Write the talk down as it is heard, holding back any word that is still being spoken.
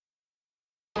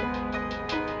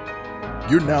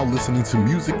You're now listening to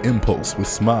Music Impulse with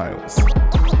Smiles.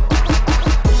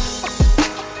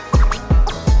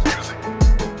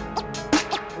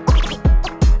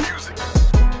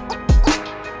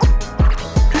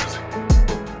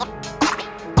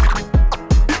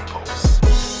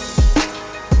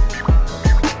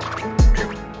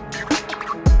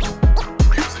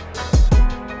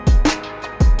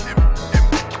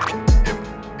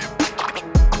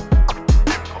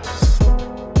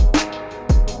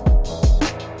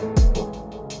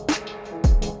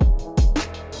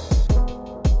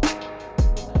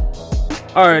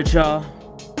 All right, y'all.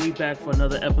 We back for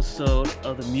another episode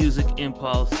of the Music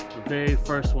Impulse, the very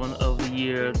first one of the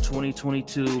year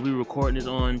 2022. We recording it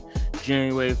on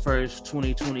January 1st,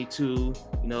 2022. You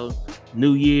know,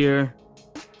 new year,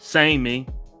 same me.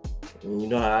 You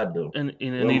know how I do. And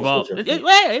evolve.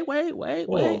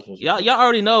 Wait. Y'all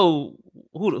already know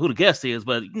who the guest is,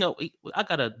 but you know, I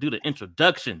gotta do the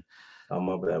introduction. Oh,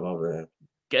 my bad.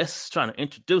 Guests trying to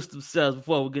introduce themselves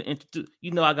before we get introduced.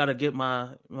 You know, I gotta get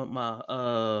my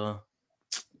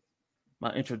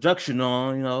introduction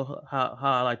on. You know how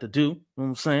I like to do. You know what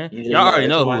I'm saying? Y'all already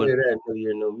know who. That New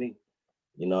Year, know me.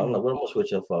 You know, I'm like, what am I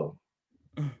switch up for?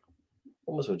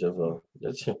 What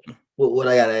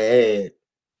I gotta add?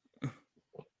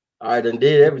 All right, done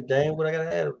did everything. What I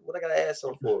gotta add? What I gotta add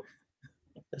something for?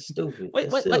 That's stupid.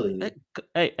 Wait, silly.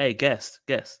 Hey, guest.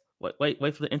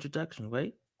 Wait for the introduction.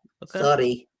 Wait. Okay.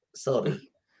 Sorry.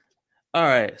 All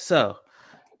right, so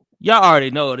y'all already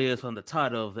know what it is from the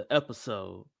title of the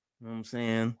episode. You know what I'm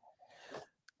saying?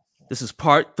 This is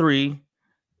part 3.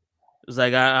 It's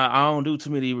like I don't do too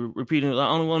many repeating. The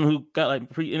only one who got like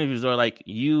pre-interviews are like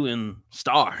you and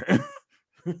Star.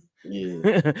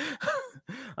 Yeah.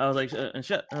 I was like, and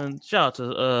shout out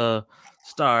to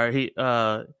Star. He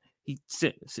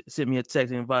sent me a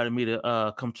text and invited me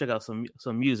to come check out some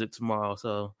music tomorrow.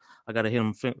 So I gotta hit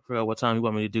him figure out what time he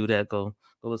want me to do that. Go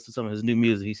listen to some of his new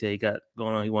music. He said he got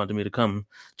going on. He wanted me to come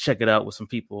check it out with some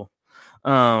people.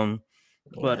 What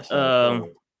was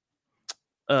I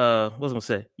gonna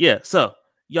say? Yeah. So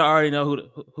y'all already know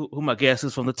who my guest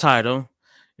is from the title.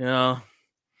 You know,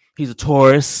 he's a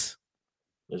Taurus.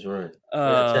 That's right.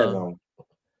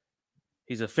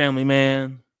 He's a family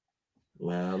man.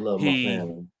 Man, I love my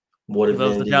family. He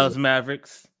loves the Dallas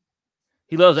Mavericks.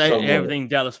 He loves everything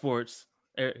Dallas sports.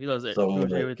 He loves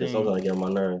everything. Sometimes I get on my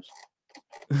nerves.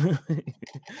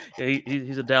 Yeah,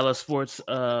 he's a Dallas sports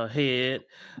head.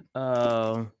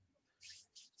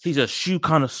 He's a shoe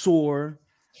connoisseur.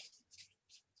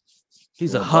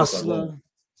 He's a hustler.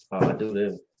 I do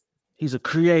that. He's a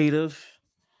creative.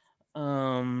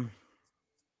 Let's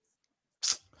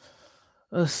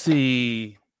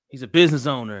see. He's a business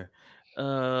owner.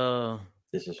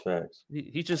 This is facts.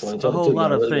 He just a whole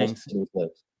lot of things.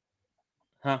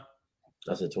 Huh?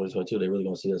 I said 2022. They really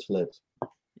gonna see us flex.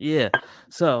 Yeah.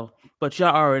 So, but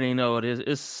y'all already know it is.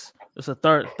 It's a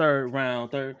third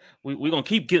round. We're gonna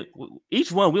keep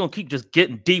each one. We're gonna keep just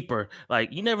getting deeper.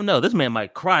 Like you never know. This man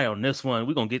might cry on this one.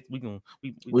 We might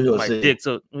dig.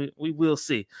 So we will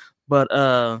see. But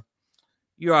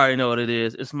you already know what it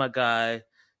is. It's my guy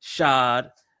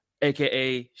Shad,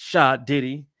 aka Shad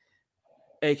Diddy,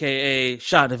 aka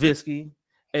Shad Nowitzki,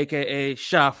 aka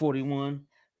Shad 41,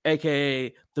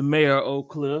 aka the Mayor of Oak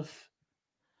Cliff,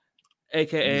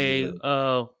 aka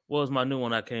what was my new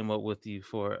one I came up with you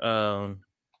for?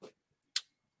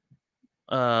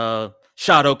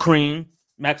 Shadow Cream,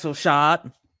 Maxwell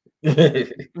Shad.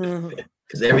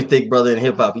 Because every thick brother in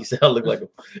hip hop, he sound look like him.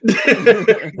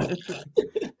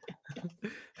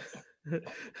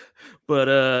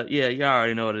 But yeah, y'all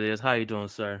already know what it is. How you doing,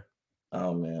 sir?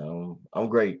 Oh man, I'm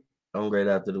great. I'm great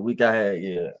after the week I had.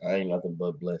 Yeah, I ain't nothing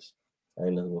but blessed. I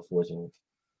ain't nothing but fortunate.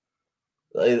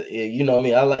 You know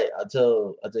me. I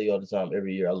tell you all the time.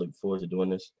 Every year I look forward to doing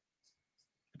this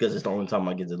because it's the only time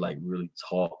I get to like really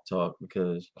talk.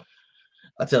 Because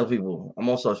I tell people I'm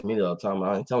on social media all the time.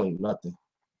 I ain't telling you nothing.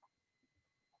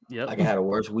 Yep. Like I had a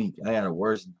worse week. I had a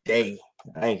worse day.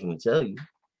 I ain't gonna tell you.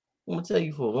 I'm gonna tell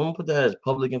you I'm gonna put that as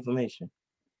public information.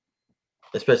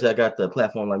 Especially I got the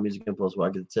platform like Music Impulse where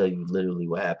I can tell you literally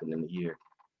what happened in the year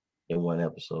in one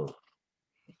episode.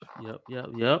 Yep.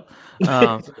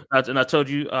 And I told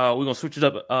you we're gonna switch it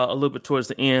up a little bit towards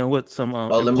the end with some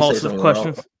impulsive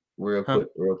questions. Real quick.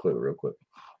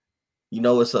 You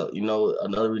know what's up? You know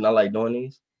another reason I like doing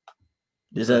these?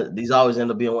 These always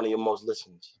end up being one of your most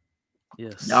listens.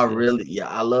 Yes. Y'all really,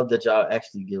 I love that y'all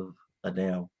actually give a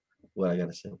damn what I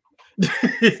gotta say.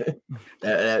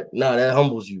 that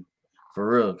humbles you for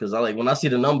real. Because I like when I see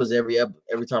the numbers every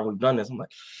time we've done this, I'm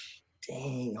like,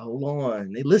 dang, hold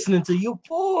on, they listening to you,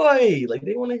 boy. Like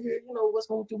they want to hear, what's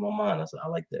going through my mind. I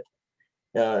like that.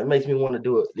 It makes me want to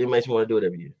do it. It makes me want to do it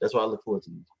every year. That's why I look forward to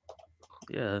these.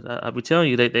 Yeah, I'll be telling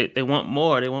you, they want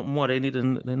more. They want more. They need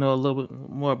to they know a little bit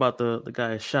more about the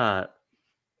guy shot.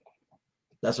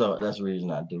 That's the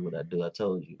reason I do what I do. I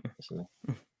told you. So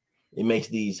it makes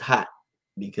these hot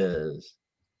because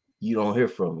you don't hear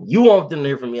from me. You want them to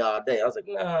hear from me all day. I was like,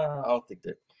 nah, I don't think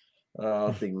that. I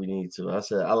don't think we need to. I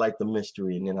said I like the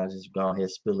mystery, and then I just go ahead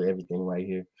and spill everything right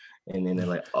here. And then they're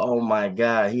like, "Oh my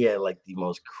God, he had like the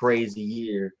most crazy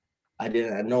year. I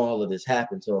know all of this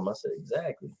happened to him." I said,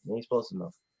 "Exactly. You ain't supposed to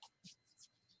know."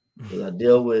 Because I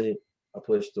deal with it, I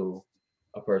push through,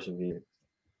 I persevere.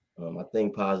 I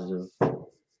think positive.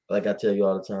 Like I tell you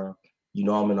all the time, you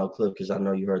know I'm in no clip because I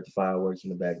know you heard the fireworks in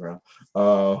the background.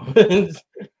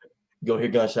 Go hear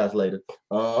gunshots later.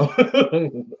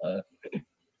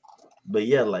 But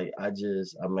yeah, like I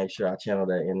make sure I channel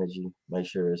that energy, make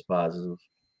sure it's positive.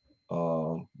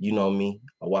 You know me,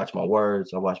 I watch my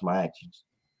words, I watch my actions.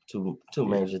 Two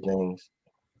major things.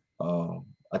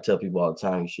 I tell people all the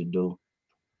time you should do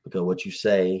because what you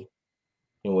say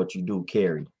and what you do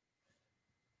carry.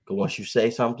 Because once you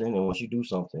say something and once you do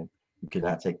something, you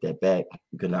cannot take that back.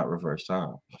 You cannot reverse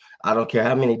time. I don't care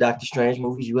how many Doctor Strange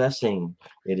movies you have seen.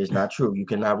 It is not true. You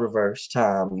cannot reverse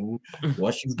time.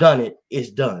 Once you've done it, it's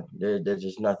done. There's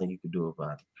just nothing you can do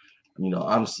about it. You know,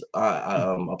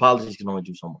 apologies can only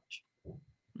do so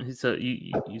much. So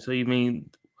you mean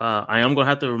I am gonna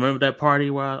have to remember that party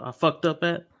where I fucked up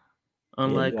at?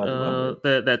 Unlike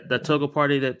that Toga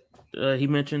party that he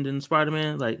mentioned in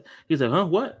Spider-Man. Like he's like, huh,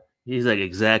 what? He's like,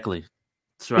 exactly.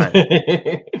 That's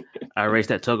right. I erased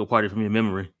that Toga party from your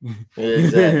memory. Yeah,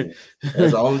 exactly.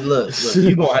 That's the only look.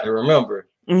 You're gonna have to remember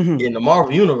in the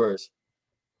Marvel universe.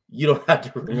 You don't have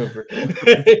to remember.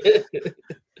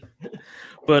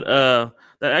 But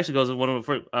that actually goes to one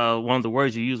of the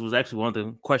words you used was actually one of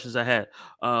the questions I had.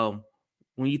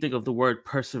 When you think of the word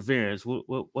perseverance,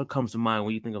 what comes to mind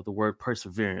when you think of the word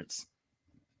perseverance?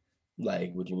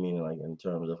 Like, what do you mean, like in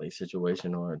terms of a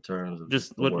situation or in terms of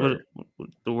just whatever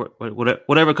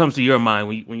comes to your mind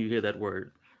when you hear that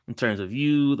word, in terms of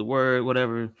you, the word,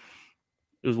 whatever.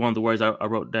 It was one of the words I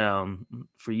wrote down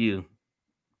for you.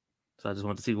 So I just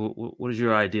want to see what is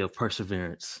your idea of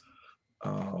perseverance?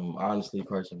 Honestly,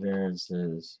 perseverance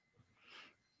is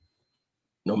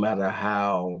no matter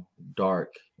how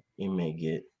dark it may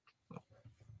get,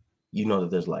 you know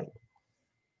that there's light.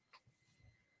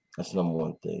 That's number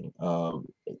one thing. To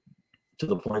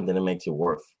the point that it makes it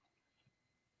worth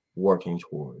working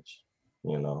towards,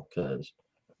 you know, because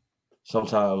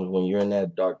sometimes when you're in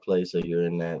that dark place or you're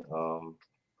in that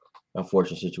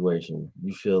unfortunate situation,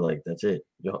 you feel like that's it.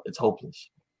 It's hopeless.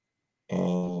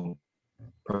 And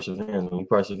perseverance, when you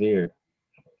persevere,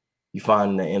 you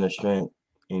find the inner strength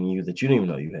in you that you didn't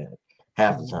even know you had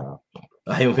half the time.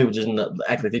 I hate when people just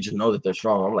act like they just know that they're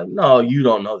strong. I'm like, no, you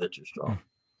don't know that you're strong.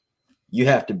 You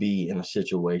have to be in a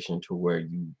situation to where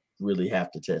you really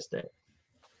have to test that.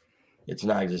 It's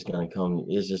not just gonna come.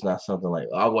 It's just not something like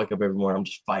I wake up every morning. I'm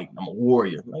just fighting. I'm a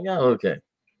warrior. I'm like, oh,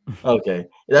 okay.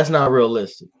 That's not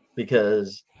realistic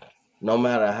because no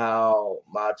matter how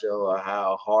macho or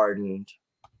how hardened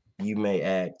you may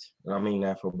act, and I mean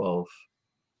that for both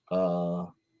the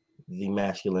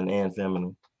masculine and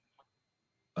feminine,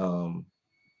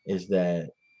 is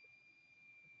that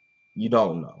you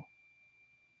don't know.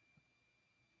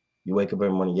 You wake up every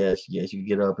morning. Yes, you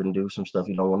get up and do some stuff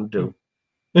you don't want to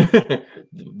do,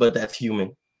 but that's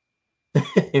human.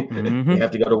 We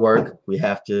have to go to work. We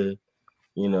have to,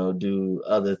 do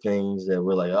other things that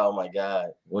we're like, oh my God,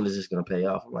 when is this going to pay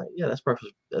off? I'm like, yeah,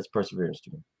 that's perseverance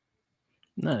to me.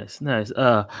 Nice.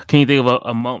 Can you think of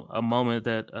a moment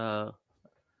that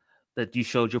that you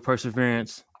showed your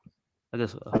perseverance? I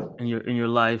guess in your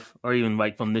life, or even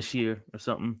like from this year or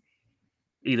something.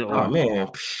 Either or. Oh man.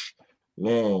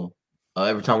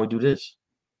 Every time we do this.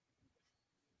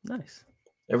 Nice.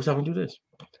 Every time we do this.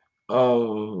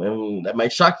 And that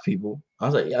might shock people. I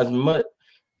was like, as much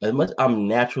I'm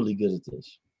naturally good at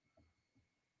this.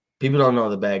 People don't know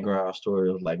the background story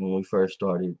of like when we first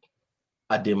started.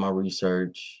 I did my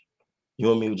research.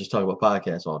 You and me would just talk about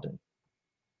podcasts all day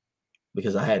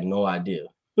because I had no idea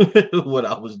what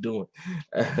I was doing.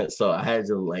 So I had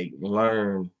to like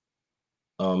learn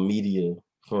media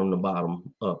from the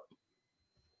bottom up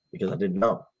because I didn't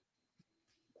know.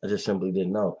 I just simply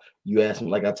didn't know. You asked me,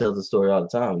 like I tell the story all the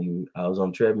time. I was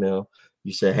on treadmill.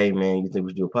 You said, "Hey man, you think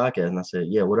we should do a podcast?" And I said,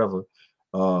 "Yeah, whatever.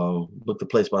 Book the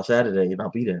place by Saturday, and I'll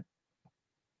be there."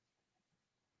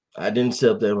 I didn't sit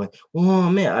up there like, "Oh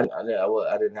man," I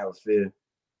didn't have a fear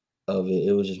of it.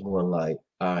 It was just more like,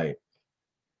 "All right,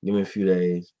 give me a few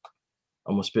days.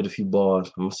 I'm gonna spit a few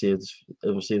bars. I'm gonna see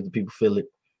if the people feel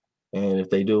it, and if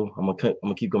they do, I'm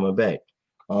gonna keep coming back.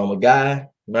 A guy,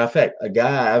 matter of fact, a guy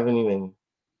I haven't even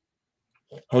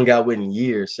hung out with in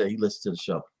years said he listened to the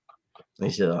show. And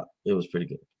he said it was pretty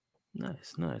good.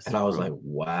 Nice. And I was like,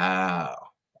 wow.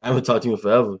 I haven't talked to him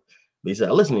forever. But he said,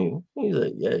 I listen to you. He's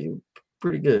like, yeah, you're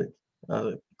pretty good. I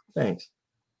was like, thanks.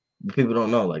 People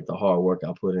don't know like the hard work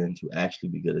I put in to actually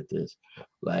be good at this.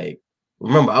 Like,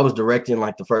 remember, I was directing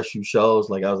like the first few shows.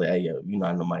 Like, I was like, hey, yo, you're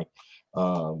not in the mic.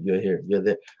 You're here, you're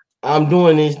there. I'm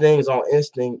doing these things on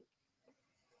instinct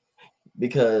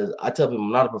because I tell people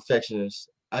I'm not a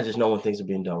perfectionist. I just know when things are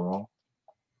being done wrong.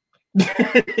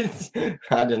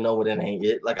 I just know when it ain't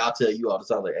it. Like, I'll tell you all the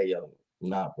time, like, hey, yo,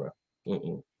 nah, bro.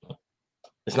 Mm-mm.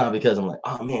 It's not because I'm like,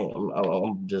 oh man,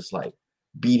 I'm just like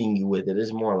beating you with it.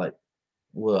 It's more like,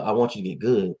 well, I want you to get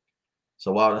good.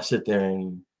 So why would I sit there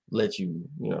and let you,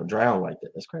 drown like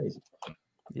that? That's crazy.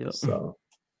 Yeah. So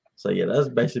yeah, that's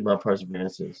basically my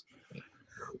perseverance is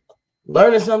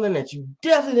learning something that you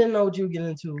definitely didn't know what you were getting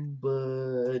into,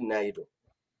 but now you do.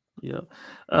 Yeah.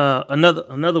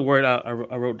 Another word I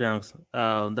wrote down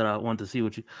that I wanted to see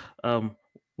what you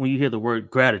when you hear the word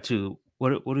gratitude,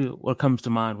 what comes to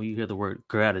mind when you hear the word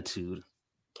gratitude?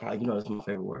 That's my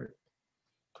favorite word.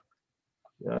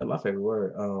 Yeah, my favorite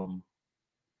word.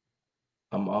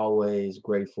 I'm always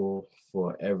grateful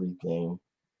for everything,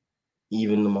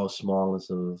 even the most smallest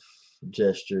of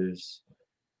gestures.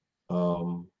 I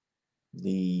know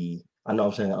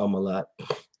I'm saying a lot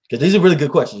because these are really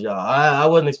good questions, y'all. I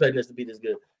wasn't expecting this to be this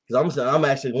good because I'm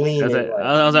actually leaning.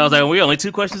 I was like, we're only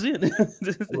 2 questions in. I'm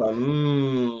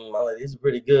like, this is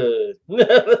pretty good.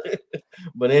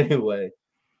 But anyway,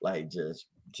 like just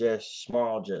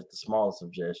small, just the smallest of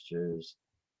gestures.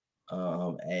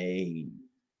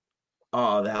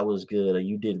 That was good, or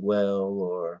you did well,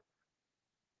 or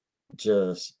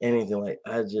just anything like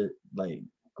I just like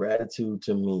gratitude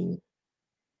to me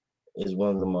is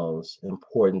one of the most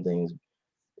important things.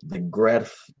 The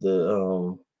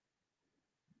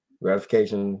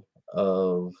gratification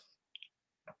of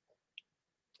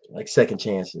like second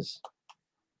chances.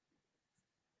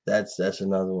 That's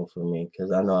another one for me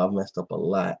because I know I've messed up a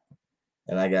lot,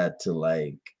 and I got to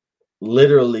like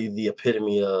literally the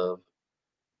epitome of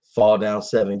fall down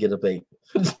 7, get up 8.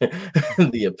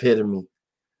 The epitome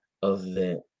of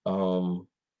that. Wow.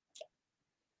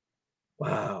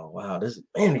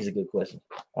 These are good questions.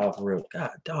 Oh, for real.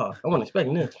 God, dog. I wasn't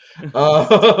expecting this.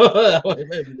 I wasn't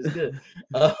expecting this good.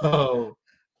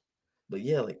 But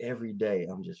yeah, like every day,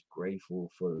 I'm just grateful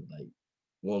for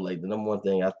like the number one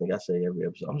thing I think I say every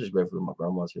episode. I'm just grateful that my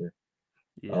grandma's here.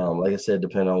 Yeah. Like I said,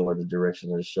 depending on where the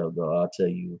direction of the show go, I'll tell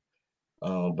you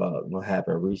about what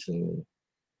happened recently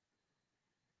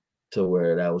to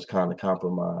where that was kind of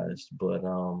compromised. But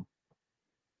I'm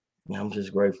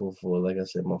just grateful for, like I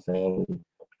said, my family,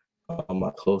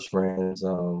 my close friends,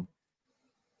 the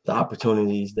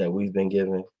opportunities that we've been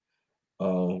given.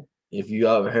 If you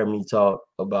ever heard me talk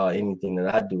about anything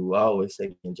that I do, I always say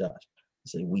me and Josh. I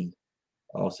say we.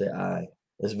 I don't say I.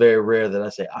 It's very rare that I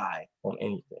say I on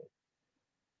anything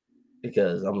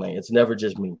because I'm like, it's never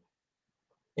just me.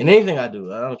 In anything I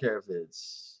do, I don't care if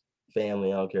it's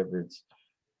family, I don't care if it's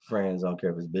friends, I don't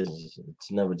care if it's business.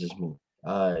 It's never just me.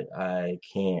 I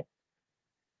can't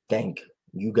thank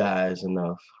you guys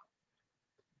enough.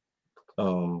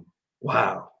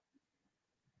 Wow.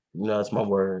 That's my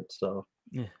word. So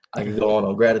yeah. I can go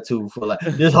on gratitude for like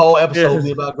this whole episode will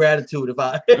be about gratitude if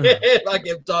I if I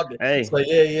kept talking. Hey, so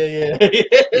yeah.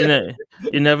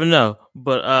 You never know.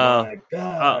 But my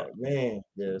God, man.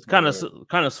 Yeah, kind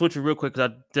of switching real quick because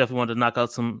I definitely wanted to knock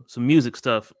out some music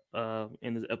stuff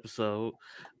in this episode.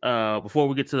 Before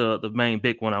we get to the main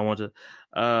big one, I want to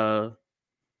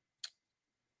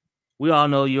we all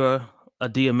know you're a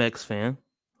DMX fan,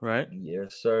 right?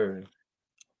 Yes, sir.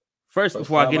 First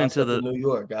before I get into New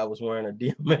York, I was wearing a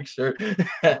DMX shirt.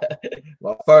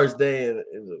 My first day, it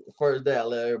was the first day I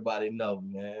let everybody know,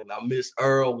 man. I miss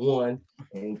Earl 1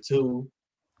 and 2.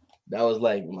 That was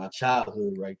like my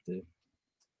childhood right there.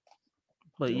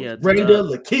 But yeah, Brenda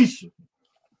Lakeisha.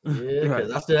 Yeah, right.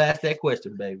 because I still ask that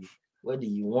question, baby. What do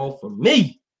you want from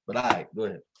me? But all right, go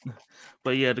ahead.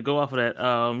 But yeah, to go off of that,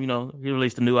 he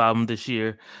released a new album this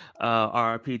year.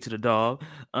 R.I.P. to the dog.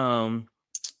 How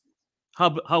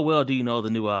well do you know the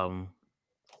new album?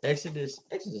 Exodus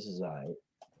is all right.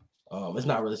 It's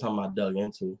not really something I dug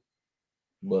into,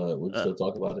 but we can still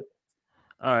talk about it.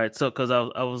 All right, so because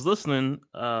I was listening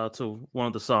to one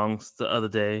of the songs the other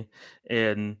day,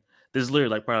 and this is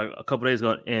literally like probably a couple days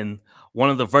ago, and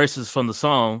one of the verses from the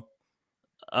song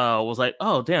was like,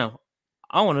 oh damn,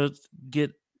 I want to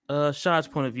get Shad's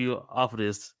point of view off of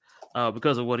this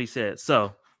because of what he said.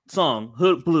 So, song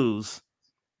Hood Blues.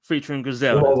 featuring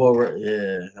Griselda.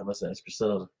 Yeah, how about that? It's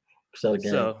Griselda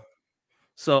gang.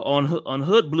 So on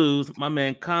Hood Blues, my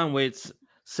man Conway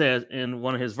says in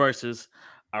one of his verses,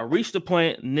 "I reached a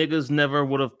point niggas never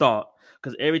would have thought,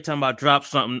 because every time I drop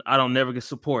something, I don't never get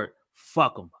support.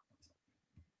 Fuck them."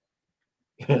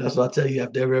 That's what I tell you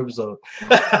after every episode.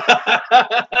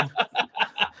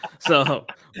 So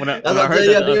when I heard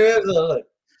that,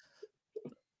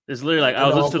 it's literally like I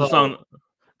was listening to the song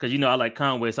because I like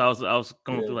Conway, so I was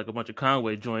going through like a bunch of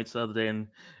Conway joints the other day, and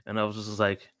I was just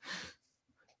like,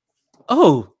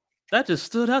 oh, that just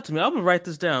stood out to me. I'm gonna write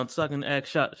this down so I can ask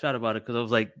shot about it, because I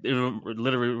was like, it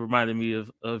literally reminded me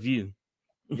of you.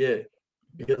 Yeah,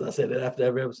 because I said that after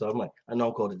every episode. I'm like, I know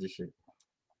I'm quoted this shit.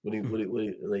 What do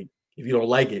you like? If you don't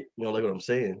like it, you don't like what I'm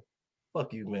saying.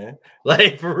 Fuck you, man.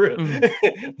 Like, for real.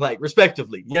 Like,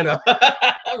 respectively,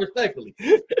 respectfully.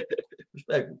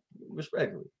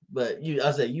 Respectfully. But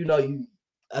I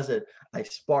said, I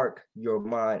spark your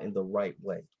mind in the right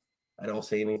way. I don't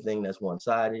say anything that's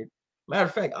one-sided. Matter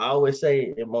of fact, I always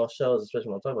say in most shows, especially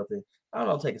when I'm talking about things, I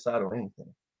don't take a side on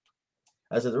anything.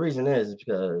 I said the reason is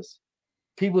because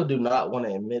people do not want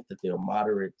to admit that they're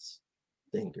moderate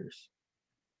thinkers.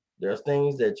 There are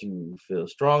things that you feel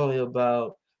strongly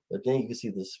about, but then you can see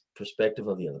this perspective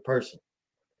of the other person.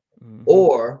 Mm-hmm.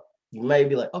 Or you may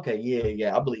be like, okay,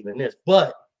 yeah, I believe in this,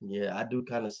 but yeah, I do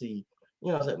kind of see,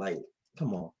 I was like,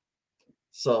 come on.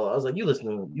 So I was like, you listen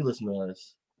to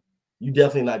us. You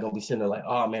definitely not gonna be sitting there like,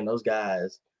 oh man, those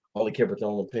guys only care about their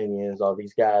own opinions. All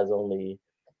these guys only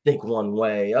think one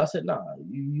way. I said, nah,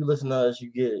 you listen to us,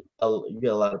 you get a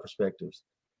lot of perspectives.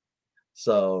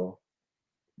 So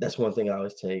that's one thing I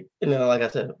always take. And then, like I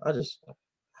said, I just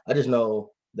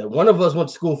know that one of us went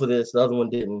to school for this, the other one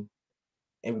didn't,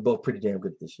 and we're both pretty damn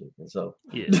good at this shit. And so,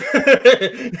 yeah,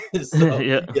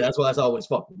 that's why it's always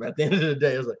fucking. At the end of the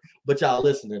day, it's like, but y'all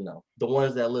listening though. The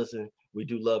ones that listen, we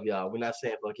do love y'all. We're not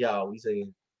saying fuck y'all. We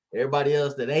saying everybody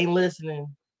else that ain't listening,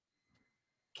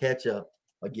 catch up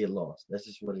or get lost. That's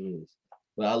just what it is.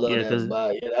 But I love that.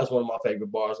 But that's one of my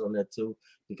favorite bars on that too,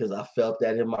 because I felt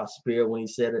that in my spirit when he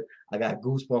said it. I got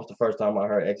goosebumps the first time I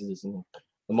heard Exodus, and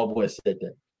my boy said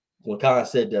that. When Khan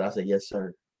said that, I said, "Yes,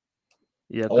 sir."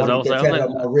 Yeah, because I was like,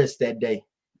 on my wrist that day.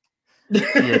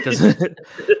 Yeah, because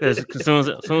as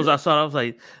soon as I saw it, I was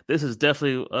like, "This is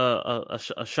definitely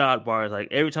a shot bar." It's like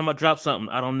every time I drop something,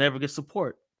 I don't never get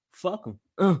support. Fuck them.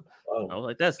 I was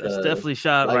like, that's definitely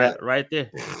shot right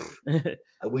there.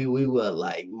 we were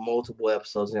like multiple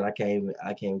episodes, and I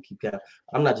can't keep count.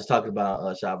 I'm not just talking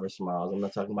about Shot vs. Smiles. I'm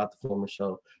not talking about the former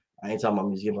show. I ain't talking about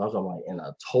music. I'm talking like in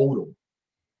a total.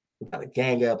 We got a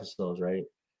gang of episodes, right?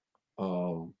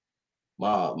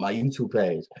 My YouTube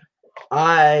page.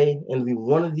 I interviewed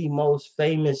one of the most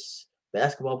famous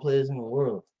basketball players in the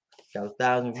world. Got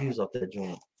 1,000 views off that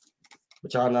joint.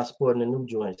 But y'all not supporting the new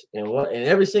joints. And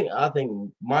every single, I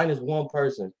think minus one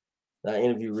person that I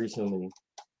interviewed recently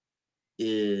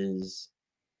is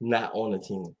not on the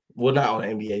team. Well, not on the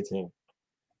NBA team.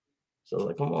 So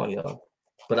like, come on, y'all.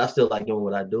 But I still like doing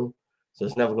what I do. So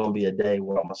it's never gonna be a day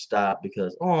where I'm gonna stop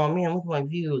because, oh man, look at my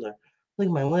views or look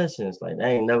at my listens. Like, there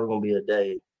ain't never gonna be a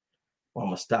day where I'm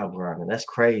gonna stop grinding. That's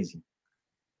crazy.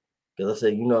 Because I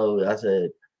said,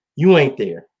 you ain't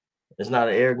there. It's not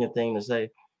an arrogant thing to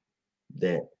say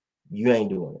that you ain't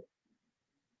doing it.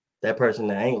 That person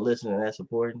that ain't listening, that's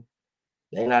supporting,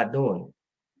 they not doing it.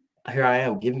 Here I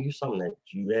am giving you something that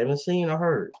you haven't seen or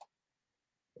heard.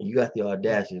 And you got the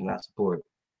audacity to not support it.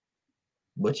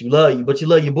 But you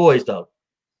love your boys though.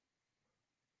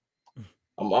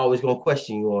 I'm always gonna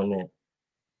question you on that.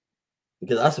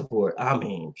 Because I support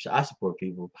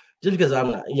people. Just because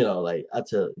I'm not, like I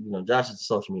tell, Josh is a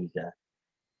social media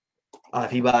guy.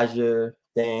 If he buys your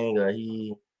thing or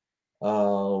he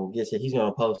gets it, he's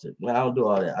gonna post it. Man, I don't do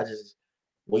all that. I just,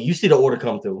 when you see the order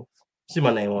come through, see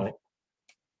my name on it,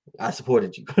 I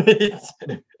supported you.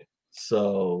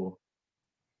 So,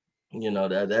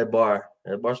 that bar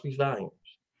speaks volumes.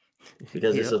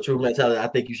 Because it's a true mentality I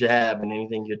think you should have in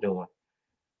anything you're doing.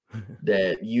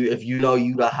 That if you know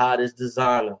you the hottest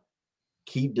designer,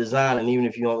 keep designing even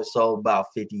if you only sold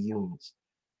about 50 units.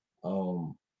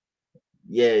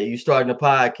 You starting a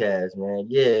podcast, man.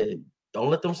 Yeah,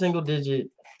 don't let them single digit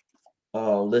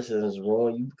listeners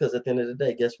ruin you, because at the end of the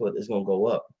day, guess what? It's gonna go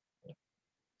up.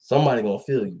 Somebody gonna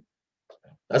feel you.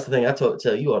 That's the thing I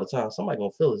tell you all the time. Somebody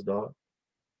gonna feel us, dog.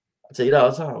 I tell you that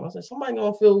all the time. I say somebody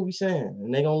gonna feel what we saying,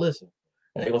 and they gonna listen,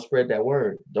 and they gonna spread that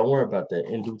word. Don't worry about that.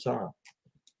 In due time.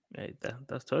 Hey,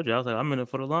 that's told you. I was like, I'm in it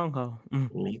for the long haul.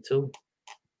 Me too.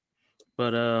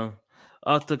 But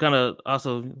to kind of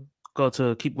also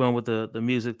keep going with the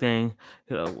music thing.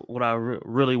 What I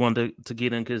really wanted to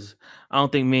get in, because I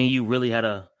don't think me and you really had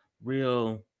a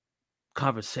real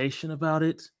conversation about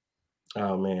it.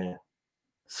 Oh man,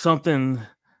 something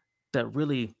that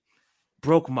really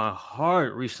broke my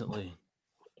heart recently.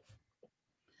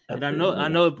 And I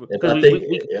know because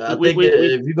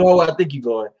if you go, I think you're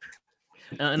going.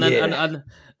 And I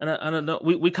know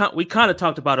we kind of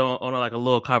talked about it on like a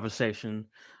little conversation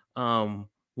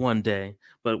one day,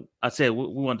 but I said we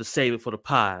wanted to save it for the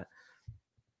pod.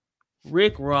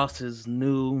 Rick Ross's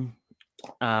new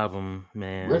album,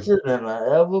 man. Richer than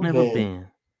I ever been.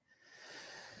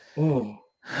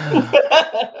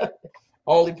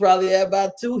 Only probably had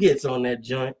about 2 hits on that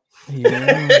joint.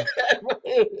 Yeah.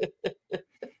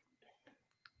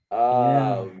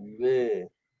 Oh man.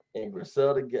 And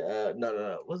Griselda,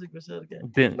 no. Was it Griselda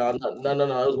again? No. It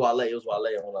was Wale. It was Wale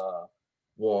on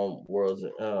Warm Words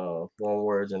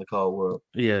in the Cold World.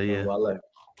 Yeah. Wale.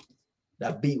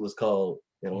 That beat was cold.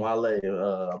 And Wale,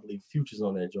 I believe Future's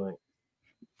on that joint.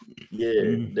 Yeah,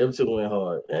 them two went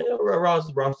hard. And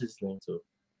Ross this thing too.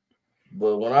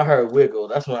 But when I heard Wiggle,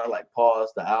 that's when I like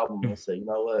paused the album and said, you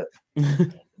know what?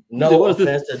 No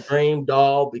offense to Dream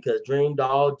Doll, because Dream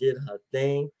Doll did her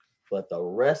thing, but the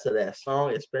rest of that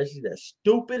song, especially that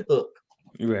stupid hook.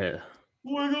 Right.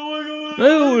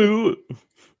 Wiggle.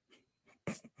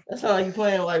 That's how you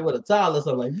playing like with a toddler or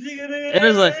something. And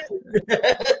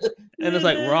it's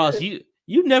like Ross, you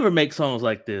never make songs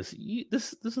like this.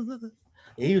 This is nothing.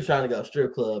 He was trying to go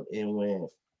strip club and went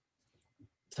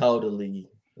totally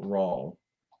wrong.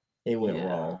 It went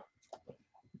wrong.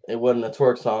 It wasn't a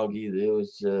twerk song either. It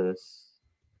was just,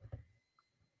 I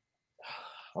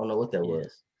don't know what that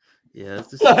was. Yeah, it's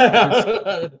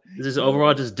just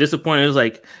overall just disappointing. It was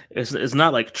like it's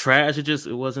not like trash.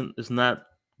 It's not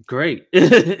great.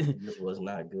 It was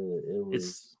not good.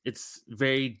 It's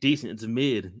very decent. It's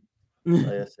mid. Like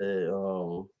I said,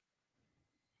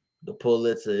 the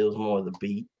Pulitzer, it was more the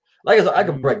beat. Like I said, I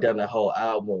could break down that whole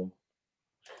album.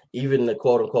 Even the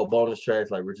quote unquote bonus tracks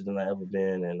like Richer Than I Ever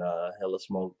Been and Hella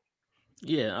Smoke.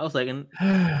 Yeah, I was like,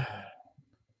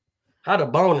 how the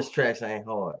bonus tracks ain't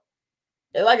hard.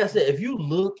 And like I said, if you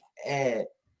look at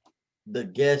the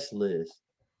guest list,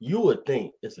 you would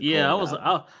think it's a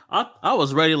I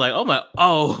was ready, like, these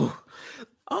motherfuckers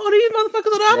on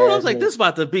the album. I was like, this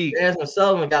about to be. Jasmine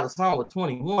Sullivan got a song with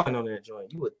 21 on that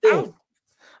joint. You would think.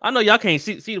 I know y'all can't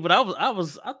see it, but I thought I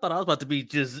was about to be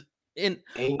just I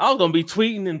was gonna be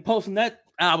tweeting and posting that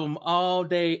album all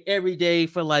day, every day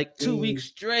for like 2 weeks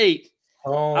straight.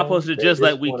 I posted it just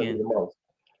like Weekend,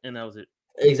 and that was it.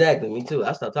 Exactly, me too.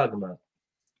 I stopped talking about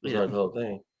it. The whole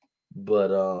thing.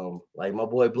 But like my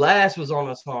boy Blast was on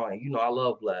the song. You know, I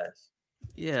love Blast.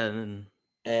 Yeah,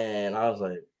 and I was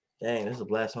like, dang, this is a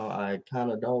Blast song I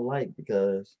kind of don't like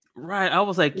because I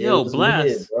was like, yo, Blast,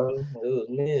 mid, bro. It was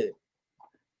mid.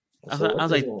 I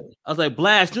was like,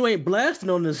 Blast, you ain't blasting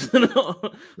on this. For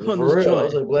real, I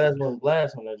was like,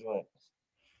 Blast on that joint.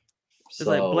 It's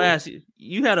like, Blast,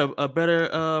 you had a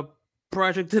better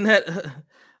project than that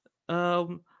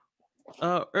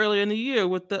earlier in the year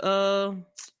with the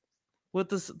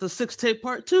 6 tape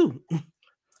part 2.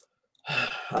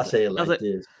 I say it like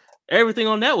this. Everything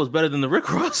on that was better than the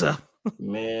Rick Ross album.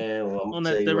 Man, well, on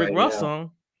the Rick Ross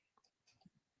song.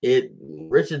 It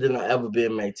Richer Than I Ever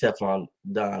Been made Teflon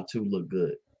Don 2 look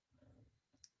good.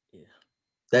 Yeah.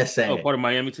 That's sad. Oh, Part of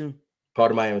Miami too? Part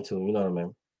of Miami too, you know what I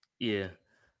mean? Yeah.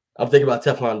 I'm thinking about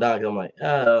Teflon Don because I'm like,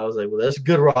 I was like, well, that's a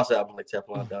good Ross album like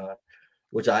Teflon Don,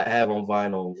 which I have on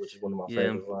vinyl, which is one of my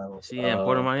favorite vinyls. Yeah,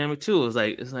 Part of Miami too. It's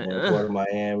like Part of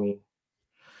Miami.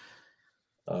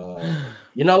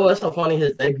 You know what's so funny?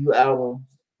 His debut album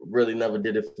really never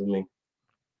did it for me.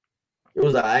 It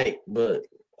was alright, but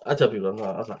I tell people,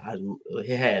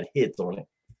 it had hits on it,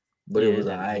 but it was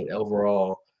alright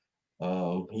overall.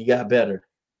 He got better,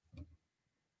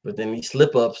 but then these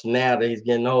slip ups now that he's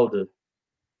getting older.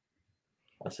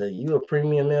 I said, you a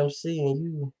premium MC and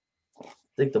you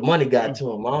think the money got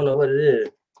to him. I don't know what it is,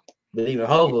 but even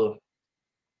Hova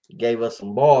gave us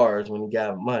some bars when he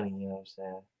got money. You know what I'm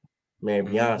saying? Married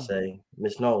Beyonce,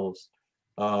 Miss Knowles.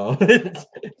 So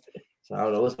I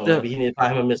don't know what's going on. He need to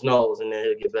find him and Miss Knowles, and then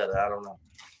he'll get better. I don't know.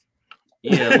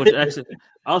 Yeah, which actually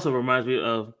also reminds me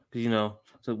of, you know,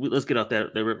 so let's get off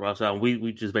that Rick Ross album.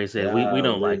 We just basically said we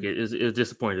don't like it. It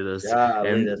disappointed us,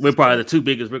 and we're probably the 2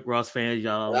 biggest Rick Ross fans,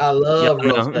 y'all. I love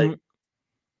Ross.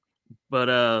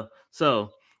 But so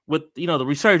with the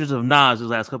resurgence of Nas the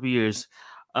last couple of years,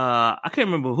 I can't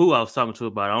remember who I was talking to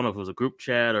about it. I don't know if it was a group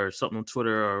chat or something on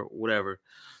Twitter or whatever.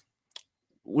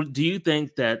 Do you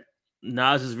think that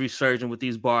Nas is resurging with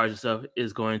these bars and stuff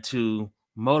is going to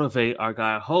motivate our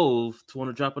guy Hove to want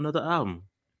to drop another album?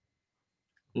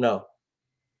 No.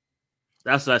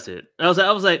 That's it. I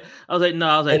was like,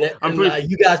 I'm pretty.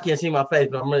 You guys can't see my face,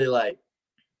 but I'm really like,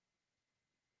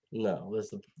 no.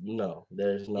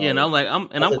 There's no. Yeah, and I'm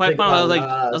quite fine. I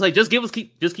was like, just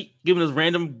keep giving us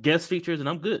random guest features, and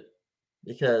I'm good.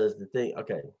 Because the thing,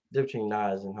 okay, difference between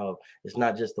Nas and Hov, it's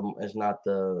not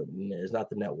the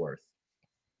net worth.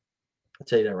 I'll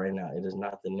tell you that right now. It is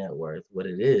not the net worth. What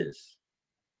it is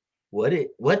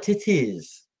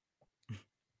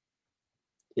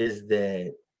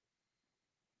that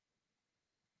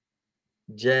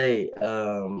Jay,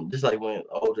 just like when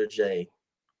older Jay,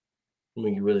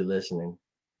 when you're really listening,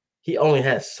 he only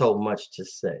has so much to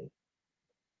say.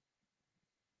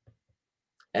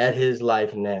 In his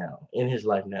life now. Yeah,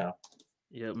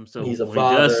 so he's a when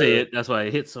father. He does say it, that's why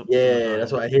it hits something. Yeah,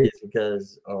 that's why it hits,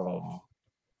 because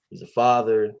he's a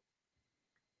father.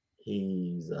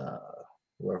 He's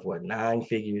worth 9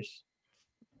 figures.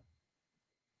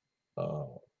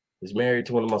 He's married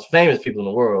to one of the most famous people in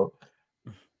the world.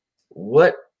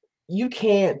 What you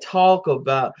can't talk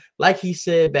about, like he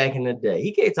said back in the day,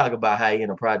 he can't talk about how he in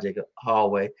a project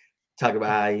hallway, talk about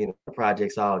how he in the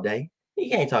projects all day. He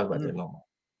can't talk about that no more.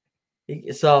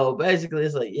 So basically,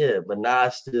 it's like, yeah, but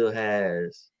Nas still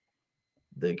has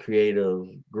the creative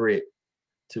grit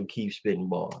to keep spitting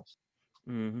bars.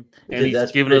 Mm-hmm. And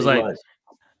he's giving us like,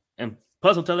 and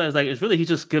plus on top of that, it's like, it's really, he's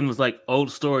just giving us like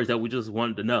old stories that we just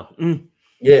wanted to know.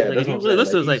 Yeah, like, if you really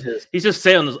listen, like, he's just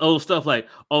saying this old stuff like,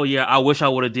 oh yeah, I wish I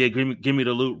would have did Give Me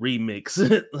the Loot remix.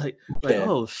 like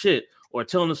oh shit. Or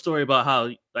telling the story about how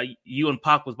like you and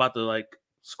Pac was about to like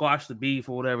squash the beef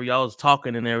or whatever, y'all was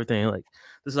talking and everything. Like,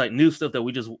 this is like new stuff that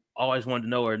we just always wanted to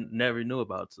know or never knew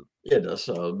about. So. Yeah,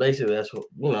 so basically that's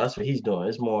what he's doing.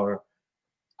 It's more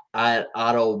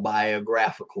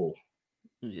autobiographical.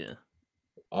 Yeah.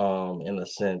 In the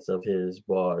sense of his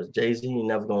bars. Jay-Z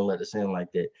never gonna let us in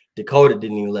like that. Dakota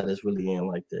didn't even let us really in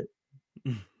like that.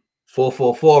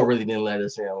 444 really didn't let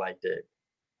us in like that.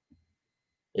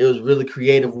 It was really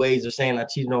creative ways of saying I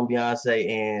cheated on Beyonce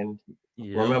and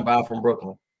remember I'm from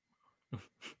Brooklyn.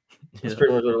 That's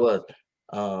pretty much what it was.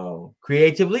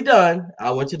 Creatively done.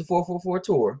 I went to the 444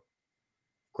 tour,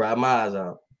 cried my eyes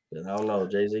out. I don't know.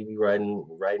 Jay-Z be writing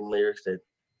lyrics that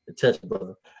touch,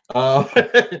 brother.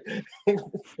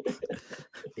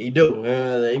 He do.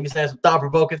 He be saying some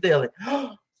thought-provoking things. Like,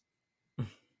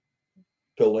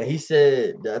 but when he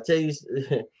said, I tell you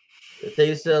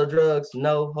sell drugs.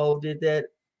 No, Hov did that.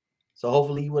 So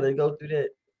hopefully you want to go through that.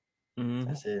 Mm-hmm.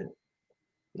 I said,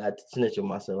 not to snitch on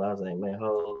myself. I was like, man,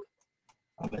 Hov,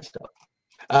 I messed up.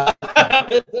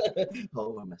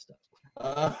 Hov, I messed up.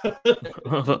 So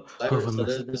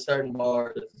there's been certain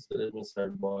bars.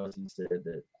 He said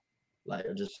that like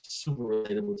are just super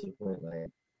relatable to the point.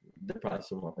 Like they're probably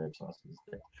some of my favorite songs to this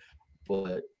day.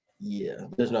 But yeah,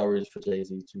 there's no reason for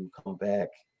Jay-Z to come back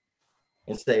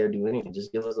and stay or do anything.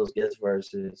 Just give us those guest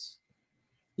verses.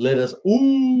 Let us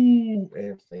and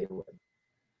fade away.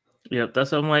 Yep,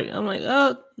 that's what I'm like,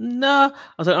 no. I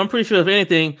was like, I'm pretty sure if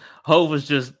anything, Hov was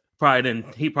just probably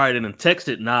didn't text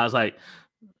it. Nah, I was like,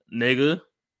 nigga,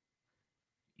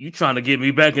 you trying to get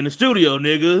me back in the studio,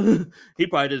 nigga. He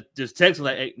probably just texted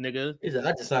like, hey, nigga. He said,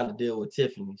 I just signed a deal with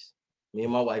Tiffany's. Me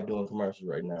and my wife doing commercials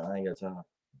right now. I ain't got time.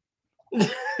 I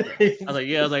was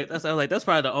like, that's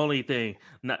probably the only thing.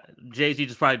 Jay-Z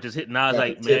just probably just hit Nas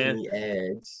like, man.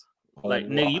 Ads. Like,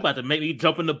 nigga, you about to make me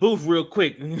jump in the booth real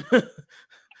quick.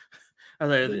 I was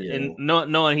like, and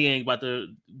knowing he ain't about to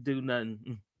do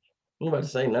nothing. I'm about to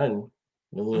say nothing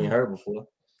that we ain't heard before.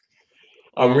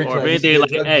 Or if anything,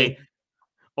 like, hey,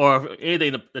 or if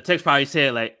anything, the text probably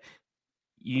said, like,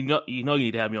 you know you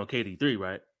need to have me on KD3,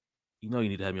 right? You know you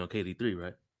need to have me on KD3,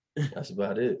 right? That's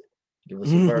about it. Give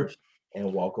us a verse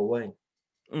and walk away.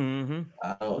 Mm-hmm.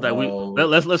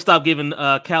 Like let's stop giving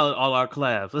Khaled all our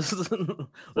collabs.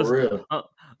 For real.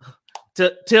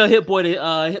 Tell Hit Boy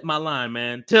to hit my line,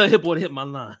 man. Tell Hit Boy to hit my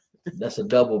line. That's a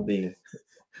double B.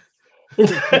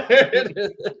 That's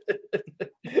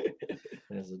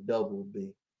a double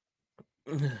B.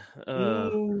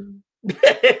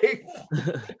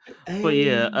 But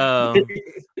yeah,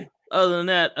 other than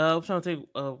that, I'm trying to think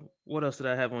what else did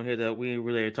I have on here that we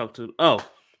really talked to? Oh,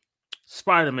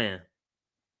 Spider-Man.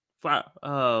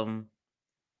 No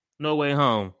Way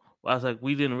Home. I was like,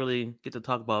 we didn't really get to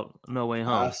talk about No Way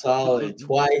Home. I saw it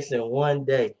twice in one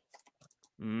day.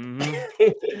 Mm-hmm.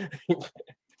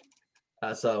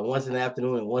 I saw it once in the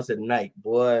afternoon and once at night.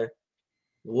 Boy,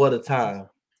 what a time.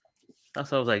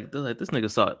 That's what I was like, this nigga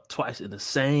saw it twice in the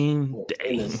same day.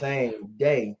 In the same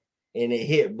day. And it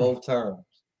hit both terms.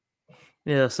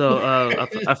 Yeah, so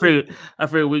I figured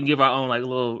we can give our own like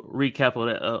little recap of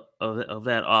that of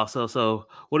that also. So,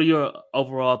 what are your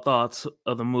overall thoughts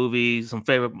of the movie? Some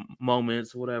favorite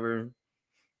moments, whatever.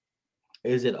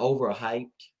 Is it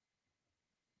overhyped?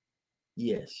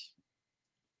 Yes.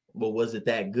 But was it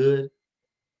that good?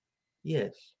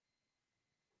 Yes.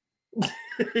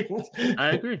 I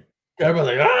agree.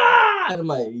 Everybody's like, ah! And I'm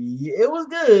like, yeah, it was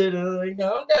good. I'm like,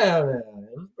 calm down now.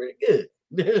 It was pretty good.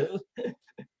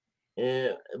 Yeah,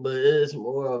 but it's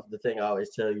more of the thing I always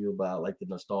tell you about, like the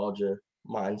nostalgia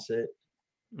mindset.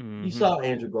 You Mm-hmm. saw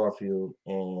Andrew Garfield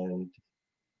and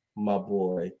my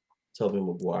boy Tobey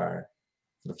Maguire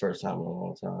for the first time in a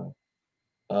long time.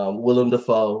 Willem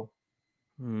Dafoe.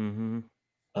 Mm-hmm.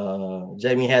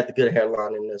 Jamie had the good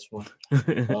hairline in this one.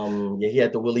 Yeah, he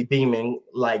had the Willie Beeman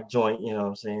like joint, you know what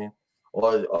I'm saying?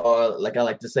 Or like I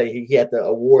like to say, he had the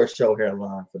award show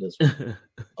hairline for this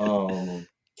one.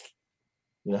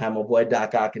 You know, had my boy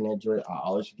Doc Ock in that joint. I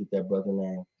always forget that brother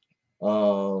name.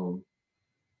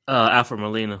 Alfred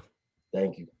Molina.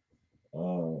 Thank you.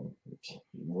 Well,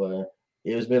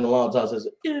 it's been a long time since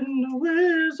in the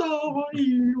ways of a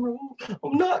hero.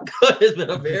 I'm not good. It's been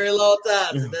a very long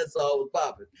time since that song was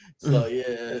popping. So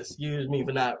yeah, excuse me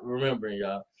for not remembering,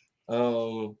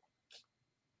 y'all.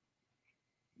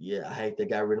 Yeah, I hate they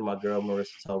got rid of my girl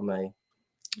Marissa Tomei.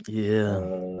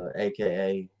 Yeah.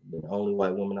 AKA the only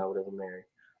white woman I would ever marry.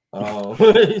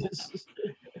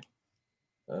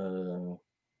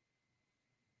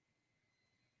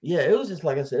 Yeah, it was just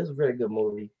like I said, it was a very good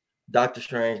movie. Doctor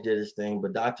Strange did his thing,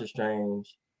 but Doctor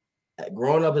Strange,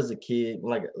 growing up as a kid,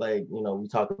 like you know, we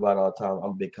talk about all the time.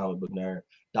 I'm a big comic book nerd.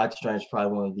 Doctor Strange is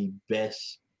probably one of the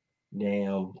best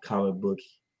damn comic book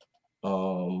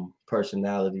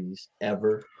personalities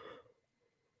ever.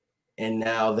 And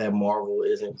now that Marvel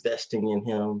is investing in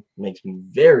him makes me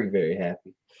very, very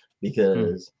happy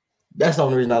because that's the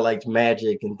only reason I liked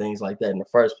Magic and things like that in the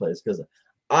first place. Because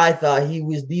I thought he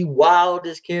was the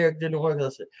wildest character in the world. I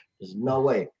said, there's no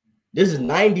way. This is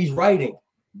 90s writing,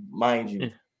 mind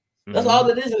you. That's all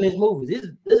it is in these movies.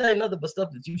 This ain't nothing but stuff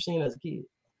that you've seen as a kid.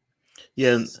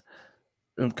 Yeah,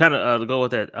 and kind of to go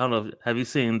with that, I don't know. Have you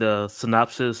seen the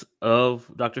synopsis of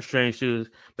Doctor Strange? Too,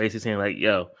 basically saying like,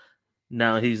 "Yo,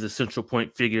 now he's the central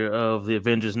point figure of the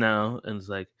Avengers now," and it's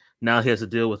like now he has to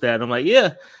deal with that. And I'm like,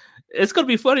 yeah, it's gonna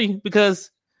be funny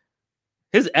because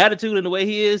his attitude and the way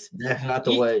he is. That's not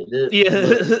the way.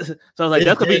 So I was like,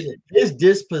 that's gonna be his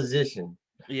disposition.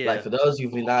 Yeah. Like for those of you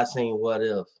who've not seen What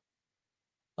If,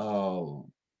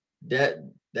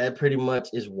 that pretty much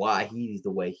is why he's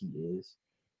the way he is.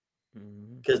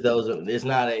 Because it's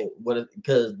not a what if,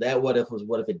 because that what if was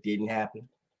what if it didn't happen,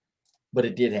 but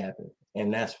it did happen,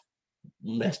 and that's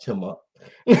messed him up.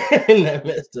 And that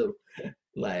messed him.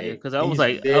 Like, because I was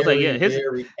like, yeah, his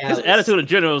attitude in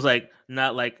general was like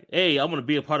not like, hey, I'm gonna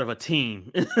be a part of a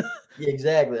team. Yeah,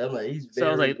 exactly. I'm like, he's very, so I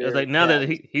was like now that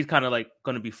he's kind of like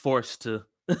gonna be forced to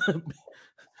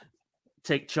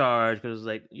take charge because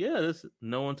like, yeah, there's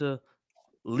no one to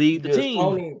lead the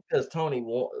team. Because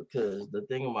the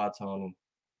thing about Tony,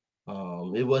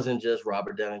 it wasn't just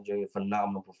Robert Downey Jr.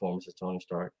 phenomenal performance as Tony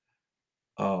Stark,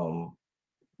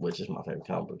 which is my favorite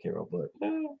comic book hero, but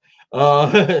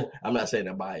I'm not saying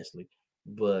that biasly,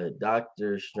 but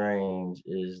Doctor Strange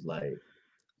is like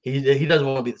he doesn't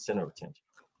want to be the center of attention.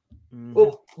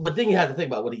 Well, but then you have to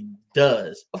think about what he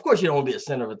does. Of course, you don't want to be a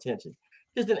center of attention,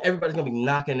 because then everybody's gonna be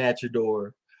knocking at your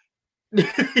door.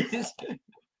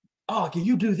 Oh, can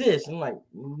you do this? I'm like,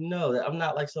 no, I'm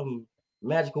not like some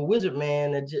magical wizard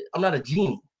man. I'm not a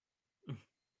genie.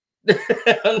 You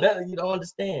don't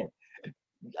understand.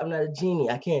 I'm not a genie.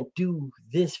 I can't do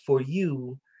this for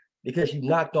you because you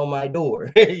knocked on my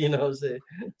door. You know what I'm saying?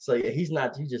 So yeah, he's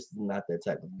just not that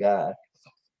type of guy.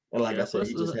 And like I said,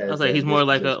 he just has. I was like, he's more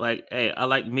like hey, I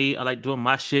like me. I like doing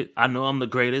my shit. I know I'm the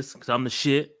greatest because I'm the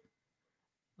shit.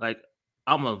 Like,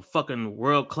 I'm a fucking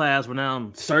world-class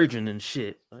renowned surgeon and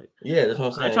shit. Like, yeah, that's what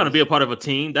I'm saying. I'm trying to be a part of a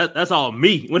team. That's all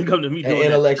me when it comes to me doing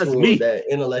that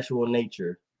intellectual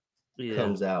nature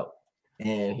comes out.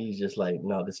 And he's just like,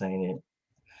 no, this ain't it.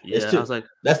 Yeah, I was like,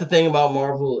 that's the thing about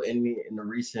Marvel in the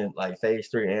recent like phase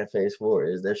 3 and phase 4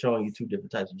 is they're showing you two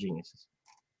different types of geniuses.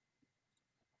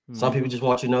 Some people just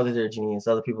want you to know that they're a genius.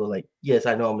 Other people are like, yes,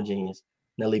 I know I'm a genius.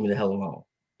 Now leave me the hell alone.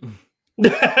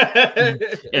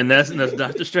 and that's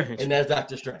Doctor Strange. And that's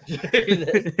Doctor Strange.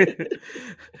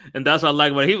 And that's what I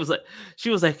like about it.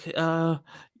 She was like,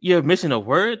 you're missing a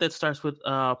word that starts with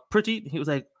pretty. He was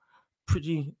like,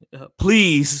 pretty,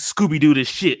 please Scooby-Doo this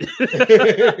shit.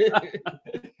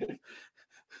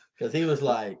 Because he was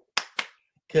like,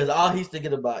 because all he's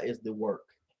thinking about is the work.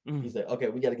 He's like, okay,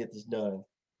 we got to get this done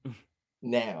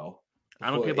now. I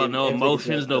don't care about no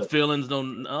emotions, no feelings, no.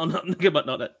 I don't care about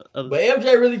no that. But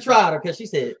MJ really tried her because she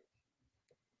said,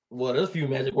 "Well, there's a few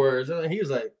magic words." And he was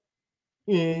like,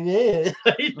 "Yeah."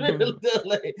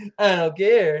 Like, I don't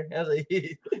care. I was like,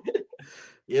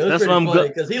 "Yeah." That's why I'm glad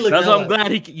because he looked. That's why I'm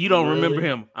glad you don't remember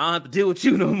him. I don't have to deal with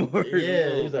you no more.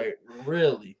 Yeah, he was like,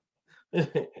 "Really?"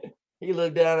 He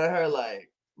looked down at her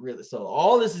like, "Really?" So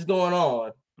all this is going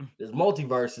on. There's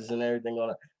multiverses and everything going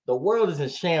on. The world is in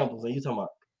shambles, and you talking about?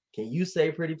 Can you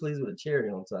say "pretty please" with a cherry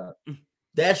on top?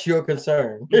 That's your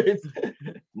concern.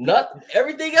 Not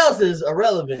everything else is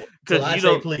irrelevant. Because I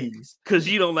say please. Because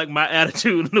you don't like my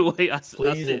attitude in the way I said.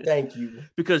 Please and thank you.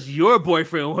 Because your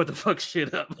boyfriend wanted to fuck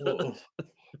shit up.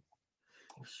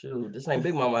 Shoot, this ain't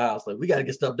Big Mama house. Like we gotta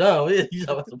get stuff done. You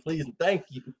talking about please and thank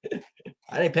you.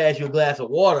 I didn't pass you a glass of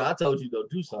water. I told you to go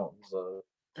do something. So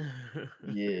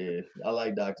yeah, I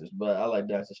like doctors, but I like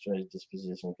Doctor Strange's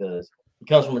disposition because he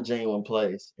comes from a genuine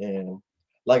place. And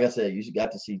like I said, you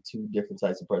got to see two different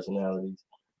types of personalities.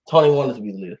 Tony wanted to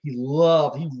be the leader.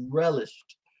 He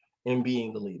relished in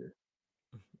being the leader,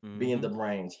 being the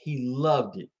brains. He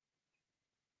loved it.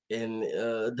 And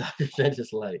Doctor Strange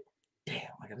is like, damn,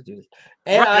 I gotta do this.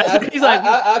 And right. I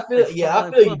feel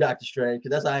you, Doctor Strange,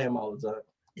 because that's how I am all the time.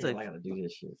 Damn, I gotta do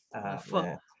this shit.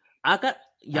 Man.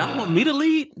 Y'all want me to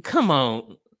lead? Come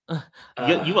on.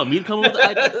 You want me to come up with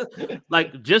the idea?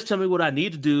 Like, just tell me what I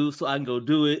need to do so I can go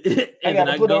do it. And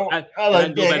I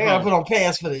gotta put on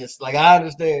pants for this. Like, I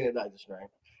understand, Dr.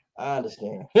 Strange. I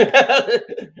understand.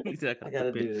 I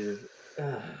gotta do this.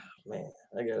 Man,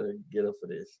 I gotta get up for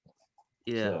this.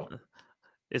 Yeah. So.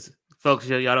 It's folks,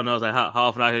 y'all don't know. It's like how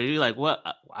often I hear you like, what?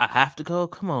 I have to go?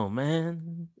 Come on,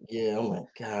 man. Yeah, I'm like,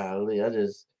 golly,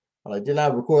 didn't I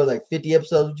record like 50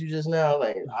 episodes with you just now?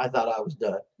 Like, I thought I was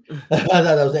done. I thought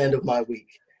that was the end of my week.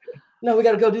 No, we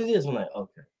got to go do this. I'm like,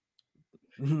 okay.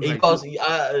 He posted,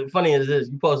 funny as this,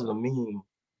 you posted a meme.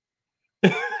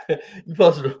 You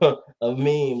posted a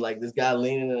meme like this guy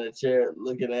leaning in a chair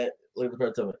looking at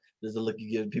her. This is the look you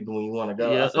give people when you want to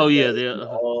go. Yeah.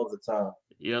 All the time.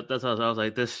 Yep, that's how I was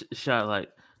like, this shot, like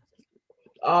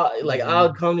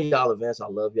I'll come to y'all events. I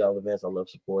love y'all events. I love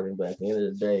supporting. But at the end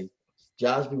of the day,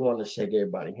 Josh be wanting to shake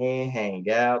everybody's hand, hang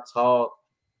out, talk.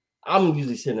 I'm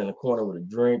usually sitting in a corner with a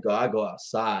drink, or I go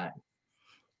outside.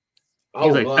 I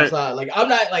will go outside. Like I'm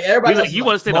not like everybody. Like, you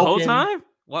want to stay the whole time?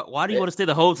 Why do you want to stay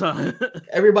the whole time?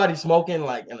 Everybody smoking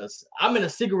like I'm in a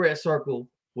cigarette circle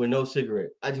with no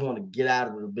cigarette. I just want to get out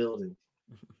of the building.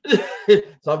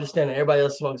 So I'm just standing there. Everybody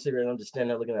else smoking cigarette. I'm just standing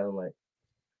there looking at them like,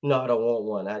 no, I don't want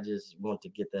one. I just want to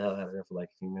get the hell out of there for like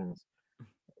a few minutes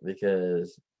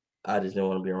because I just didn't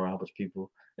want to be around a bunch of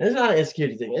people. And it's not an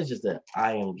insecurity thing. It's just that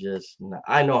I am just not.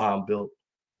 I know how I'm built.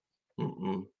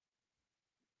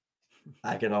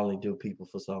 I can only do people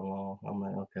for so long. I'm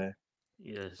like, okay.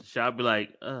 Yeah, I'll be like,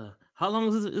 how long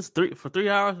is this? It's 3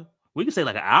 hours. We can say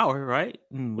like an hour, right?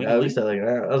 We said like an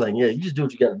hour. I was like, yeah, you just do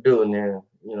what you got to do in there.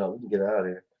 You know, we can get out of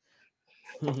here.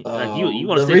 Like you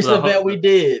want to the recent event we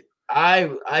did.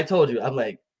 I told you, I'm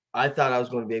like, I thought I was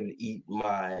going to be able to eat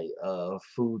my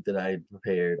food that I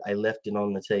prepared. I left it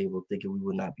on the table thinking we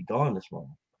would not be gone this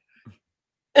morning.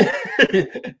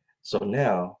 So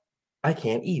now I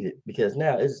can't eat it because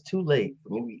now it's too late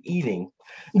for me to be eating.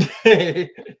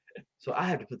 So I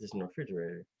have to put this in the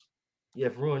refrigerator. You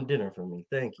have ruined dinner for me.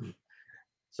 Thank you.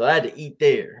 So I had to eat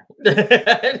there.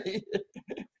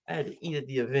 I had to eat at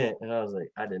the event, and I was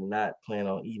like, I did not plan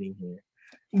on eating here.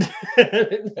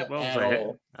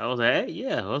 I was like, hey,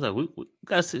 yeah. I was like, we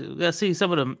gotta see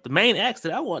some of the main acts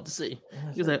that I want to see.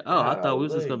 He was like, oh, I thought we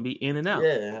was just gonna be in and out.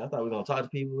 Yeah, I thought we were gonna talk to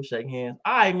people, shake hands.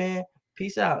 All right, man,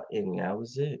 peace out, and that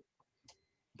was it.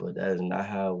 But that is not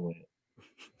how it went,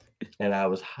 and I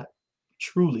was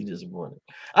truly disappointed.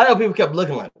 I know people kept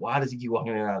looking like, why does he keep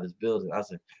walking in and out of this building? I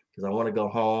said, because I want to go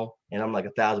home, and I'm like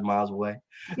 1,000 miles away.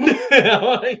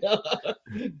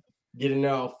 Getting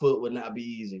there on foot would not be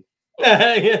easy.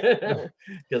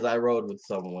 Because I rode with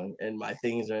someone and my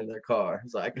things are in their car,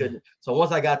 so I couldn't. So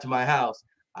once I got to my house,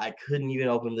 I couldn't even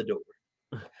open the door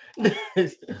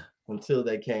until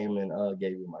they came and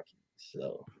gave me my keys.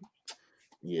 So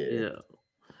yeah.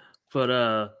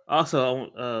 But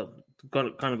also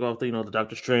gonna kind of go off the the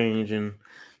Doctor Strange and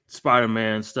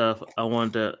Spider-Man stuff. I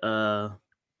wanted to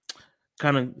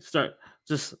kind of start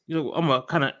just I'm gonna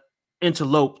kind of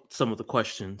interlope some of the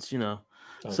questions. Okay.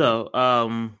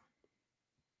 So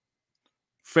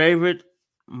favorite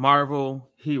Marvel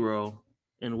hero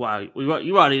and why?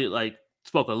 You already like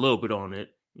spoke a little bit on it.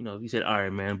 You said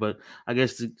Iron Man, but I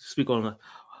guess to speak on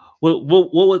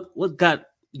what got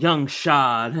young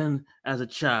Shad and as a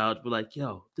child be like,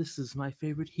 yo, this is my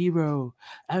favorite hero.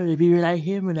 I want to be like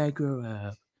him when I grow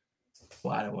up.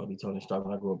 Well, I didn't want to be Tony Stark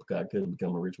when I grew up because I couldn't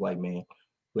become a rich white man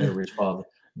with a rich father.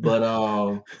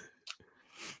 But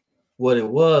what it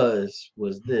was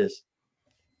this.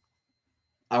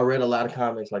 I read a lot of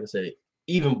comics, like I said,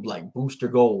 even like Booster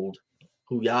Gold,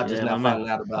 who y'all just now finding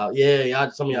out about. Yeah,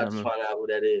 some of y'all just find out who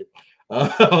that is.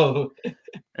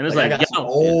 And it's like, I got some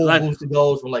old Booster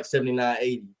Golds from like 79,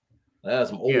 80. I got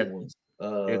some old ones.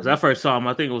 Because I first saw him,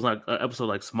 I think it was like an episode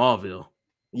like Smallville.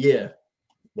 Yeah,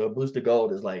 but Booster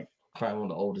Gold is like probably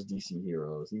one of the oldest DC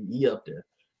heroes. He up there.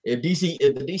 If the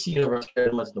DC universe cared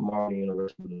as much as the Marvel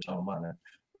universe, would have shown by now.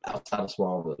 Outside of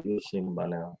Smallville, you would have seen him by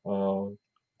now.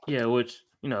 Yeah, which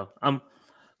I'm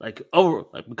like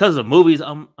because of movies,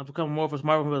 I'm becoming more of a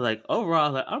Marvel. But like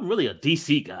overall, like I'm really a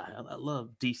DC guy. I love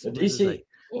DC. DC.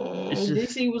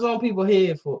 DC was on people's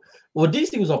head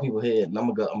DC was on people's head, and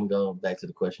I'm gonna go back to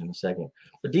the question in a second.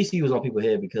 But DC was on people's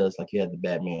head because like you had the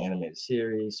Batman animated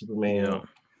series, Superman,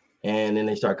 and then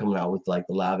they start coming out with like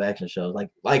the live action shows like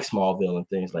Smallville and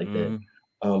things like that.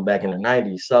 Back in the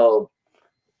 90s. So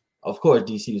of course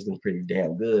DC was doing pretty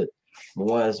damn good. But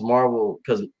once Marvel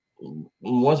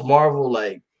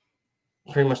like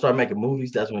pretty much started making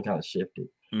movies, that's when it kind of shifted.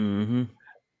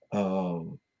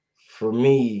 For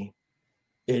me,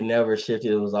 it never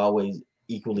shifted. It was always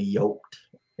equally yoked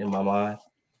in my mind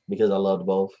because I loved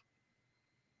both.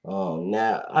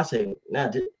 Now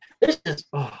it's just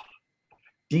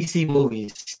DC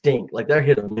movies stink. Like they're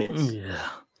hit or miss. Yeah.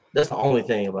 That's the only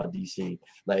thing about DC.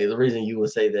 Like the reason you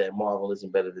would say that Marvel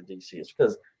isn't better than DC is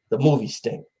because the movies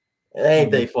stink. It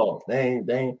ain't their fault. They ain't.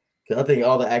 Because I think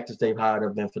all the actors they've hired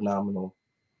have been phenomenal.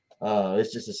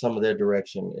 It's just that some of their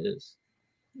direction is.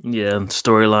 Yeah, and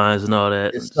storylines and all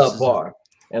that. It's subpar.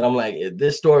 And I'm like,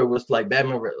 this story was like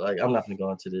Batman. Like, I'm not going to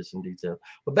go into this in detail,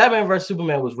 but Batman vs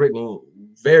Superman was written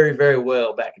very, very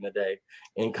well back in the day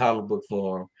in comic book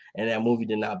form, and that movie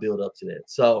did not build up to that.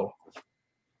 So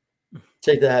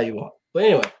take that how you want. But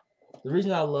anyway, the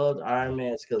reason I loved Iron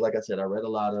Man is because, like I said, I read a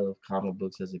lot of comic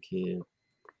books as a kid,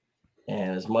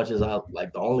 and as much as I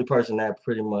like, the only person that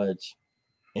pretty much,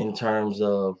 in terms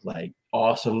of like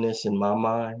awesomeness in my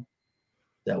mind,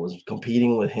 that was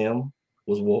competing with him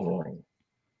was Wolverine.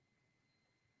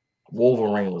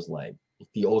 Wolverine was like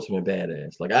the ultimate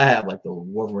badass. Like I have like the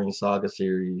Wolverine Saga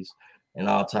series and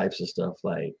all types of stuff.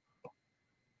 Like,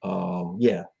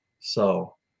 yeah.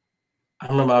 So I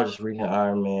remember I was just reading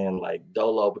Iron Man like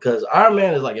Dolo because Iron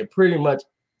Man is like in pretty much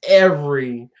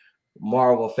every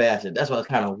Marvel facet. That's why it's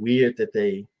kind of weird that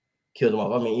they killed him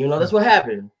off. I mean, that's what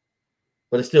happened,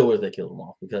 but it's still weird they killed him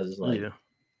off because it's like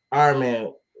Iron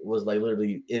Man was like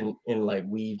literally in like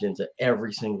weaved into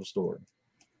every single story.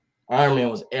 Iron Man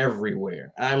was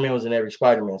everywhere. Iron Man was in every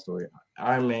Spider-Man story.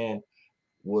 Iron Man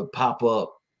would pop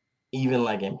up even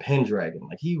like in Pendragon.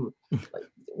 Like he would like,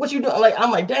 what you doing? Like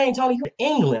I'm like, dang, Tony, you're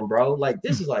in England, bro. Like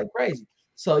this is like crazy.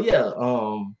 So yeah,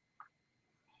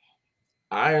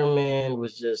 Iron Man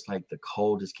was just like the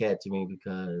coldest cat to me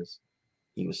because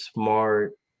he was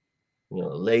smart. The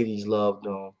ladies loved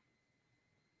him.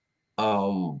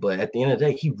 But at the end of the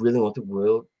day, he really went through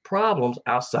real problems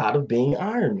outside of being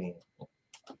Iron Man.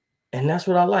 And that's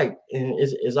what I like. And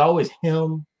it's always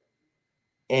him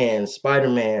and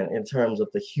Spider-Man in terms of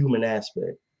the human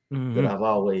aspect that I've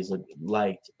always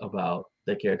liked about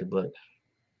that character. But,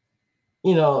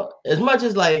 as much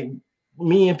as like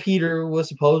me and Peter was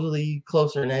supposedly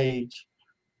closer in age,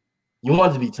 you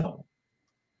wanted to be Tony.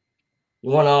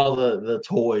 You want all the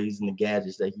toys and the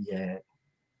gadgets that he had.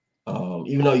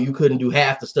 Even though you couldn't do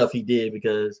half the stuff he did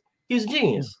because he was a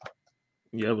genius.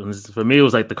 Yeah, for me, it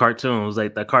was like the cartoon. It was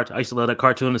like that cartoon. I used to love that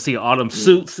cartoon to see all them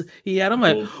suits he had. I'm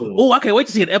like, I can't wait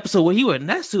to see an episode where he was in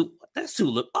that suit. That suit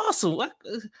looked awesome.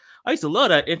 I used to love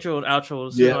that intro and outro.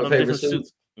 Yeah, all them different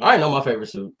suits. I know my favorite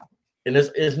suit, and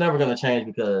it's never gonna change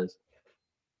because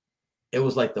it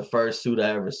was like the first suit I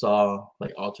ever saw,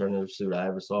 like alternative suit I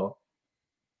ever saw,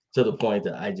 to the point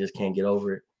that I just can't get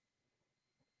over it.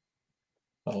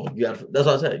 That's what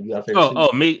I said. You got a favorite suit?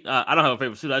 Oh, me? I don't have a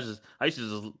favorite suit. I used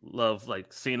to just love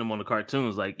like seeing them on the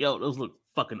cartoons. Like, yo, those look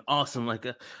fucking awesome. Like,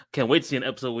 can't wait to see an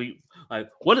episode where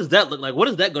what does that look like? What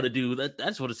is that going to do? I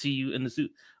just want to see you in the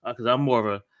suit because I'm more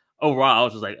of overall. I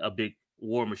was just like a big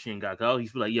War Machine guy. I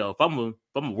used to be like, yo, if I'm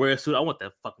gonna wear a suit, I want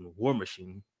that fucking War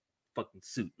Machine fucking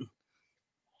suit.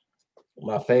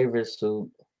 My favorite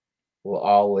suit will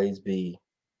always be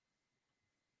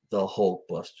the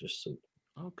Hulkbuster suit.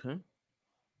 Okay.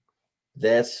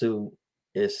 That suit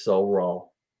is so raw.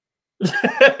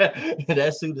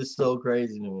 That suit is so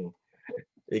crazy to me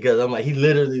because I'm like, he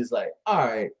literally is like, all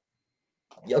right,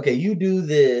 okay, you do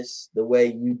this the way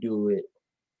you do it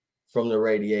from the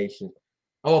radiation.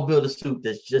 I'm gonna build a suit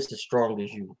that's just as strong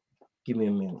as you. Give me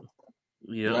a minute.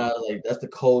 Yeah, And I was like, that's the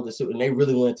coldest suit, and they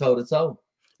really went toe to toe.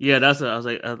 yeah. That's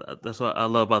what I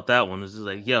love about that one. It's just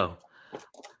like, yo,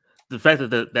 the fact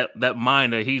that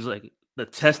mind that he's like the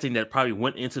testing that probably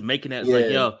went into making that is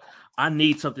like, yo, I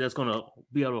need something that's gonna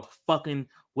be able to fucking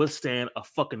withstand a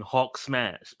fucking Hulk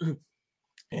smash.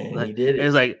 And like, he did it.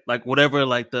 It's like whatever,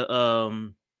 like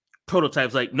the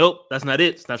prototype's like, nope, that's not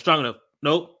it. It's not strong enough.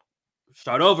 Nope.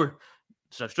 Start over.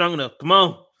 It's not strong enough. Come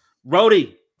on.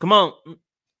 Rhodey. Come on.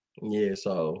 Yeah,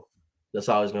 so that's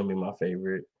always gonna be my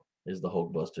favorite is the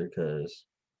Hulkbuster because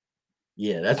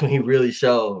that's when he really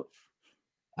showed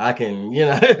I can,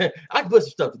 I can put some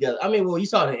stuff together. I mean, well, you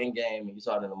saw it in Endgame and you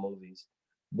saw it in the movies,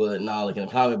 but now like in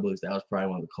the comic books, that was probably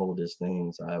one of the coldest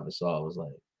things I ever saw. I was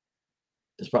like,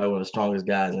 it's probably one of the strongest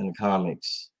guys in the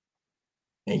comics.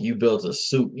 And you built a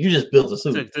suit. You just built a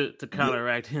suit to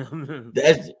counteract him.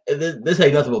 This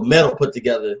ain't nothing but metal put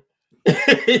together,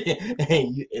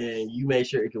 and you made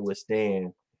sure it could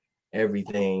withstand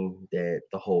everything that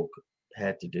the Hulk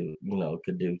had to do.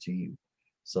 Could do to you.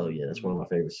 So yeah, that's one of my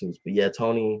favorite suits. But yeah,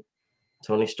 Tony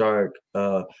Stark.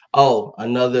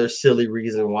 Another silly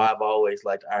reason why I've always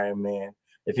liked Iron Man.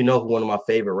 If you know who one of my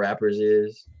favorite rappers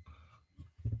is,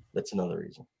 that's another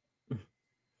reason.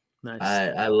 Nice.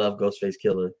 I love Ghostface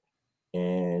Killer,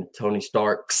 and Tony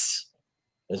Starks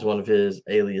is one of his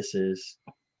aliases.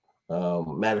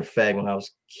 Matter of fact, when I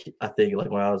was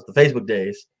the Facebook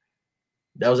days,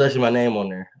 that was actually my name on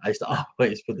there. I used to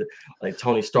always put the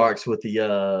Tony Starks with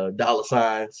the dollar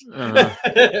signs. Uh-huh.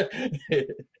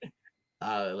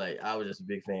 I was just a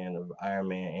big fan of Iron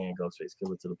Man and Ghostface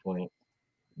Killer to the point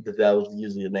that was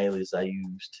usually an alias I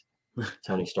used.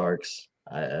 Tony Starks.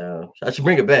 I should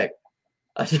bring it back.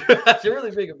 I should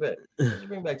really bring it back. I should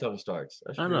bring back Tony Starks.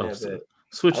 I know.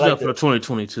 Switch it up for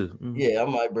 2022. Mm-hmm. Yeah, I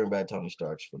might bring back Tony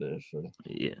Starks for this.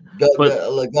 Yeah.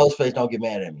 Ghostface, don't get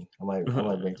mad at me. I might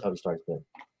bring Tony Starks back.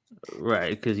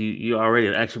 Right, because you already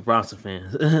an Action Bronson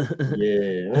fan.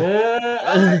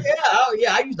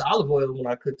 I used olive oil when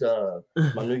I cooked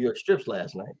my New York strips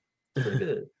last night. Pretty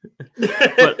good.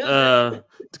 But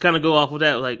to kind of go off with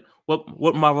that, like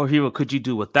what Marvel hero could you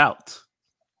do without?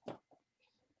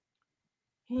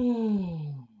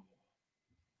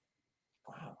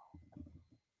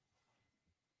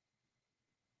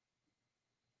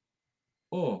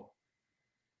 Wow.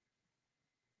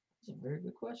 That's a very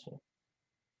good question.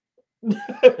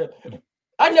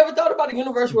 I never thought about a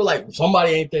universe where like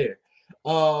somebody ain't there.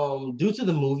 Due to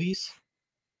the movies,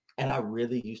 and I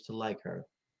really used to like her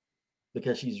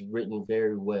because she's written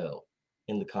very well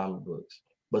in the comic books,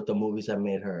 but the movies have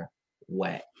made her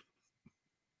whack.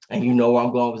 And you know where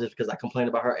I'm going with this because I complain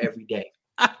about her every day.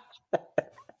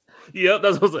 Yep,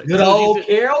 that's what I was like. Good old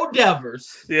Carol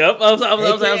Danvers. Yep, I was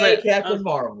like Captain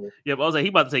Marvel. Yep, I was like, he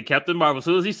about to say Captain Marvel. As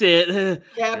soon as he said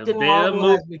Captain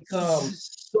Marvel has become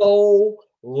so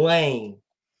lame.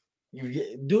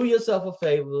 You do yourself a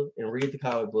favor and read the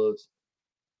comic books.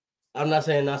 I'm not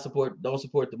saying don't support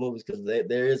the movies because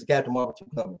there is a Captain Marvel 2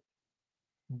 coming.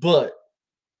 But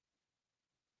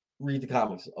read the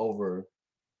comics over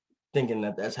thinking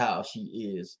that that's how she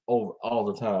is over all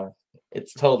the time.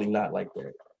 It's totally not like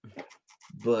that.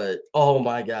 But oh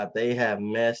my God, they have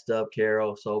messed up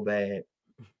Carol so bad.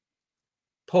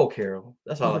 Poor Carol.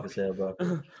 That's all I can say about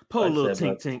her. Poor little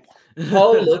Tink.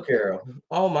 Poor little Carol.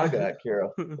 Oh my God,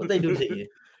 Carol. What they do to you?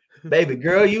 Baby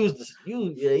girl, you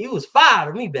was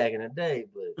fire to me back in the day,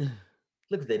 but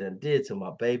look what they done did to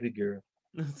my baby girl.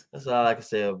 That's all I can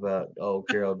say about old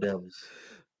Carol Danvers.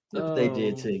 Look what they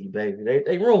did to you, baby.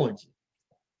 They ruined you.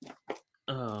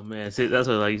 Oh man, see, that's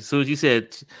what like as soon as you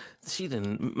said she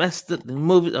done messed up the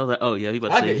movie, I was like, oh yeah, you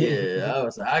about to say I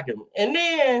was like, I can. And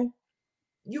then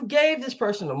you gave this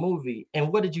person a movie,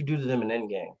 and what did you do to them in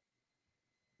Endgame?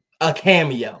 A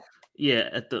cameo.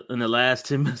 Yeah, in the last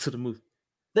 10 minutes of the movie.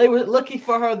 They were looking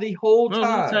for her the whole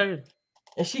time.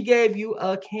 And she gave you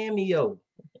a cameo.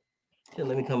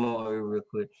 Let me come on over real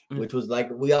quick. Which was like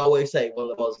we always say, one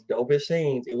of the most dopest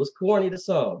scenes. It was corny to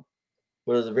some,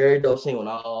 but it was a very dope scene when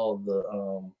all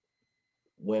the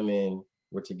women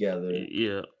were together.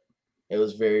 Yeah. It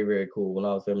was very, very cool when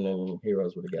all the feminine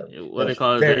heroes were together. What they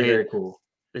call it? Very, very cool.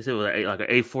 They said it was like an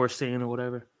A4 scene or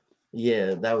whatever.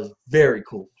 Yeah, that was very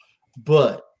cool.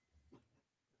 But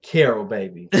Carol,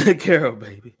 baby. Carol,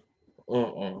 baby. I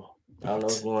don't know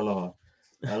what's going on.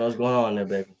 I don't know what's going on there,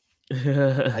 baby.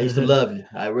 I used to love you.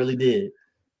 I really did.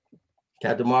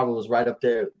 Captain Marvel was right up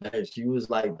there. She was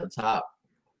like the top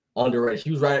underrated.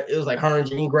 She was right. It was like her and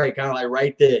Jean Grey, kind of like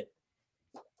right there.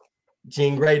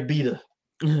 Jean Grey beat her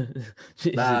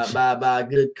by a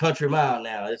good country mile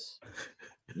now.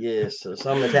 So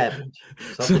something has happened.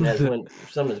 Something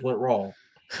has went wrong.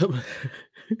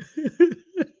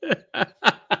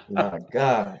 My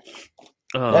God.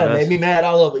 Oh, That made me mad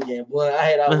all over again, boy. I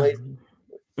had always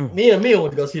me and Mia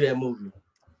went to go see that movie.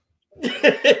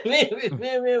 me and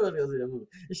Mia went to go see that movie.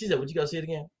 And she said, "Would you go see it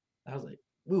again?" I was like,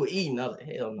 we were eating. I was like,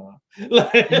 hell no.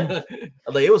 Like,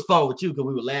 it was fun with you because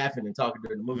we were laughing and talking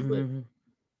during the movie. But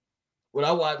when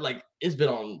I watched, like, it's been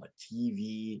on like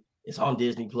TV, it's on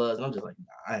Disney Plus, and I'm just like,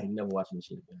 nah, I ain't never watching this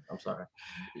shit again. I'm sorry.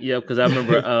 Yeah, because I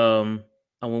remember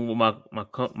I went with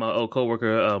my old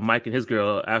coworker Mike and his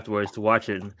girl afterwards to watch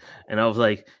it, and I was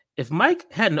like, if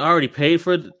Mike hadn't already paid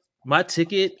for my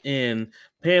ticket and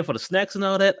paying for the snacks and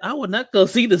all that, I would not go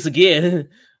see this again.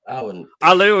 I wouldn't.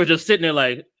 I literally was just sitting there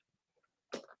like,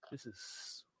 this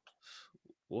is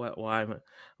why am I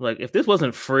like, if this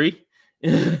wasn't free.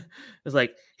 It's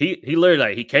like he literally,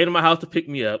 like, he came to my house to pick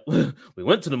me up. We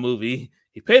went to the movie.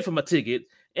 He paid for my ticket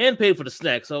and paid for the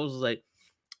snacks. So I was like,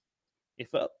 if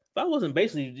I wasn't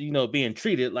basically, being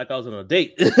treated like I was on a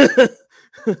date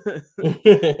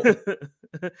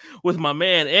with my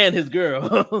man and his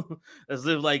girl, as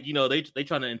if, like, they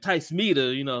trying to entice me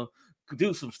to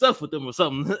do some stuff with them or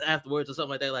something afterwards or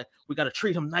something like that. Like, we got to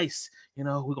treat him nice. We're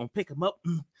gonna pick him up.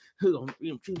 We're gonna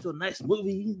treat him to a nice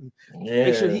movie.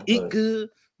 Make sure he eat good.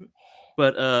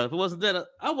 But if it wasn't that,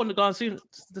 I wouldn't have gone to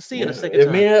see it a second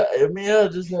time. If me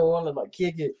just didn't want to, like,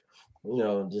 kick it,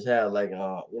 just have, like,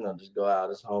 just go out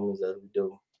as homies as we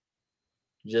do.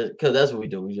 Just because that's what we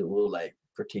do. We'll like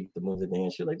critique the movie thing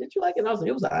and shit. Like, did you like it? I was like,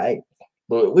 it was alright.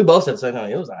 But we both said the same time,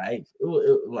 it was alright.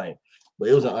 But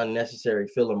it was an unnecessary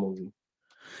filler movie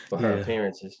for her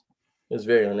appearances. It was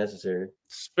very unnecessary,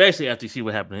 especially after you see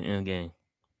what happened in Endgame.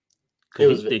 It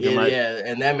was,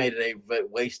 and that made it a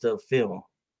waste of film.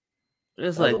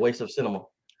 It's like a waste of cinema.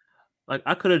 Like,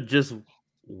 I could have just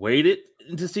waited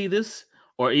to see this,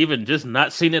 or even just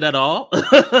not seen it at all.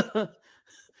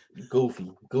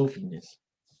 Goofiness.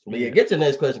 But yeah, get to the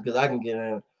next question because I can get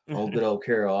in on good old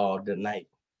Carol all the night.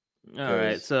 All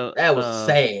right, so that was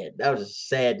sad. That was a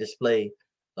sad display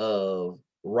of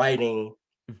writing.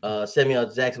 Samuel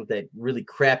L. Jackson with that really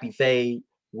crappy fade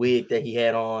wig that he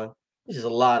had on. It's just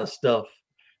a lot of stuff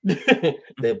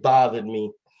that bothered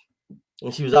me.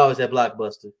 And she was always at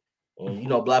Blockbuster. And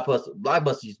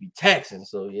Blockbuster used to be taxing.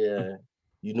 So yeah,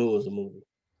 you knew it was a movie.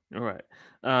 All right.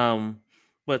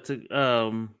 But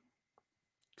to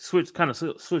switch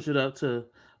it up to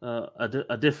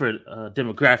a different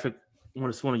demographic, when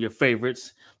it's one of your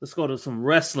favorites, let's go to some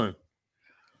wrestling.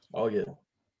 Oh yeah.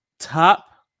 Top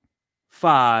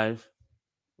 5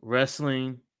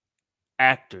 wrestling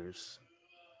actors.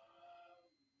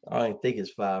 I don't even think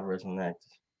it's 5 wrestling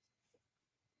actors.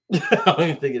 I don't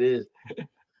even think it is.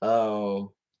 The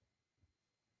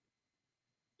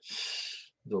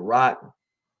Rock,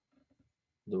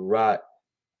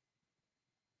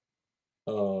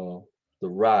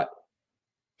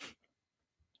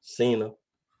 Cena,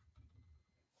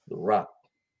 The Rock.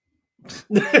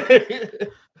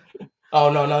 Oh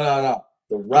no.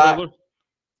 The Rock.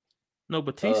 No,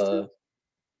 Batista.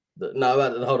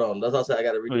 Hold on. That's all I said. I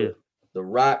got to redo it. The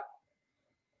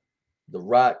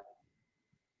Rock,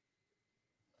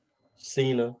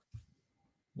 Cena,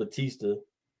 Batista,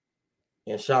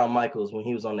 and Shawn Michaels when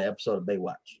he was on the episode of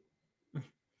Baywatch.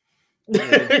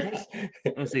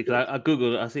 Let's see, because I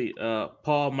googled it. I see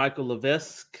Paul Michael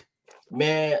Levesque.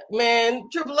 Man,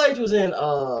 Triple H was in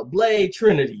Blade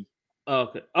Trinity.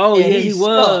 Okay. Oh, yeah, he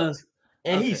was.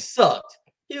 And he sucked.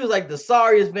 He was like the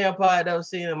sorriest vampire I'd ever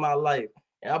seen in my life.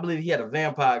 And I believe he had a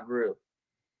vampire grill.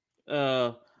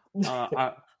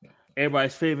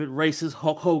 Everybody's favorite racist,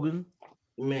 Hulk Hogan.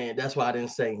 Man, that's why I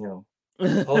didn't say him.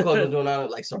 Hulk Hogan was doing all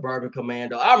like Suburban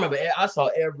Commando. I remember I saw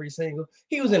every single.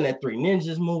 He was in that Three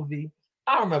Ninjas movie.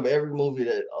 I remember every movie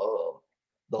that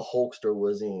the Hulkster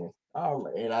was in. I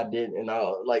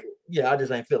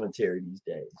just ain't feeling Terry these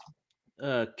days.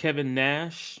 Kevin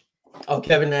Nash. Oh,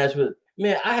 Kevin Nash was,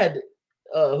 man. I had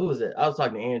who was it? I was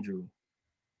talking to Andrew.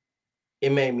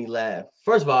 It made me laugh.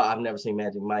 First of all, I've never seen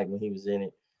Magic Mike when he was in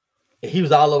it. He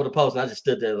was all over the post, and I just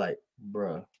stood there like,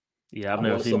 bruh. Yeah, I've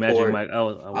never seen Magic Mike. I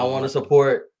want to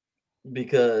support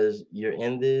because you're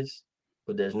in this,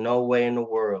 but there's no way in the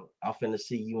world I'm finna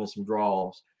see you in some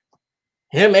draws.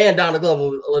 Him and Donald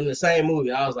Glover were in the same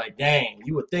movie. I was like, dang,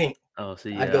 you would think. Oh,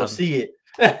 see, yeah, I'd go see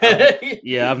it.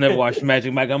 Yeah, I've never watched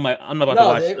Magic Mike. I'm not about to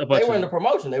watch. They were in the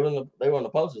promotion. They were in the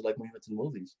posters like when we went to the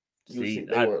movies.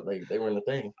 They were in the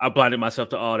thing. I blinded myself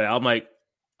to all that. I'm like,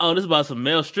 oh, this is about some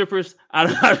male strippers.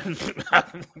 I'm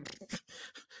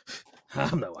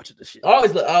not watching this shit. I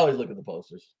always look at the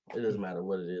posters. It doesn't matter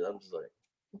what it is. I'm just like,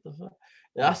 what the fuck?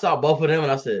 And I saw both of them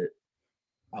and I said,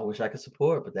 I wish I could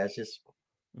support, but that's just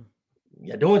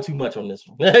you're doing too much on this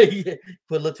one. Put a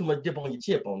little too much dip on your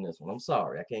chip on this one. I'm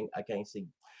sorry, I can't see.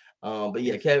 But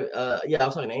yeah, Kevin. Yeah, I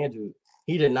was talking to Andrew.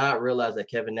 He did not realize that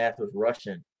Kevin Nash was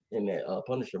Russian in that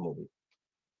Punisher movie.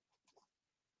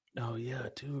 Oh yeah, I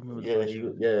do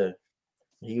remember.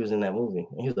 He was in that movie,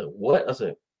 and he was like, "What?" I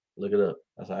said, "Look it up."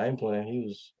 I said, "I ain't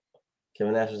playing."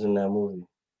 Kevin Nash was in that movie.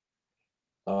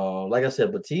 Like I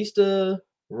said, Batista,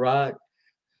 Rock,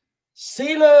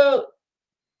 Cena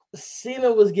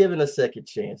was given a second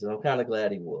chance, and I'm kind of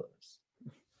glad he was.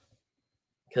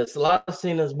 Because a lot of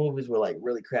Cena's movies were like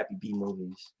really crappy B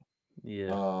movies.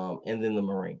 Yeah. And then The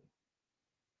Marine.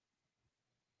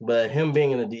 But him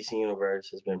being in the DC universe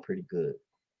has been pretty good.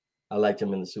 I liked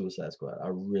him in the Suicide Squad. I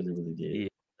really, really did. Yeah.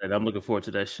 And I'm looking forward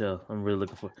to that show. I'm really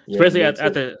looking forward, especially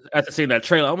after seeing that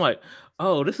trailer. I'm like,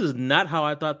 oh, this is not how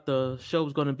I thought the show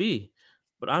was going to be.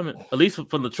 But I'm at least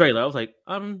from the trailer, I was like,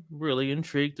 I'm really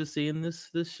intrigued to seeing this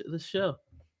show.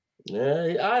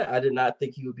 Yeah, I did not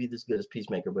think he would be this good as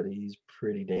Peacemaker, but he's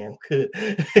pretty damn good.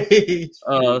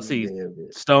 See,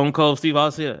 Stone Cold Steve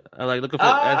Austin. I like looking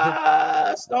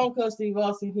for Stone Cold Steve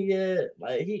Austin.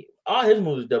 All his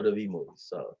movies WWE movies.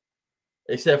 So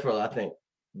except for I think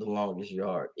The Longest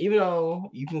Yard, even though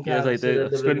you can kind of like the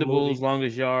Expendables,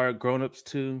 Longest Yard, Grown Ups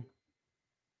 2.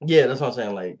 Yeah, that's what I'm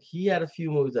saying. Like he had a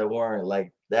few movies that weren't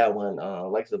like that one.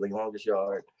 Like The Longest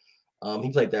Yard.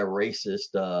 He played that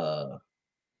racist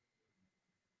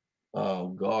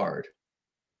guard.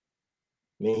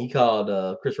 I mean, he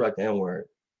called Chris Rock the N-word.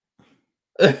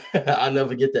 I'll never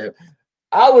forget that.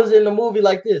 I was in the movie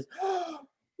like this.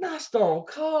 Not Stone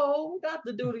Cold. Not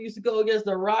the dude who used to go against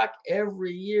The Rock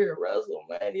every year at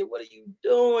WrestleMania. What are you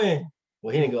doing?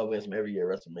 Well, he didn't go against him every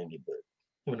year at WrestleMania, but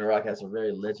him and The Rock had some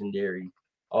very legendary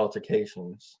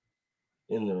altercations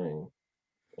in the ring.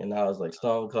 And I was like,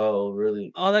 Stone Cold,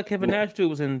 really? All that Kevin Nash dude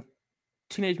was in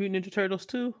Teenage Mutant Ninja Turtles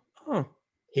too? Huh.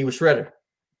 He was Shredder.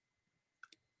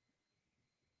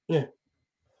 Yeah.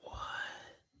 What?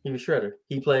 He was Shredder.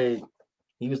 He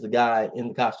was the guy in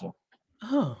the costume.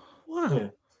 Oh, wow. Yeah.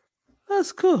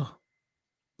 That's cool.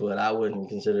 But I wouldn't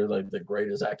consider like the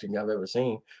greatest acting I've ever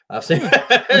seen. I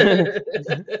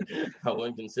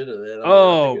wouldn't consider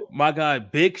that. My guy,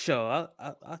 Big Show.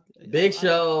 Big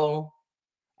Show.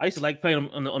 I used to like playing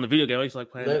him on the video game. I used to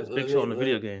like playing Big Show on the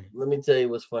video game. Let me tell you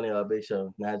what's funny about Big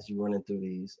Show. Now that you're running through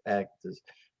these actors,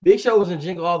 Big Show was in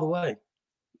Jingle All the Way.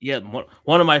 Yeah,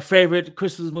 one of my favorite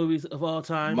Christmas movies of all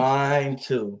time. Mine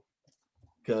too,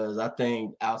 because I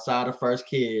think outside of First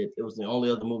Kid, it was the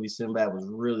only other movie Sinbad was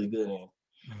really good in.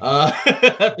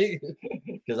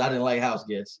 Because I didn't like House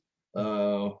Guests,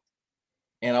 and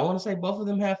I want to say both of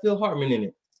them have Phil Hartman in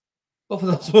it. Both of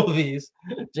those movies,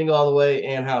 Jingle All the Way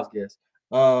and House Guests.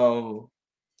 But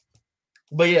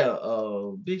yeah,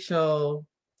 Big Show.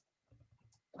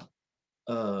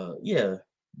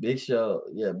 Big Show.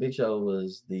 Yeah, Big Show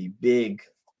was the big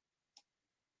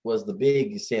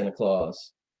Santa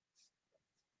Claus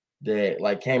that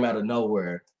like came out of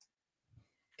nowhere.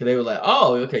 Cause they were like,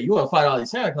 oh, okay, you want to fight all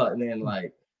these Santa Claus, and then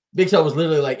like Big Show was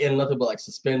literally like in nothing but like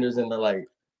suspenders and like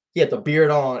he had the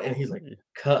beard on, and he's like,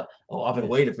 cut. Oh, I've been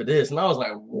waiting for this, and I was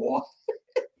like, what?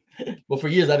 But for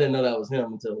years, I didn't know that was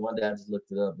him until one day I just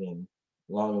looked it up, and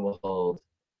long and behold,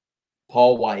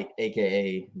 Paul White,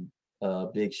 aka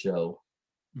Big Show,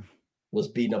 was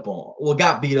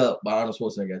got beat up by Arnold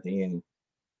Schwarzenegger at the end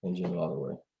in Jingle All the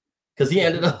Way, because he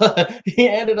ended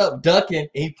up ducking.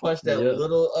 And he punched that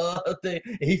little thing,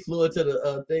 and he flew into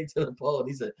the thing to the pole. And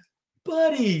he said,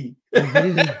 "Buddy."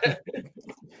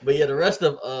 But yeah, the rest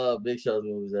of Big Show's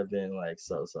movies have been like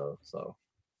so.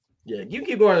 Yeah, you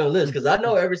keep going on the list because I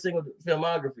know every single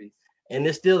filmography, and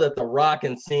it's still that The Rock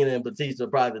and Cena and Batista are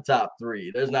probably the top 3.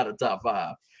 There's not a top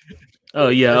 5. Oh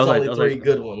yeah, there's only 3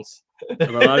 good ones. A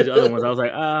lot of the other ones, I was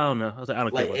like, I don't know. I was like, I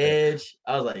don't care about Edge.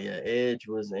 That. I was like, yeah, Edge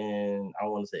was in. I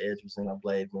want to say Edge was in a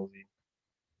Blade movie,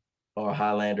 or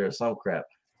Highlander or some crap.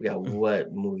 I forgot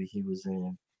what movie he was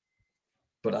in,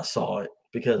 but I saw it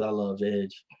because I loved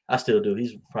Edge. I still do.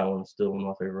 He's probably still one of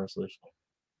my favorite wrestlers.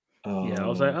 I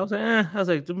was like,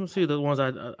 let me see the ones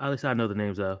at least I know the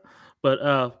names of. But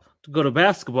to go to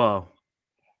basketball,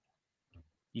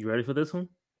 you ready for this one?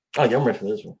 Oh yeah, I'm ready for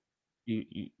this one.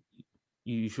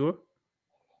 You sure?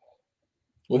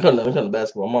 We come to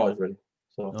basketball. I'm always ready.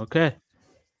 So okay,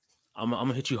 I'm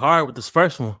gonna hit you hard with this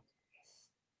first one.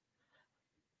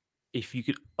 If you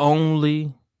could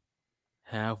only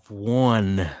have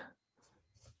one,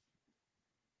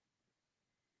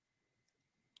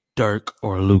 Dirk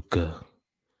or Luka?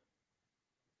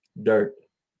 Dirk.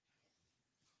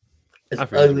 It's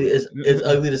ugly. It's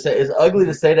ugly to say. It's ugly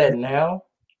to say that now.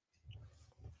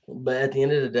 But at the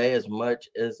end of the day, as much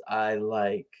as I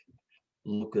like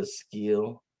Luka's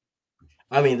skill.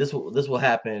 I mean, this will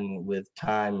happen with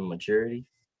time and maturity,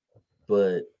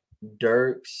 but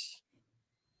Dirk's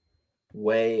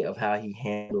way of how he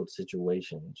handled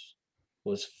situations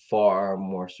was far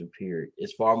more superior.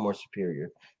 It's far more superior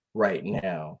right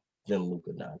now than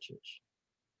Luka Doncic.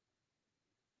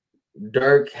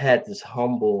 Dirk had this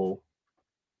humble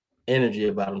energy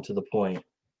about him to the point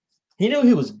he knew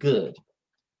he was good.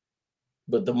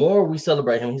 But the more we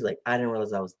celebrate him, he's like, I didn't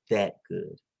realize I was that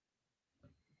good.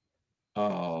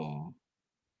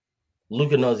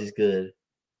 Luka knows he's good,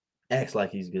 acts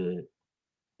like he's good,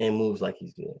 and moves like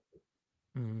he's good.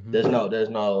 Mm-hmm. There's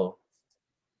no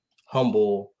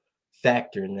humble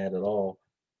factor in that at all.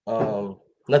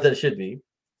 Not that it should be.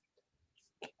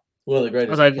 One of the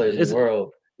greatest players in the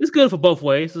world. It's good for both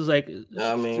ways. It's like,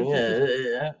 I mean,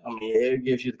 yeah. I mean, it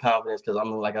gives you the confidence because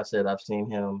like I said, I've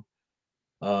seen him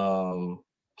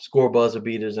score buzzer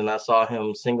beaters, and I saw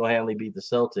him single-handedly beat the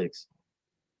Celtics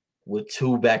with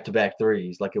 2 back-to-back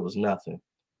threes like it was nothing.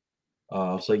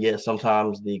 So yeah,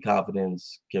 sometimes the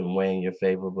confidence can weigh in your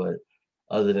favor, but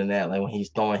other than that, like when he's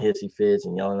throwing hissy fits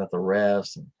and yelling at the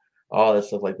refs and all that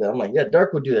stuff like that, I'm like, yeah,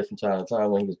 Dirk would do that from time to time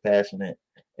when he was passionate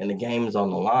and the game is on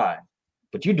the line.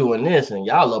 But you doing this and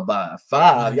y'all up by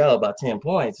 5, y'all up by 10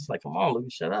 points. It's like, come on, Luka,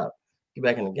 shut up. Get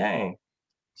back in the game.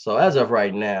 So as of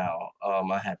right now,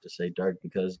 I have to say Dirk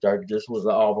because Dirk just was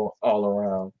an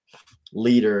all-around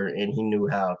leader and he knew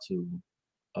how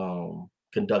to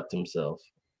conduct himself,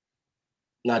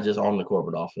 not just on the court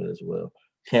but off it as well.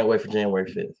 Can't wait for January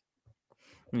 5th.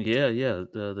 Yeah,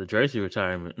 the jersey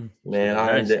retirement. Man,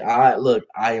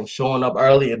 I am showing up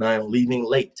early and I am leaving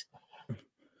late.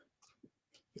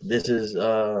 This is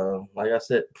like I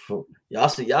said, y'all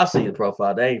see the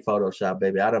profile. They ain't Photoshop,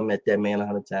 baby. I done met that man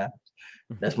 100 times.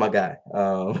 That's my guy.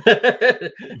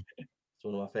 It's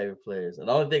one of my favorite players. And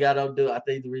the only thing I don't do, I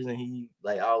think the reason he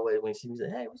like always when he sees me say,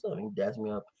 "Hey, what's up?" and he daps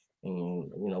me up, and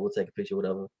we'll take a picture,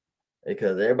 whatever.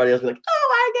 Because everybody else be like, "Oh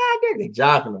my God, they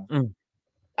jocking him."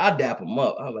 I dap him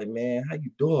up. I'm like, "Man, how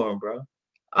you doing, bro?"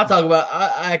 I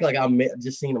act like I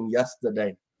just seen him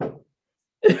yesterday.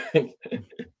 I'm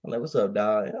like, "What's up,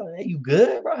 dog? Hey, you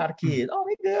good, bro? How the kids? Oh,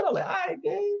 they good." I'm like, "All right,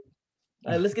 gang.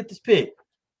 All right, let's get this pic."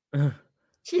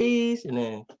 Cheese, and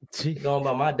then going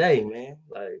about my day, man.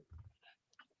 Like,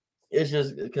 it's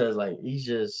just because, like, he's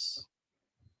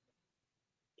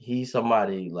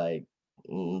somebody like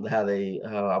how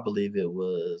I believe it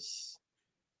was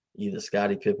either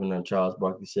Scottie Pippen or Charles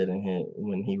Barkley said in him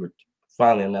when he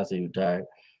finally announced he retired,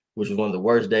 which was one of the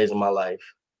worst days of my life.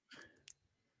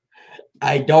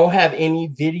 I don't have any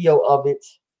video of it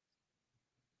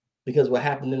because what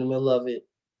happened in the middle of it,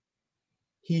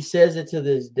 he says it to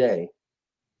this day.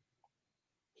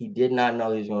 He did not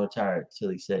know he was going to retire until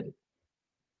he said it.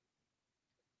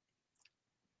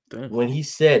 Damn. When he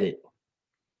said it,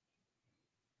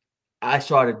 I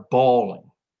started bawling.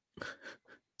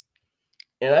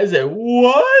 And I said,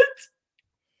 "What?"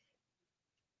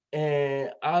 And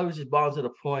I was just bawling to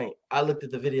the point. I looked at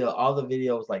the video. All the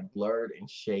video was like blurred and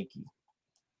shaky.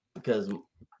 Because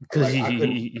like,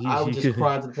 I was just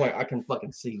crying to the point I couldn't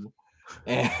fucking see.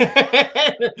 And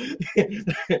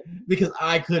because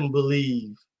I couldn't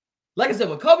believe. Like I said,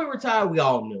 when Kobe retired, we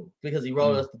all knew because he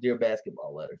wrote us the Dear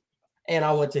Basketball letter. And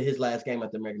I went to his last game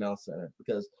at the McDonald Center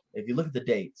because if you look at the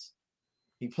dates,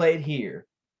 he played here.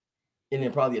 And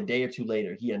then probably a day or two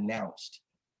later, he announced,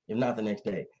 if not the next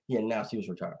day, he announced he was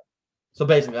retired. So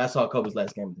basically, I saw Kobe's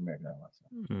last game at the McDonald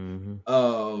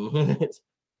Center.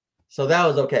 So that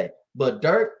was okay. But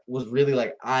Dirk was really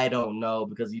like, I don't know,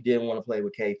 because he didn't want to play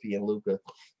with KP and Luka.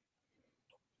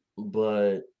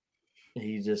 But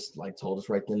he just like told us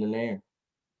right then and there,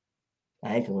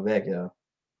 I ain't coming back, y'all.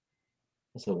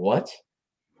 I said, what?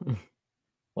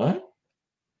 What?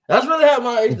 That's really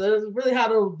how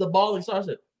the bawling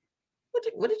started.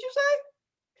 What did you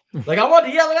say? Like I wanted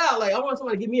to yell it out. Like I want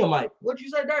somebody to give me a mic. What did you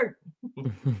say, Dirk?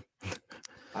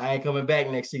 I ain't coming back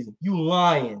next season. You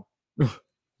lying.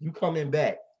 You coming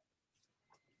back.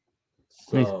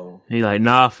 So he like,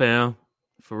 nah, fam.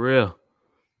 For real.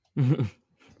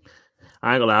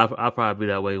 I ain't gonna lie, I'll probably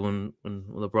be that way when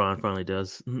LeBron finally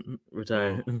does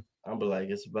retire. I'll be like,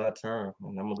 it's about time,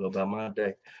 and I'm gonna go about my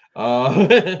day.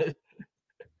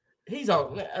 He's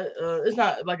on. It's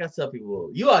not like I tell people.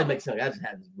 You always make sense. I just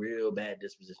have this real bad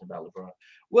disposition about LeBron.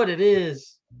 What it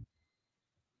is,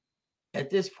 at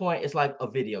this point, it's like a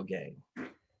video game.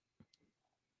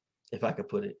 If I could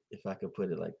put it like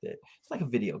that, it's like a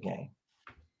video game.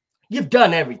 You've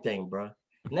done everything, bro.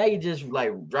 Now you're just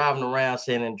like driving around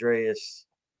San Andreas,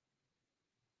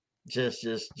 just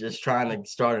trying to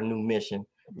start a new mission.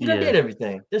 You done did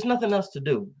everything. There's nothing else to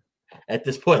do. At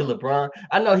this point, LeBron,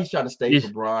 I know he's trying to stay for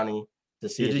Bronny to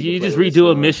see if you just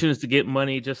redo missions to get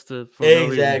money just to for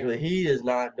exactly. No he is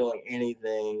not doing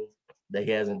anything that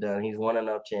he hasn't done. He's won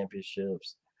enough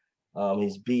championships.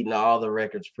 He's beaten all the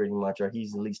records pretty much, or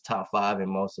he's at least top 5 in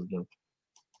most of them.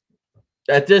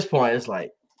 At this point, it's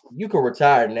like you can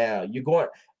retire now. You're going.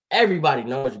 Everybody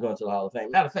knows you're going to the Hall of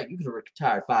Fame. Matter of fact, you could have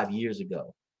retired 5 years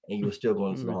ago, and you were still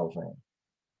going to the Hall of Fame.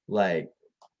 Like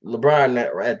LeBron,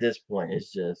 at this point,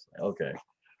 it's just okay.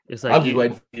 It's like I'm just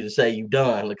waiting for you to say you're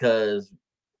done because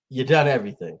you've done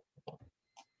everything.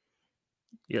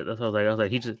 Yeah, that's what I was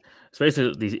like. He just,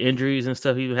 especially these injuries and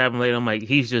stuff he's having later. I'm like,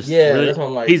 he's just, that's what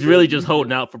I'm like. He's really just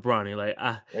holding out for Bronny. Like,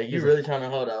 you really trying to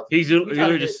hold out. He's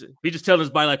just telling his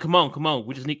body like, come on.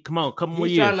 We just need, come on, couple more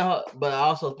years. But I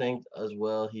also think as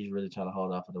well, he's really trying to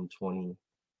hold out for them 20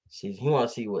 seasons. He want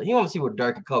to see what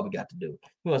Dirk and Kobe got to do.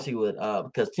 He want to see what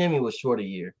because Timmy was short a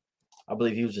year. I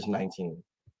believe he was just 19.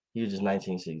 He was just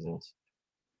 19 seasons.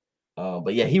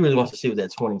 But yeah, he really wants to see what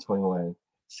that 2021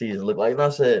 season looked like. And I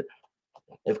said,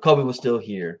 if Kobe was still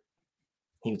here,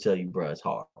 he would tell you, bro, it's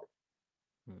hard.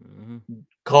 Mm-hmm.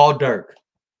 Call Dirk.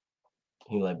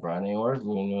 He like, bro, it ain't worth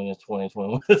me doing this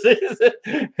 2021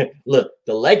 season. Look,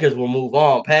 the Lakers will move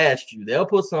on past you. They'll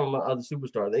put some other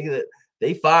superstar.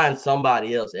 They find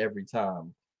somebody else every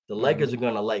time. The Lakers are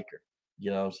gonna Laker.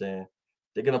 You know what I'm saying?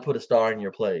 They're gonna put a star in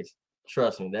your place.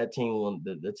 Trust me, that team will.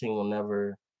 The team will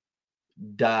never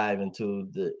dive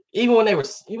into even when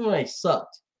they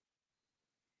sucked.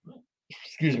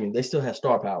 Excuse me, they still have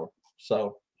star power.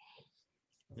 So,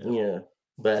 yeah.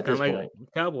 But at this point,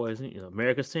 Cowboys,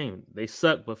 America's team, they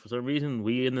suck. But for some reason,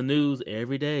 we in the news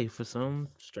every day for some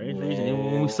strange reason, even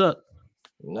when we suck.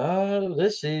 No,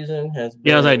 this season has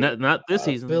been. Yeah, I was like, not this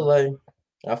season.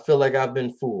 I feel like I've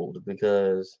been fooled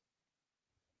because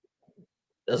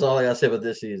that's all I gotta say about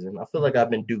this season. I feel like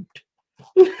I've been duped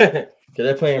because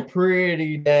they're playing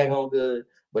pretty daggone good.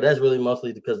 But that's really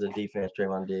mostly because of the defense,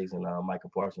 Trayvon Diggs and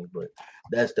Michael Parsons. But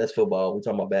that's football. We're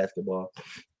talking about basketball.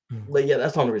 But yeah,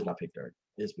 that's the only reason I picked Dirk.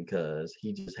 Is because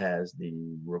he just has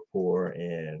the rapport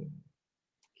and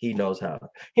he knows how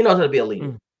to be a leader.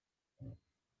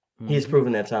 Mm-hmm. He's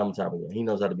proven that time and time again. He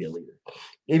knows how to be a leader.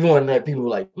 Even when people were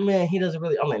like, man, he doesn't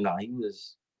really. I'm like, nah, he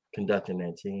was conducting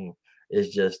that team.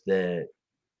 It's just that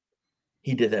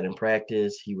he did that in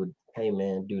practice. He would, hey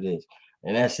man, do this,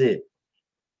 and that's it.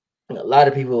 A lot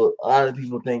of people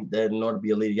think that in order to be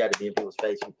a leader, you got to be in people's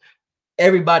face.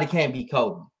 Everybody can't be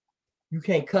Kobe. You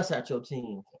can't cuss out your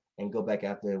team and go back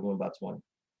out there and win by 20.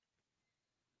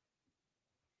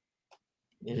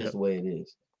 It's just the way it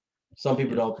is. Some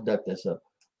people don't conduct themselves.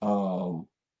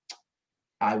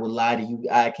 I would lie to you.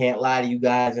 I can't lie to you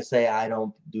guys and say I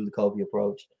don't do the Kobe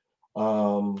approach.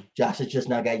 Josh has just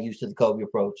not got used to the Kobe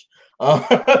approach.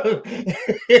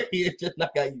 He just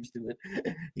not got used to it.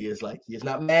 He is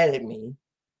not mad at me.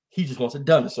 He just wants it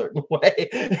done a certain way.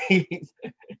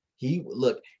 He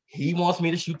wants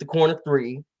me to shoot the corner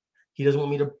 3. He doesn't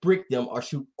want me to brick them or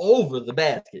shoot over the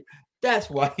basket. That's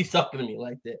why he's talking to me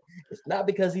like that. It's not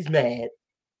because he's mad.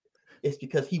 It's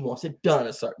because he wants it done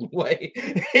a certain way.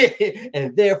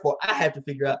 And therefore, I have to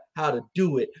figure out how to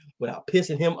do it without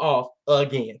pissing him off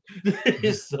again.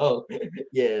 So,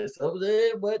 yeah. So,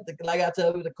 but like I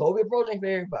tell you, the Kobe approach ain't for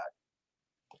everybody.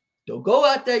 Don't go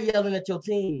out there yelling at your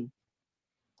team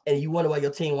and you wonder why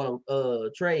your team want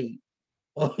to trade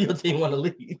or your team want to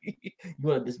leave. You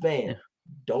want to disband. Yeah.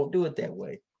 Don't do it that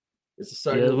way. It's a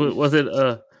certain. Yeah,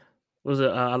 was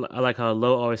it? I like how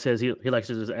Lowe always says he likes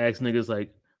to just ask niggas like.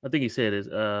 I think he said is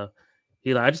I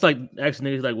just like asking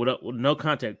niggas like with no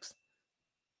context,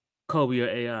 Kobe or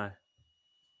AI.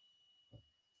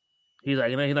 He's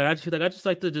like I just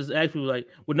like to just ask people like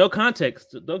with no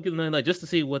context, don't give them like just to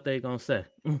see what they gonna say.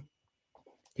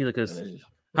 He's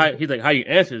like, how you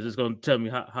answer is gonna tell me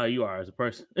how you are as a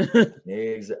person.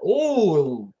 Exactly.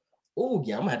 Oh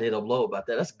yeah, I'm gonna have to hit up Low about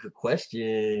that. That's a good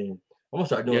question. I'm gonna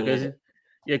start doing that.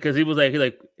 Yeah, because he was like,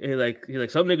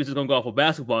 some niggas just gonna go off of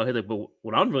basketball. He's like, but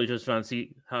what I'm really just trying to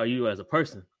see how you as a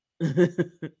person. Because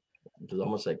I'm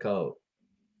gonna say cold.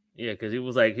 Yeah, because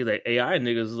he's like AI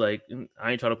niggas is like,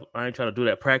 I ain't trying to do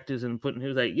that practice and putting. He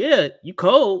was like, yeah, you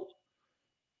cold,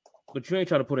 but you ain't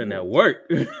trying to put in that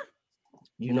work.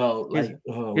 You know, like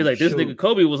he's like this nigga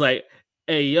Kobe was like,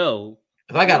 hey yo,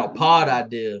 if I got a pod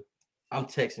idea, I'm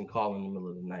texting Carl in the middle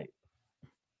of the night.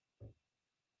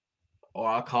 Or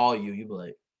I'll call you. You be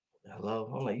like,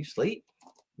 hello? I'm like, you sleep?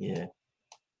 Yeah.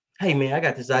 Hey man, I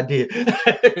got this idea.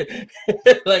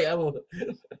 I'm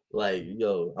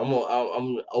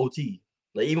OT.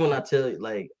 Like even when I tell you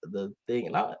like the thing,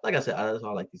 and like I said, that's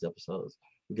why I like these episodes.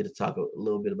 We get to talk a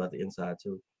little bit about the inside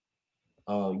too.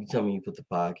 You tell me you put the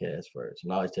podcast first,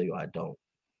 and I always tell you I don't.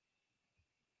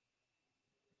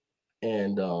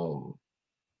 And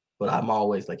but I'm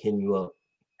always like hitting you up.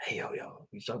 Hey, yo,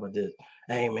 we talk about this.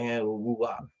 Hey, man, oh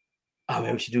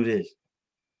man, we should do this.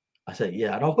 I said,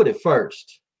 yeah, I don't put it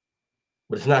first,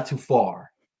 but it's not too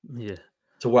far. Yeah.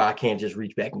 To where I can't just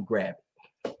reach back and grab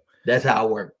it. That's how I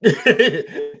work.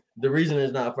 The reason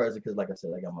it's not first is because, like I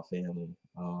said, I got my family.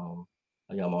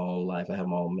 I got my own life. I have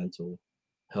my own mental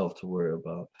health to worry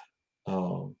about.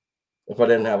 If I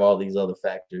didn't have all these other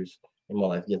factors in my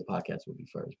life, yeah, the podcast would be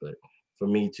first. But for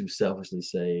me to selfishly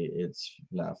say it's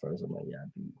not first, I'm like, yeah,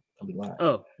 I'd be lying.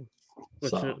 Oh,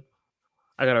 so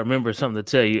I gotta remember something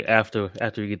to tell you after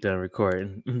you get done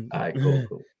recording. All right,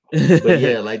 cool. But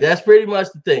yeah, like that's pretty much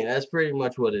the thing. That's pretty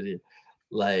much what it is.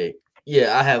 Like,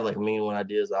 yeah, I have like a million one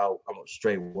ideas. I'm a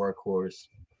straight workhorse.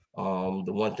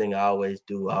 The one thing I always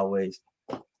do, I always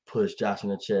push Josh in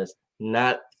the chest,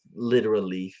 not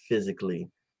literally physically,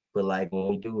 but like when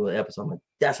we do an episode, I'm like,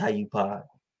 that's how you pod.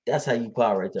 That's how you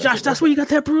pod right there. Josh, that's where you got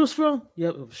that bruise from?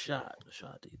 Yep, it was shot.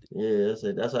 Yeah,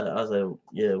 that's how I was like,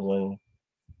 yeah, when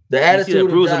the attitude you see that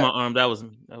bruise on my arm, that was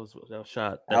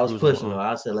shot. I was pushing him.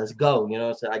 I said, let's go. You know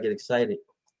what I'm saying? I get excited.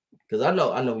 Because I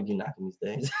know we be knocking these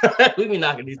things. We be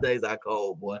knocking these things out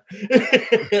cold, boy.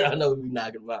 I know we be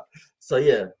knocking them out. So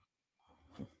yeah.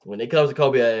 When it comes to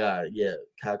Kobe,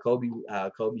 how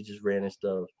Kobe just ran and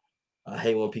stuff. I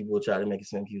hate when people try to make it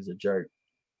seem he was a jerk.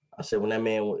 I said, when that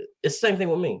man, it's the same thing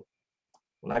with me.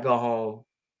 When I go home,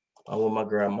 I'm with my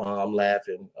grandma, I'm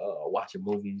laughing, watching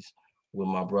movies with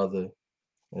my brother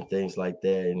and things like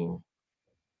that. And you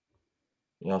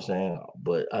know what I'm saying?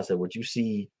 But I said, what you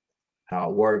see, how I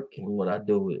work and what I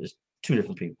do is two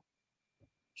different people.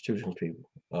 It's two different people.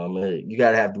 You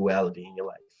got to have duality in your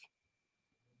life.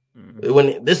 Mm-hmm.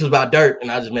 When this was about Dirk,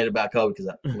 and I just made it about Kobe because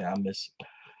I miss.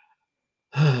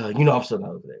 I'm still not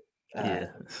over that. Yeah,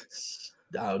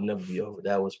 I'll never be over.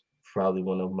 That was probably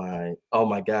one of my. Oh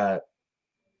my God,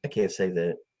 I can't say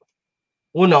that.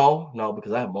 Well, no,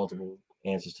 because I have multiple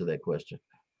answers to that question.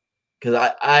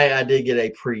 Because I did get a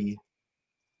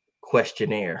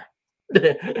questionnaire,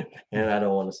 and I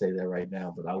don't want to say that right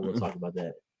now, but I will talk about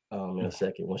that in a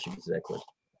second once you get to that question.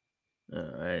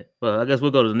 All right. Well, I guess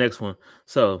we'll go to the next one.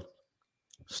 So,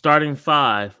 starting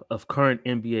 5 of current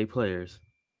NBA players.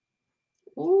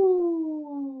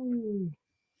 Ooh.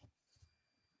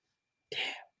 Damn.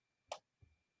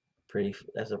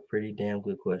 That's a pretty damn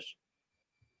good question.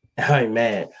 I am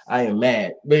mad. I am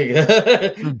mad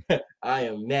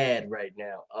right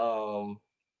now.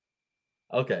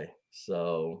 Okay.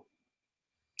 So,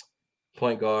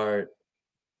 point guard,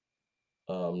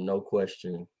 no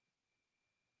question.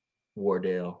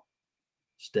 Wardell,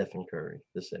 Stephen Curry,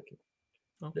 the second.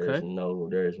 Okay. There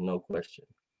is no question.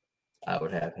 I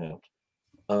would have him.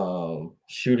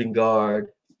 Shooting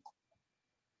guard.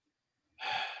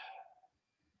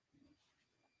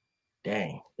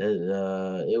 Dang.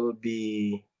 It would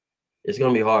be. It's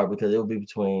gonna be hard because it would be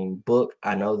between Book.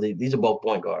 I know these are both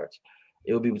point guards.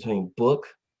 It would be between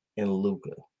Book and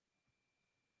Luka.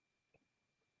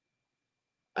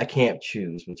 I can't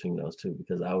choose between those two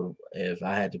because if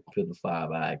I had to put the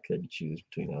 5, I couldn't choose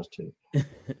between those two.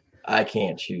 I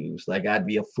can't choose. Like I'd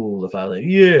be a fool if I was like,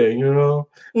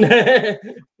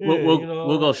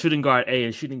 we'll go shooting guard A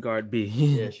and shooting guard B.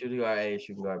 Yeah, shooting guard A and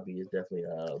shooting guard B is definitely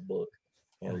Book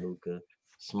and Luka.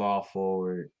 Small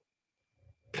forward.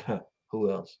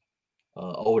 Who else?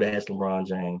 Old ass LeBron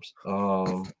James.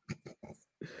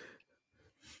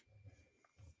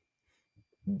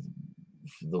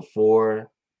 The 4,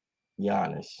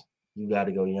 Giannis. You got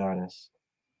to go Giannis.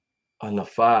 On the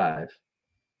 5.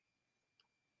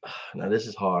 Now this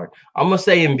is hard. I'm gonna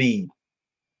say Embiid.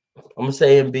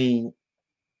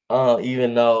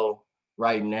 Even though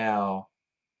right now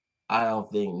I don't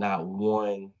think not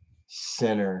one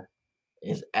center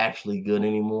is actually good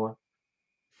anymore.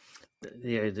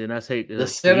 Yeah, then I say the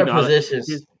center positions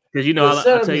because I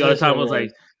tell you all the time I was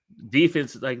like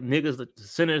defense, like niggas, the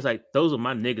centers, like those are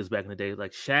my niggas back in the day,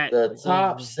 like Shaq. The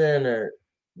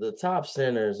top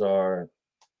centers are.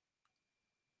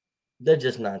 They're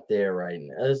just not there right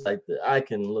now. It's like I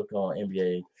can look on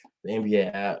the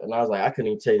NBA app, and I was like, I couldn't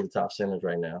even tell you the top centers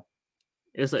right now.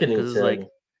 It's like because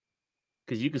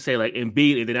you can say like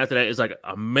Embiid, and then after that, it's like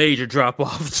a major drop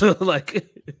off to like.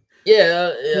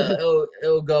 Yeah,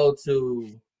 it'll go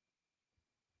to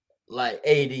like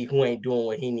AD who ain't doing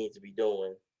what he needs to be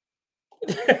doing.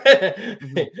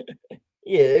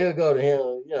 Yeah, it'll go to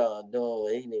him, doing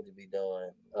what he needs to be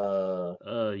doing.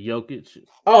 Jokic.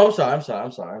 Oh, I'm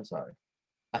sorry.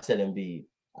 I said Embiid.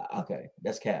 Okay,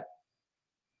 that's cap.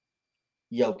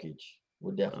 Jokic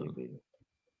would definitely be.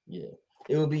 Yeah.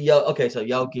 It would be okay. So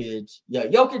Jokic,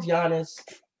 Giannis,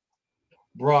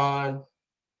 Bron.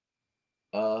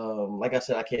 Like I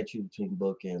said, I can't choose between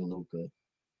Book and Luka.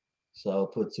 So I'll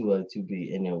put 2A,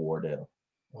 2B, and then Wardell.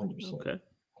 100%. Okay.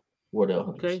 Wardell,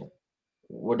 100%. Okay.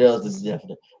 Wardell's the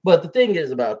definite. But the thing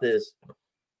is about this,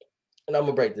 and I'm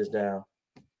gonna break this down.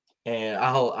 And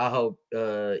I hope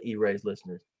E-Ray's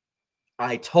listeners.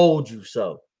 I told you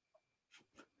so.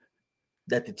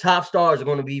 That the top stars are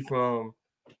going to be from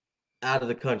out of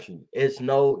the country.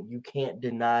 You can't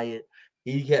deny it.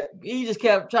 He just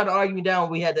kept trying to argue me down.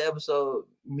 We had the episode,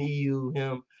 me, you,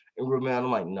 him, and Romeo.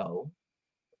 I'm like, no.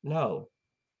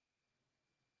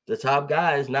 The top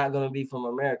guy is not going to be from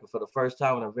America for the first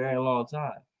time in a very long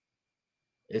time.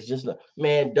 It's just,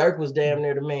 man, Dirk was damn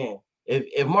near the man.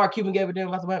 If Mark Cuban gave a damn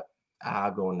about the man,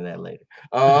 I'll go into that later.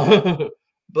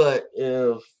 But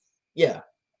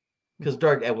because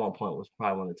Dirk at one point was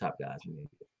probably one of the top guys in the NBA.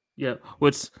 Yeah.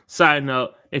 Which, side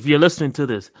note, if you're listening to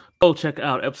this, go check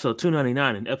out episode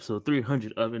 299 and episode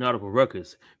 300 of Inaudible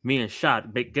Ruckus. Me and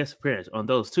Shot make guest appearance on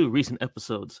those two recent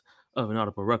episodes of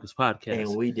Inaudible Ruckus podcast.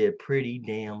 And we did pretty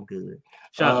damn good.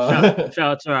 Shout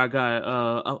out to our guy,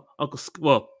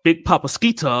 Big Papa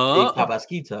Skeeter. Big Papa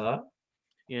Skeeter.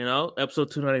 You know, episode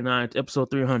 299 to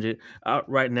episode 300 out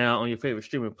right now on your favorite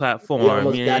streaming platform. We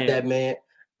almost got that, man.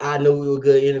 I knew we were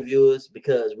good interviewers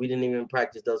because we didn't even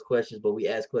practice those questions, but we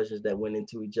asked questions that went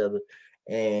into each other,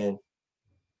 and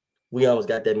we almost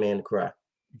got that man to cry.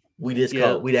 We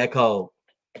that cold.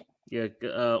 Yeah,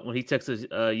 when he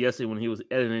texted us yesterday when he was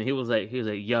editing, he was like,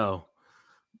 yo,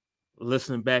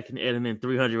 listening back and editing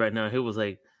 300 right now, he's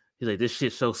like, this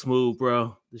shit's so smooth,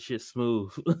 bro. This shit's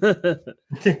smooth.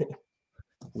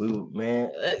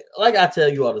 Man, like I tell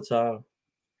you all the time,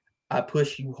 I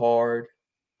push you hard.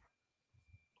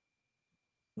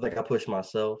 Like I push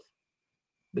myself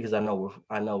because I know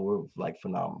we're like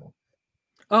phenomenal.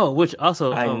 Oh, which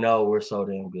also I know we're so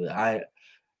damn good. I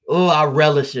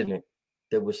relish in it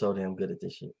that we're so damn good at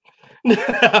this shit.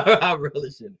 I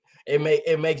relish in it.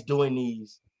 It makes doing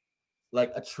these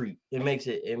like a treat. It makes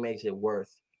it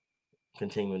worth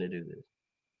continuing to do this.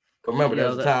 Remember, there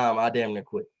was a time I damn near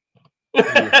quit.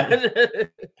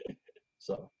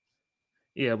 So.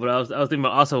 Yeah, but I was thinking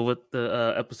about also with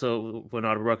the episode with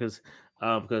Inaudible Ruckus,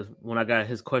 because when I got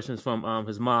his questions from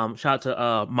his mom, shout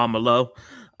out to Mama Lo.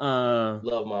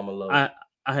 Love Mama Lo. I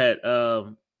had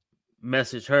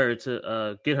messaged her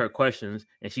to get her questions,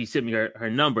 and she sent me her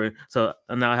number. So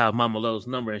now I have Mama Lo's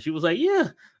number, and she was like, "Yeah,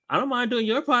 I don't mind doing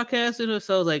your podcast." And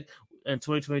so I was like, in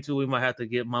 2022, we might have to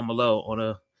get Mama Lo on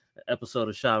a episode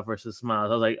of Shot versus Smiles.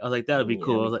 I was like, that'd be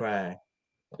cool. I was like,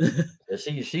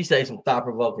 she say some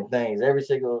thought-provoking things every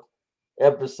single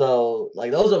episode.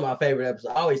 Like those are my favorite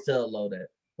episodes. I always tell Lo that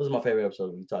those are my favorite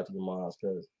episodes when you talk to your moms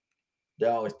because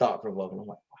they're always thought-provoking. I'm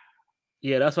like, wow.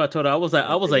 Yeah, that's what I told her. I was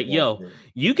like, yo,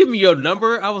 you give me your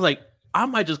number. I was like, I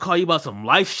might just call you about some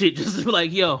life shit. Just to be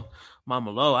like, yo,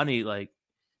 Mama Lo, I need like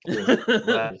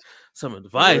some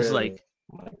advice. Really? Like,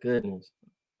 my goodness,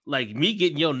 like me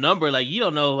getting your number. Like, you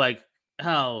don't know like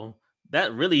how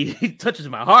that really touches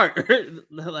my heart.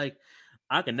 Like,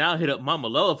 I can now hit up Mama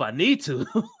Lo if I need to.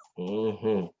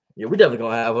 Mm-hmm. Yeah, we definitely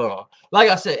gonna have her. Like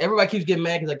I said, everybody keeps getting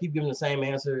mad because I keep giving the same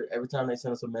answer every time they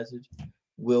send us a message.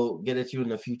 We'll get at you in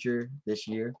the future this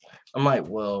year. I'm like,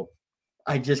 well,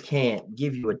 I just can't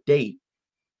give you a date.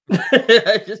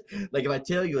 Just like if I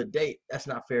tell you a date, that's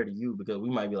not fair to you because we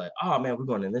might be like, oh man, we're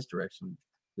going in this direction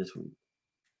this week.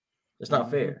 It's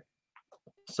not fair.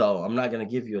 So I'm not gonna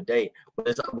give you a date.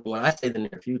 But when I say the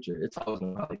near future, it's always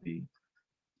gonna probably be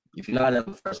if you're not in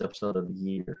the first episode of the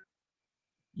year,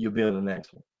 you'll be on the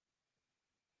next one.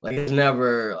 Like it's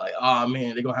never like, oh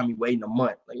man, they're gonna have me waiting a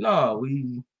month. Like, no,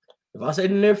 if I say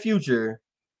the near future,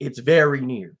 it's very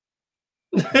near.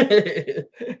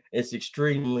 It's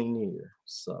extremely near.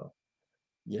 So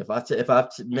yeah, if I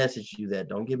message you that,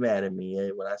 don't get mad at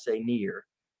me. When I say near,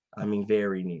 I mean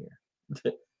very near.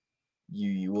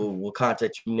 We'll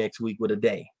contact you next week with a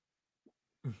day.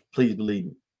 Please believe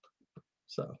me.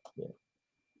 So yeah.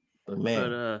 But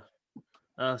man.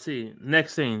 See,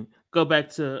 next thing, go back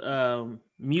to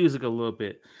music a little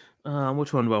bit.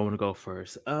 Which one do I want to go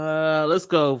first? Let's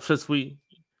go since we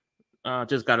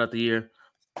just got out the year.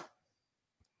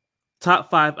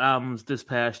 Top 5 albums this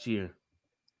past year.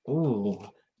 Ooh.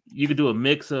 You could do a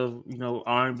mix of,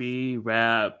 R&B,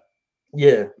 rap,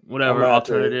 yeah, whatever,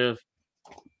 alternative.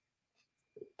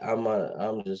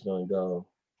 I'm just gonna go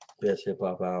best hip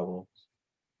hop albums,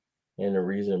 and the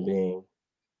reason being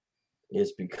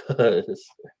is because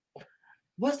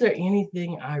was there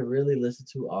anything I really listened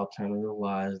to alternative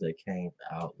wise that came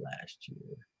out last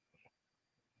year?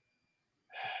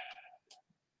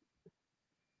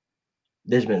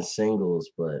 There's been singles,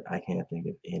 but I can't think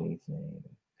of anything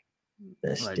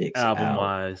that Like sticks album out.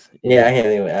 wise. Yeah, I can't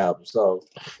think of an album. So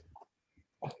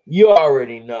you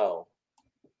already know.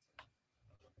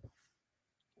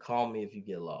 Call me if you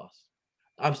get lost.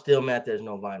 I'm still mad there's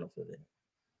no vinyl for that.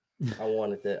 I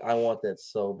want that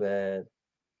so bad.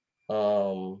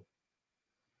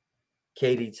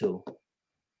 KD2.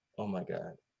 Oh my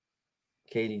god.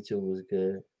 KD2 was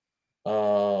good.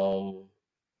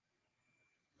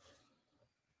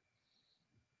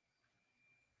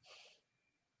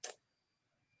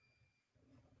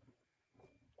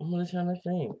 I'm really trying to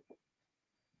think.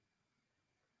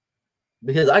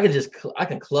 Because I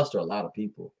can cluster a lot of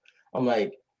people. I'm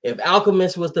like, if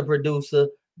Alchemist was the producer,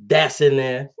 that's in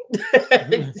there.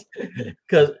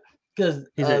 Because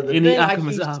any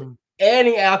Alchemist album.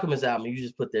 Any Alchemist album, you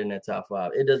just put there in that top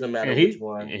 5. It doesn't matter which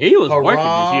one. He was working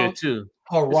this year too.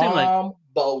 Haram,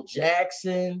 Bo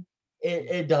Jackson.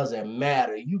 It doesn't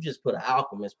matter. You just put an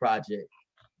Alchemist project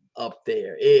up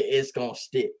there. It's gonna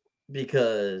stick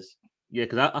because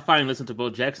I finally listened to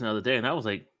Bo Jackson the other day and I was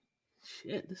like,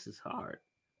 shit, this is hard.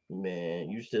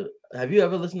 Man, have you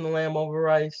ever listened to Lamb Over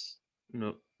Rice?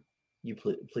 No. You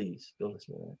please go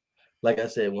listen to that. Like I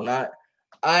said, when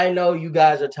I know you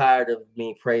guys are tired of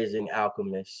me praising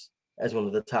Alchemist as one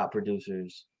of the top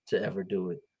producers to ever do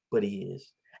it, but he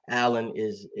is. Alan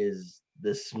is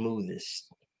the smoothest,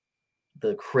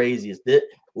 the craziest.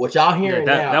 What y'all hearing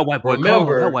now? That white boy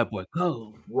remember, that white boy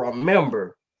cold.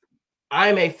 Remember,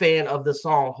 I'm a fan of the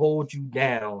song "Hold You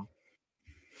Down"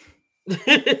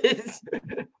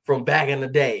 from back in the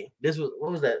day.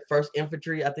 What was that? First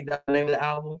Infantry, I think that's the name of the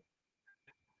album.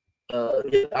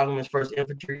 Alchemist First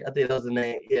Infantry. I think that was the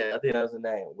name. Yeah, I think that was the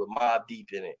name with Mobb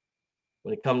Deep in it.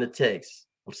 When it comes to text,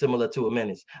 I'm similar to a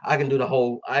menace. I can do the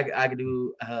whole. I can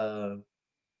do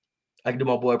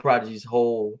my boy Prodigy's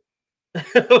whole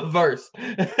verse.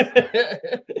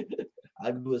 I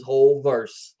can do his whole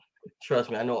verse. Trust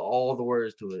me, I know all the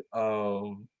words to it.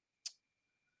 Oh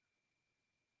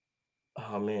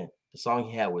man, the song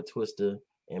he had with Twista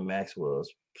and Maxwell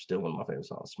is still one of my favorite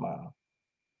songs. Smile.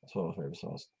 That's one of my favorite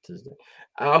songs to this day.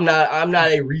 I'm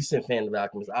not a recent fan of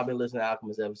Alchemist. I've been listening to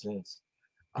Alchemist ever since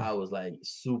I was like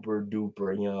super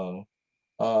duper young.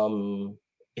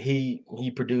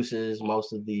 He produces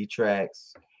most of the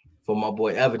tracks for my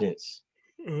boy Evidence,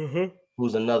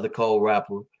 who's another cold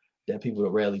rapper that people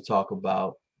rarely talk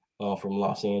about from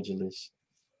Los Angeles.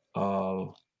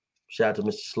 Shout out to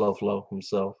Mr. Slow Flow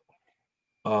himself.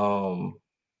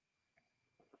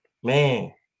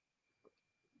 Man.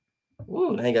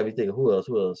 Ooh, I ain't gotta be thinking who else.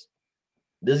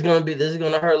 This is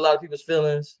gonna hurt a lot of people's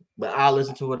feelings, but I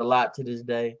listen to it a lot to this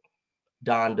day.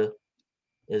 Donda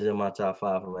is in my top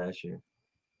 5 from last year.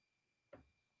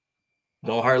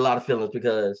 Don't hurt a lot of feelings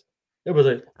because it was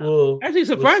like, well, actually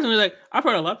surprisingly, like I've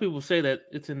heard a lot of people say that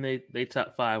it's in they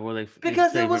top 5 where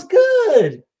because it was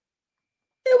good.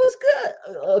 It was good.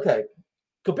 Okay.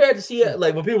 Compared to CL,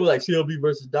 like when people were like CLB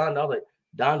versus Donda, I was like,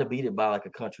 Donda beat it by like a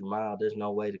country mile. There's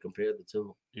no way to compare the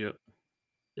two. Yep.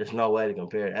 There's no way to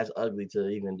compare it. That's ugly to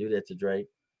even do that to Drake.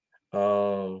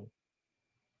 I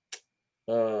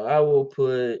will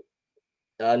put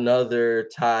another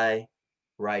tie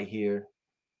right here.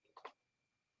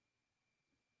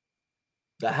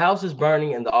 The House is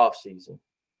Burning in the off season,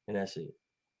 and that's it.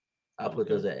 I'll put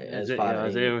those as 5.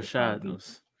 Isaiah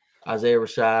Rashad. Isaiah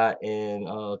Rashad and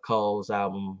Cole's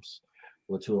albums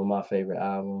were 2 of my favorite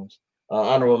albums.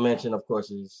 Honorable mention, of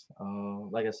course, is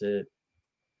like I said,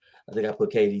 I think I put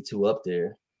KD2 up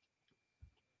there.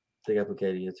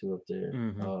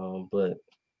 Mm-hmm. But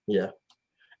yeah,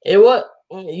 it was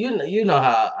you know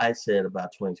how I said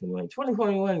about 2021.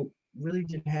 2021 really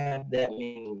didn't have that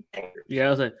many bangers. Yeah, I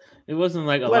was like, it wasn't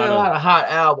like a lot of hot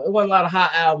albums. It wasn't a lot of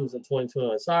hot albums in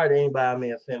 2021. Sorry to anybody I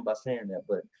may offend by saying that,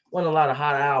 but it wasn't a lot of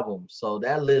hot albums. So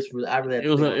that list really, it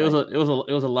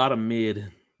was a lot of mid.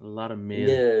 A lot of mid.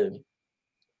 Yeah.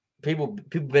 People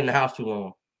been in the house too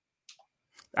long.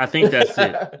 I think that's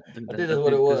it. I think that's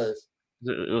what it was.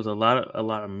 It was a lot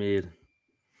of mid.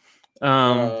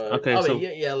 Okay. So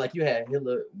yeah, like you had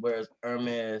Hitler, whereas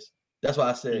Hermes. That's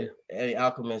why I said any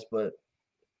Alchemist, but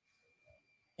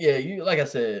yeah, you like I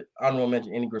said, honorable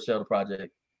mention any Griselda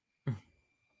project.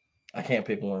 I can't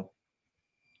pick one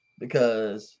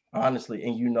because honestly,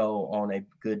 and on a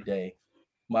good day,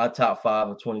 my top 5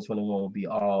 of 2021 will be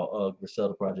all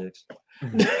Griselda projects.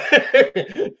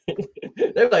 They're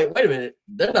like, wait a minute,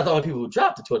 they're not the only people who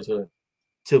dropped in 2020.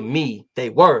 To me, they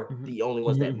were the only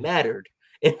ones that mattered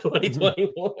in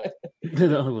 2021. They're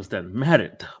the only ones that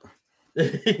mattered, though.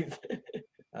 I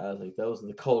was like, those are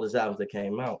the coldest albums that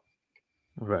came out.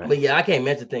 Right. But yeah, I can't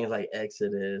mention things like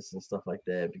Exodus and stuff like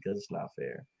that because it's not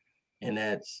fair. And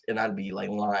I'd be like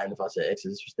lying if I said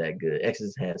Exodus was that good.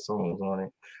 Exodus had songs on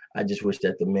it. I just wish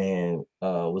that the man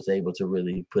was able to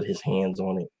really put his hands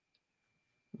on it.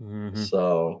 Mm-hmm.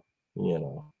 So, you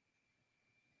know.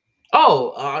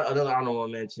 Oh, I don't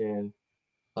want to mention.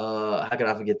 How can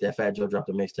I forget that Fat Joe dropped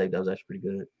a mixtape that was actually pretty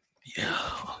good. Yeah.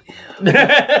 How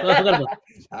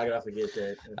can I forget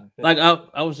that? Like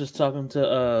I was just talking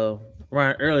to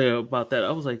Ryan earlier about that.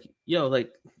 I was like, yo,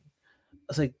 like I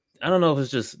was like, I don't know if it's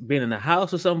just being in the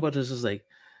house or something, but it's just like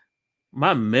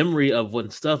my memory of when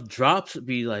stuff drops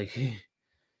be like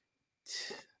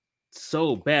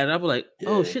so bad. And I'd be like,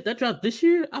 oh shit, that dropped this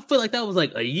year? I feel like that was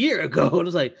like a year ago. And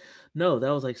it's like, no,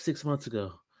 that was like 6 months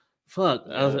ago. Fuck.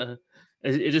 I was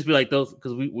it just be like those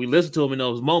because we listen to them in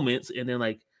those moments, and then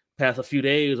like past a few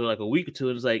days or like a week or two,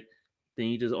 and it's like then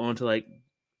you just on to like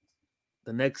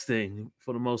the next thing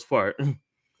for the most part.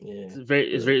 Yeah, it's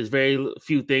very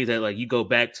few things that like you go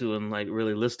back to and like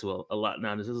really listen to a lot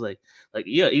now. This is like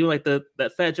yeah, even like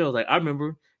that Fat Joe. Like I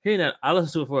remember hearing that. I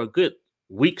listened to it for a good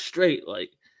week straight.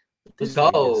 Like this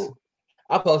cold.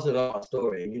 I posted on my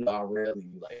story. You know, I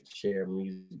rarely like share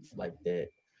music like that.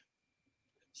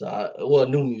 So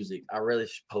new music. I rarely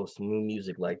post new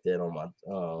music like that on my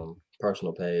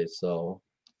personal page. So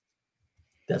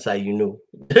that's how you knew.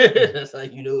 That's how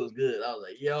you knew it was good. I was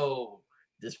like, yo,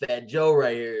 this Fat Joe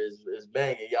right here is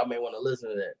banging. Y'all may want to listen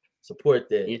to that. Support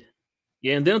that.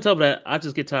 Yeah, and then on top of that, I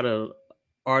just get tired of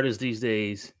artists these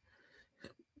days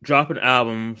dropping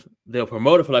albums. They'll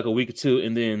promote it for like a week or two,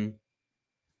 and then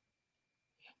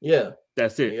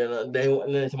that's it. Yeah,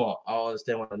 then come on. I don't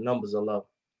understand why the numbers are low.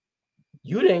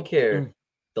 You didn't care.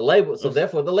 The label, so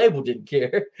therefore the label didn't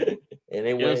care, and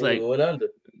they went under.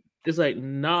 It's like,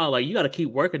 nah, like you got to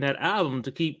keep working that album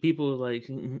to keep people like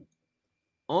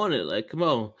on it. Like, come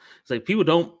on. It's like people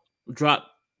don't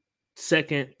drop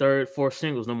second, third, fourth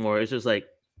singles no more. It's just like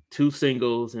 2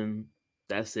 singles and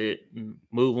that's it. And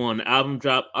move on. The album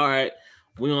drop. All right,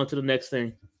 we on to the next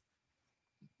thing.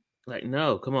 Like,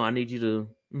 no, come on. I need you to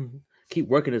keep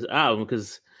working this album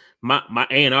because my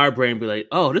A&R brain be like,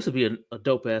 oh, this would be a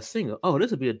dope ass single. Oh,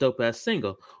 this would be a dope ass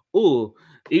single. Ooh,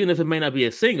 even if it may not be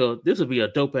a single, this would be a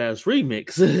dope ass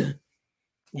remix.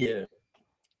 Yeah.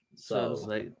 So it's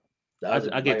like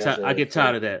I get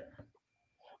tired of that.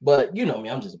 But you know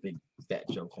me, I'm just a big Fat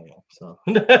Joe fan. So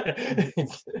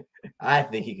I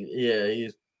think he could. Yeah,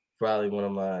 he's probably one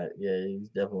of my. Yeah, he's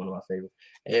definitely one of my favorites.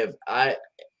 If I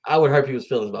would hurt people's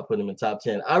feelings by putting him in top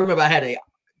 10. I remember I had a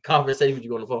conversation with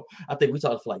you on the phone. I think we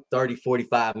talked for like 30,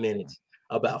 45 minutes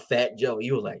about Fat Joe.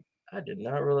 You were like, I did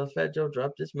not realize Fat Joe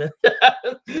dropped this minute.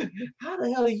 How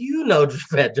the hell do you know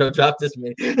Fat Joe dropped this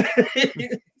minute?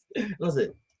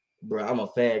 Listen, bro, I'm a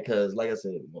fan because, like I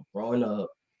said, growing up,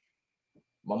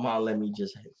 my mom let me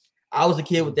I was a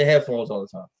kid with the headphones all the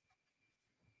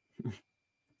time.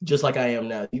 Just like I am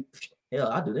now. Hell,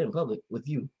 I do that in public with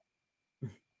you.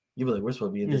 You be like, we're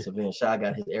supposed to be in this event. Shy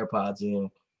got his AirPods in,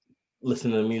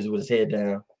 listening to the music with his head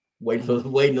down, waiting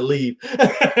to leave.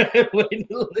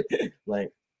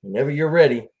 Like, whenever you're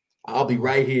ready, I'll be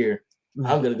right here.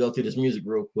 I'm gonna go through this music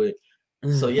real quick.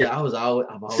 So yeah, I've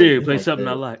always Siri, play something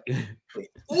I like.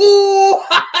 Ooh,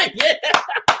 yeah.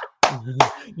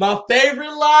 My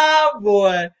favorite line,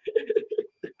 boy.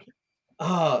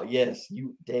 Oh yes,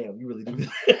 you really do.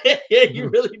 You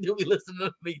really do be listening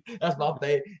to me. That's my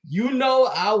favorite. You know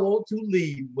I want to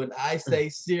leave when I say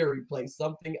Siri, play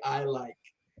something I like.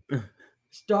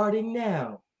 Starting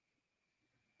now.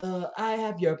 I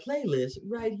have your playlist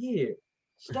right here.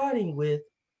 Starting with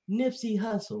Nipsey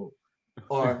Hussle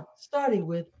or starting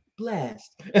with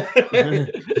Blast.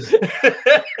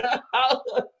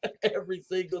 Every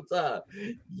single time.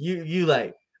 You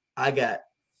like, I got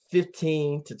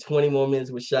 15 to 20 more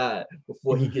minutes with Shy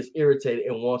before he gets irritated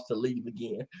and wants to leave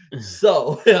again.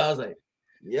 So I was like,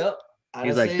 yep.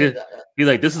 He's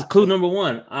like, this is clue number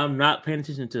 1. I'm not paying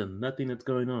attention to nothing that's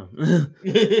going on.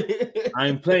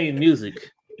 I'm playing music.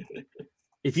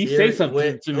 If you say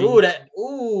something to me,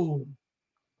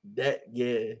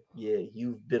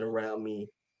 you've been around me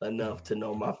enough to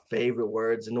know my favorite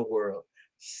words in the world.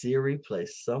 Siri, play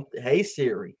something. Hey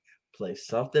Siri, play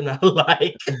something I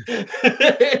like.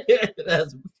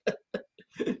 That's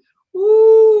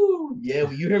woo. Yeah,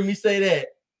 when you hear me say that,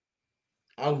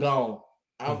 I'm gone.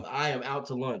 I am out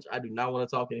to lunch. I do not want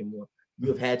to talk anymore. You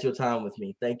have had your time with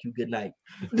me. Thank you. Good night.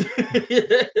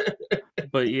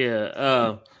 But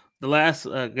yeah, the last,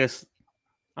 I guess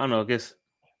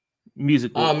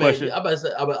music question. I'm about to say,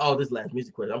 this last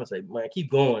music question. I'm gonna say, man, keep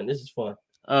going. This is fun.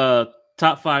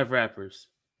 Top 5 rappers.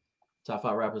 Top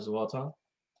 5 rappers of all time.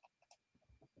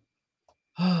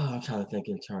 I'm trying to think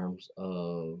in terms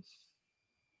of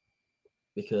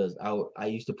because I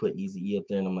used to put Easy E up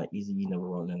there, and I'm like, Easy E never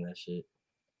wrote none of that shit.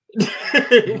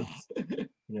 He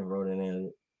never wrote any of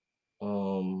it.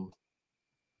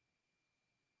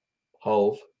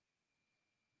 Hove,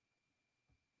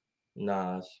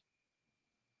 Nas,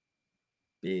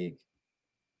 Big.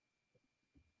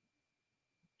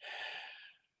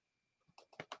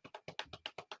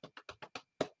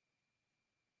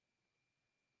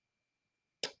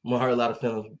 I'm gonna hurt a lot of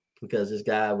feelings because this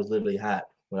guy was literally hot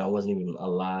when I wasn't even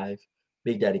alive.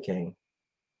 Big Daddy Kane.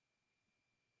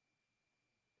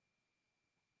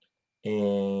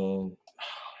 And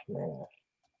man.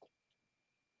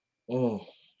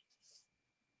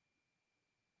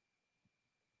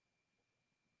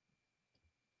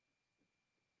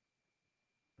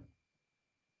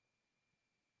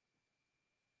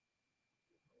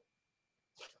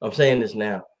 I'm saying this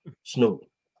now. Snoop.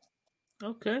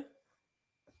 Okay.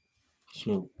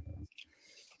 Snoop.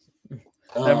 That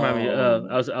reminded me.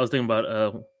 I was thinking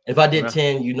about if I did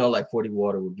 10, like 40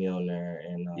 Water would be on there,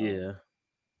 and yeah.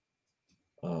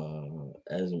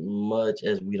 As much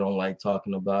as we don't like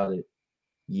talking about it,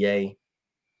 Ye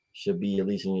should be at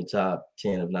least in your top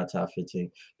 10, if not top 15.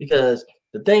 Because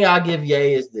the thing I give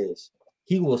Ye is this: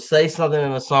 he will say something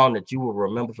in a song that you will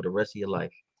remember for the rest of your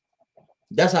life.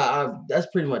 That's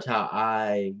pretty much how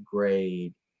I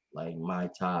grade like my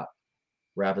top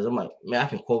rappers. I'm like, man, I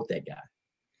can quote that guy.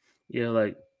 Yeah,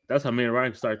 like that's how me and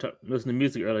Ryan started listening to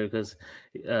music earlier because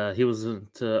he was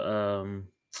into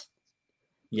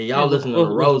y'all listen to the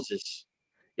Roses.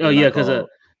 Oh yeah, because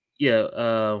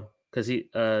because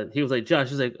he was like, Josh,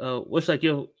 he's like, what's like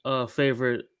your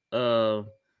favorite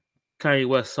Kanye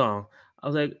West song? I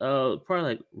was like, probably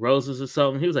like Roses or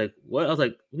something. He was like, what? I was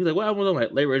like, he's like, what? I was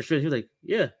like Late Registration. He was like,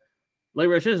 yeah, Late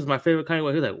Registration is my favorite Kanye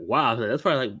West. He was like, wow, like, that's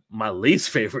probably like my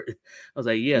least favorite. I was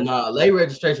like, yeah. Nah, Late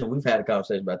Registration. We've had a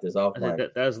conversation about this offline.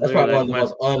 That's probably one of the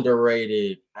most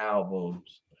underrated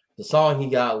albums. The song he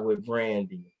got with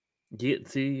Brandy. Get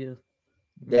to you.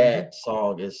 That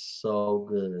song is so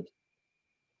good.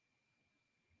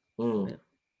 Yeah.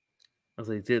 I was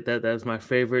like, that's my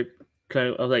favorite kind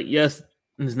of. I was like, yes,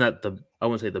 it's not I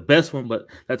wouldn't say the best one, but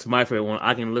that's my favorite one.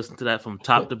 I can listen to that from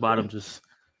top to bottom. Just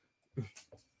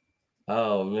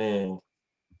oh man,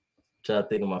 try to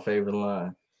think of my favorite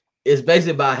line. It's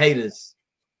basically about haters.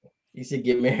 You should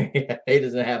get married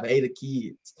haters and have hater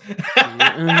kids. And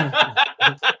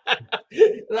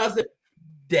I said,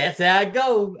 that's how it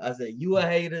goes. I said, you a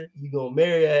hater, you gonna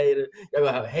marry a hater, you're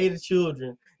gonna have hater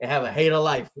children and have a hater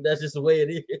life. That's just the way it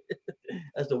is.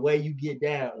 That's the way you get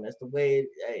down. That's the way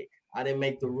hey, I didn't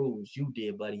make the rules. You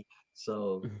did, buddy.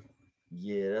 So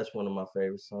yeah, that's one of my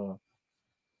favorite songs.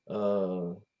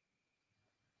 One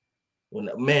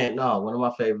of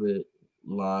my favorite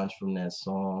lines from that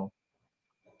song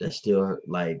that still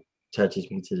like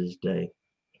touches me to this day.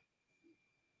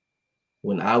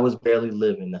 When I was barely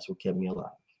living, that's what kept me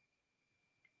alive.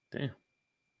 Damn.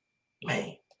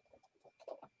 Man.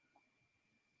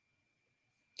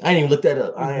 I didn't even look that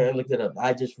up. I didn't look that up.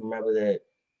 I just remember that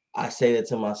I say that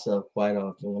to myself quite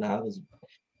often when I was,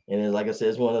 and like I said,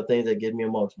 it's one of the things that get me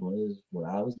emotional. Is when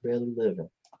I was barely living,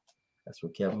 that's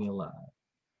what kept me alive.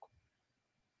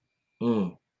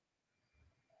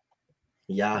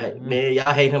 Y'all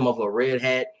hate him over a red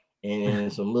hat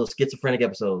and some little schizophrenic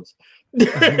episodes.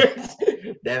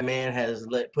 That man has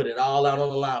put it all out on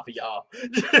the line for y'all.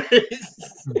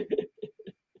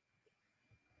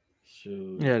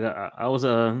 Shoot. Yeah, I was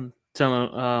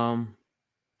telling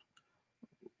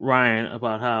Ryan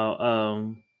about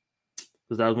how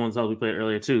because that was one of the songs we played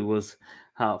earlier too, was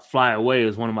how "Fly Away"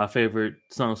 is one of my favorite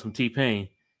songs from T-Pain.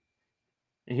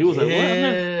 And he was like,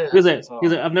 "What?" He was like,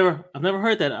 "I've never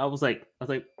heard that." I was like,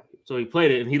 so he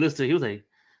played it and he listened to it. He was like,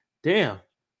 "Damn, if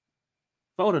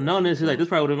I would have known this," he's like, "This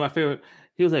probably would have been my favorite."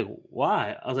 He was like,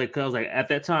 "Why?" I was like, at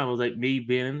that time, I was like, me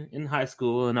being in high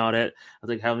school and all that. I was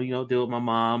like, having deal with my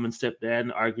mom and stepdad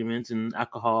and arguments and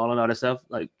alcohol and all that stuff.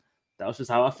 Like, that was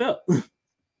just how I felt.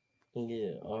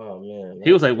 Yeah. Oh man.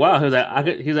 He was like, "Wow." He was like, I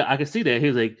could see that. He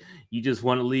was like, "You just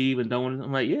want to leave and don't want to."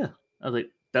 I'm like, "Yeah." I was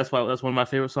like, that's one of my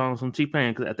favorite songs from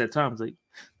T-Pain, because at that time, I was like,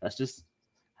 that's just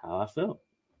how I felt.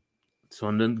 So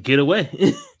I didn't get away.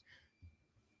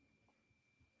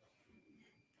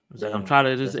 Like, I'm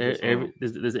tired of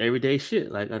this everyday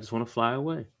shit. Like, I just want to fly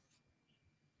away.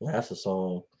 That's a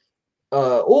song.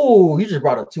 You just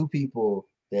brought up two people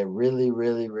that really,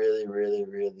 really, really, really,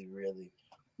 really, really,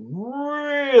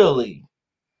 really.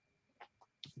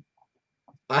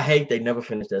 I hate they never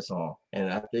finished that song, and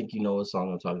I think you know what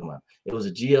song I'm talking about. It was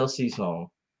a GLC song,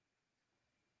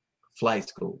 "Flight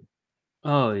School."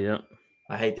 Oh yeah.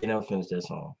 I hate they never finished that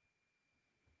song.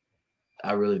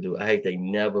 I really do. I hate they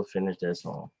never finished that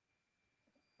song.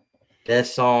 That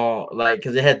song, like,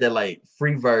 because it had that like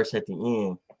free verse at the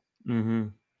end.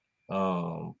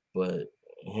 Mm-hmm. But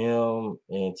him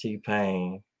and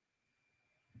T-Pain.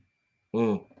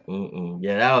 Yeah,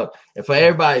 that was, and for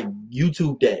everybody,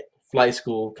 YouTube that Flight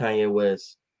School, Kanye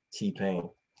West, T-Pain.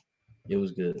 It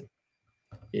was good.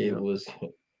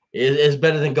 It's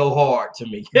better than Go Hard to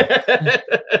me.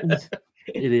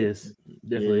 It is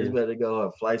definitely. It's better than Go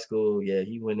Hard. Flight School, yeah,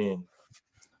 he went in.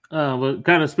 But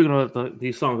kind of speaking of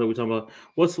these songs that we're talking about,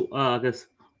 what's I guess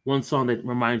one song that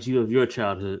reminds you of your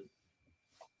childhood?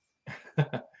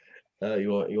 I'm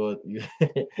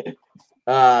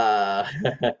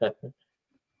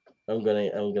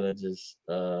gonna just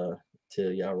tell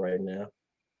y'all right now.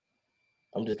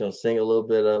 I'm just gonna sing a little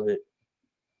bit of it.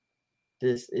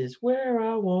 This is where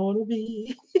I wanna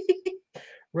be.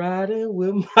 Riding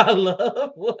with my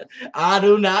loved one. I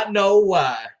do not know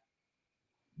why,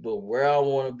 but where I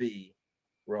want to be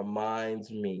reminds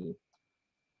me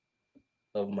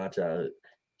of my childhood.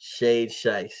 Shade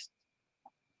Shiest,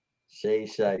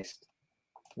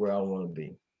 where I want to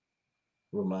be,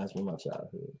 reminds me of my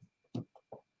childhood.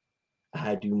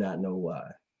 I do not know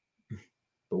why,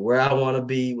 but where I want to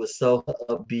be was so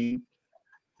upbeat.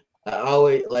 I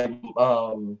always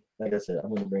like I said,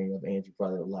 I'm gonna bring up Andrew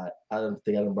probably a lot. I don't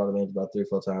think I done brought up Andrew about 3 or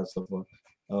 4 times so far.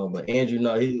 But Andrew,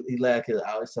 no, he laughed because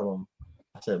I always tell him,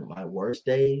 I said my worst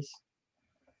days,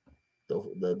 the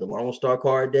Lone Star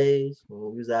Card days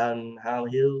when we was out in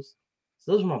Highland Hills,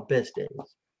 so those were my best days.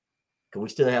 Cause we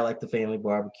still had like the family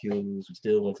barbecues, we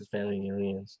still went to family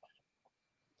reunions.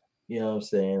 You know what I'm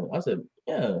saying? I said,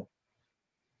 yeah.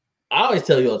 I always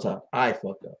tell you all the time, I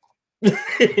fucked up.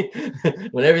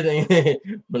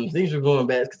 when things were going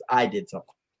bad, because I did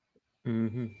something.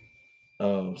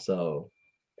 Mm-hmm. So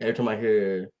every time I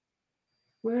hear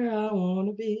where I want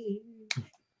to be,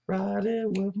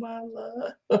 riding with my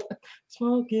love,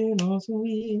 smoking on some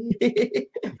weed,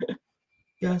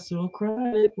 got some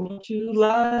chronic, won't you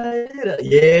light it up?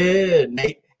 Yeah,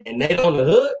 Nate on the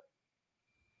hook.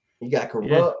 He got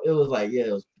Corrupt. Yeah. It was like,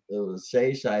 it was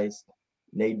Shade Shiest,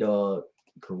 Nate Dogg,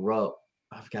 Corrupt.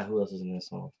 I forgot who else was in that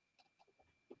song.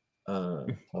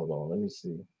 Hold on, let me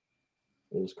see.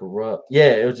 It was Corrupt.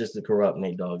 Yeah, it was just the Corrupt,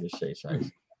 Nate Dogg, and Shade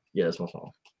Shiest. Yeah, that's my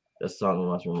song. That's the song that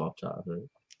reminds me of my childhood.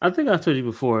 I think I told you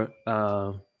before.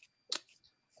 The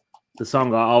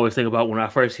song I always think about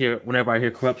whenever I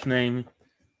hear Corrupt's name.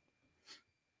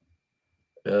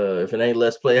 If it ain't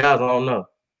Let's Play House, I don't know.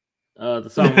 The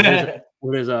song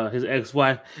with his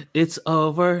ex-wife. It's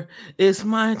over. It's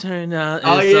my turn now.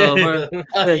 It's over.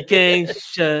 The game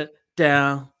shut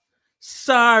down.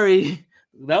 Sorry.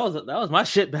 That was my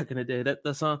shit back in the day. That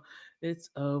song. It's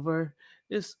over.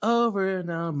 It's over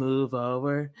now. Move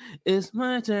over. It's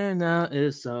my turn now.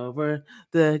 It's over.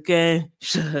 The game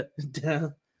shut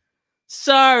down.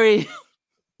 Sorry.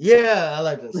 Yeah, I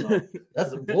like that song.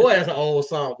 That's an old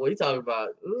song. Boy, you talking about?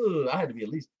 I had to be at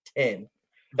least 10.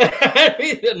 9, 10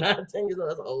 years old.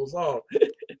 That's an old song.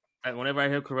 Whenever I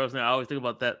hear Corrupt's name, I always think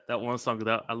about that one song.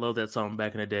 I love that song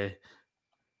back in the day.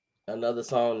 Another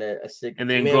song that I stick. And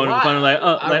then going to fun like,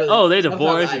 they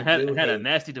divorced and had a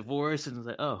nasty divorce, and it's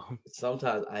like, oh.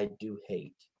 Sometimes I do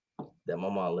hate that my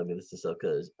mom let me listen to stuff,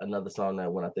 because another song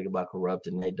that when I think about Corrupt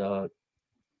and Nate Dogg,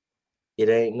 it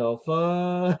ain't no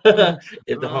fun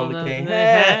if the homie can't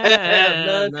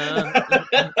have none.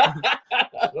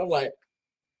 I'm like,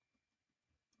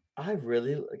 I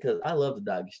really, because I love the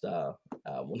Doggy Style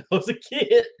album when I was a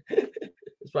kid.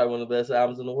 It's probably one of the best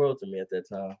albums in the world to me at that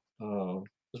time.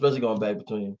 Especially going back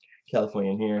between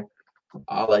California and here.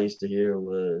 All I used to hear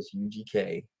was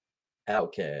UGK,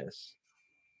 Outkast,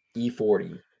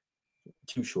 E40,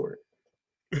 Too Short,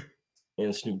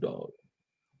 and Snoop Dogg.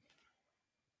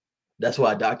 That's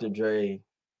why Dr. Dre,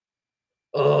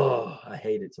 I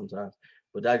hate it sometimes.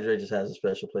 But Dr. Dre just has a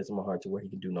special place in my heart to where he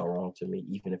can do no wrong to me,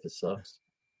 even if it sucks.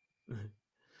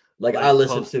 Like I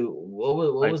listened to what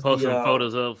was posting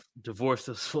photos of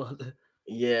divorces.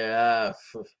 Yeah,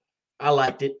 I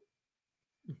liked it.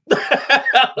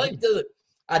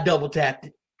 I double tapped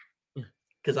it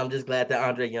because I'm just glad that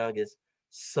Andre Young is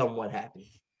somewhat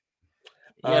happy.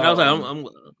 Yeah, and I was like,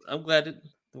 I'm glad that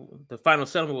the final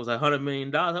settlement was $100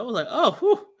 million. I was like, oh,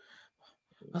 whew.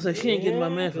 I was like, she ain't getting my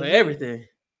man for everything.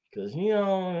 Because he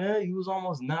was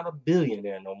almost not a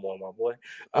billionaire no more, my boy.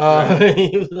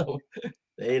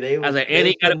 They I was like, and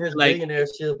he got his billionaire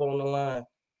ship on the line.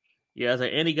 Yeah, I was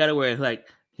like, and he got it where like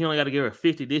he only got to give her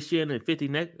 50 this year and then 50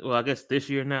 next. Well, I guess this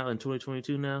year now in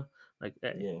 2022 now. Like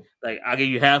that. Yeah. Like I'll give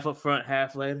you half up front,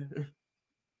 half later.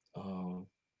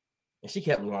 And she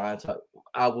kept lying.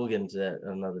 I will get into that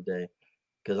another day.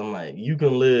 Because I'm like, you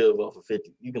can live off of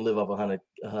 50. You can live off 100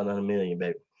 million,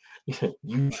 baby.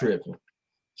 You tripping.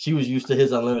 She was used to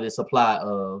his unlimited supply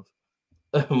of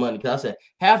money. Because I said,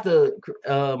 half the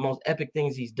most epic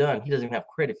things he's done, he doesn't even have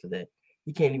credit for that.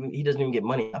 He doesn't even get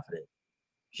money off of that.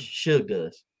 Suge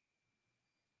does.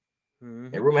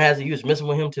 Mm-hmm. And rumor has it you was messing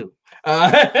with him too.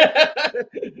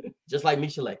 Just like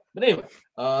Michelet. But anyway.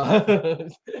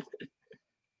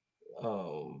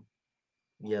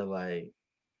 Yeah, like,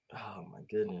 oh my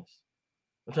goodness.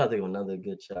 I'm trying to think of another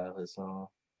good childhood song.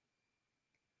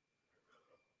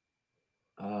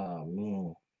 Oh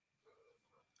man.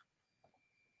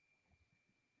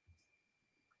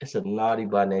 It's a Naughty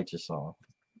by Nature song.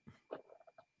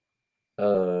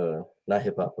 Not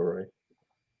Hip Hop Hooray.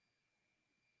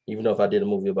 Even though if I did a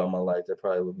movie about my life, that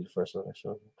probably would be the first song I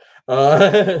showed you.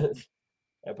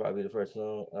 That'd probably be the first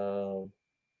song.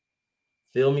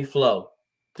 Feel Me Flow.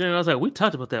 Then I was like, we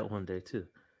talked about that one day too.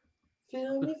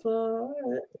 Feel Me Flow.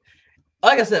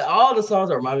 Like I said, all the songs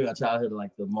that remind me of my childhood are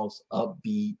like the most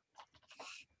upbeat,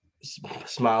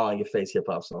 smile on your face hip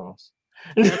hop songs.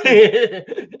 I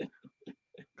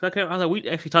was like, we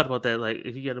actually talked about that. Like,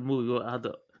 if you get a movie,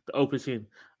 the opening scene.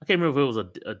 I can't remember if it was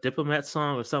a Diplomat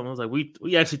song or something. I was like,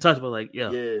 we actually talked about like, yeah,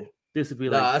 this would be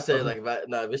like. I said like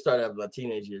if it started after my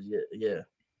teenage years, yeah.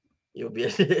 It would be a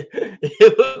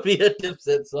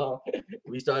Dipset song.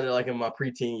 We started like in my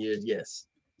preteen years, yes.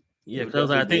 Yeah,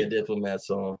 because I think a Diplomat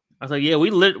song. I was like, yeah,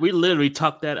 we literally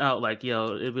talked that out. Like,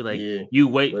 yo, it'd be like you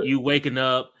waking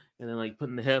up and then like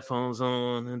putting the headphones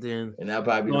on and that'd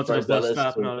probably be the first I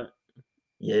listen to.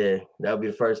 Yeah, that would be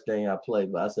the first thing I play.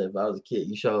 But I said if I was a kid,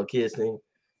 you show a kid thing,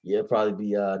 yeah, it'd probably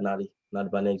be Naughty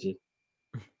by Nature.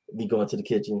 Be going to the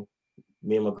kitchen,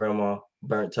 me and my grandma,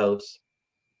 burnt toast,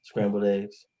 scrambled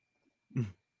eggs.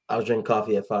 I was drinking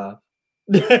coffee at 5,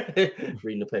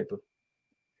 reading the paper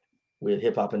with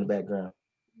hip hop in the background.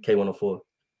 K104.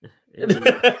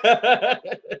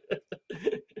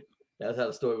 That's how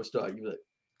the story would start. You're like,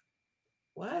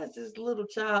 why is this little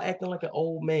child acting like an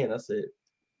old man? I said,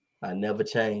 I never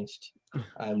changed.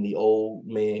 I'm the old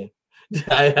man.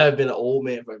 I have been an old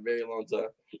man for a very long time.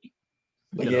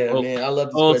 But man, I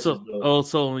love this question. Old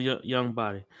soul, young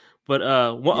body. But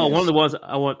one of the ones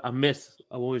I missed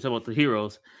when we were talking about the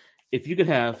heroes. If you could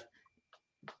have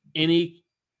any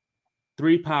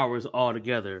 3 powers all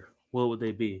together, what would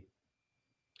they be?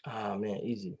 Ah man,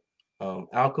 easy.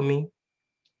 Alchemy.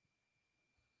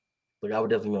 Like I would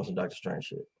definitely know some Doctor Strange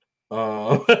shit.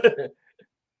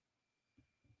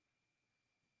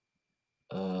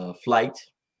 Flight.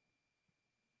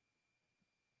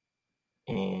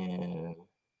 And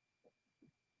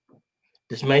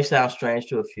this may sound strange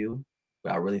to a few,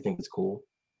 but I really think it's cool.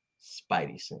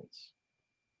 Spidey sense.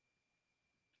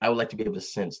 I would like to be able to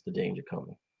sense the danger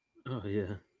coming. Oh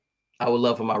yeah. I would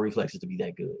love for my reflexes to be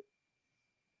that good.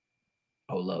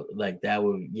 I would love that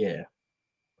would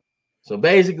So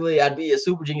basically, I'd be a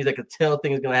super genius that could tell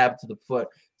things gonna happen to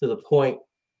the point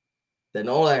that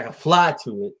not only I can fly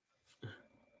to it,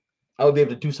 I would be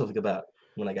able to do something about it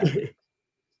when I got there.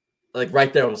 Like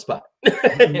right there on the spot.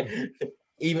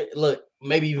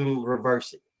 Maybe even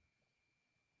reverse it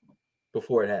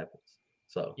before it happens.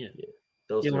 So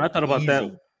when I thought about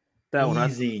that one,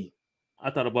 I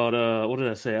thought about what did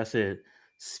I say? I said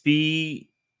speed,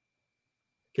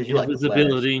 because you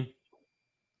invisibility.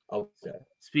 Like okay.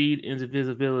 Speed,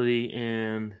 invisibility,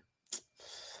 and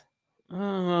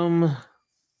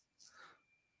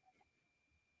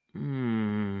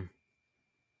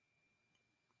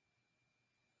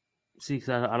See,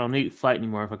 because I don't need flight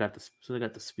anymore if I got the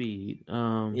speed. You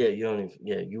don't need.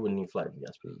 Yeah, you wouldn't need flight if you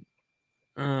got speed.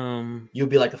 You'd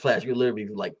be like the Flash. You'd literally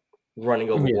be like running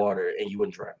over water and you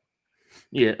wouldn't drown.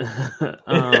 Yeah.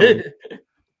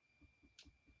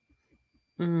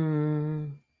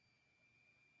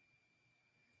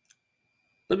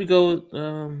 Let me go with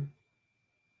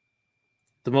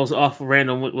the most off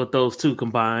random with those two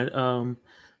combined.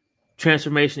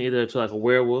 Transformation either to like a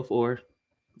werewolf or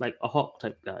like a Hulk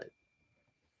type guy.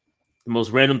 The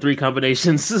most random 3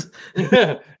 combinations.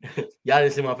 Y'all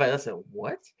didn't see my face. I said,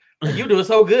 what? Like, you doing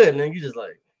so good. And then you just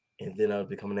like, and then I'll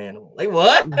become an animal. Like,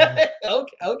 what?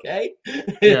 Okay.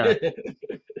 Yeah.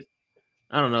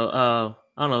 I don't know.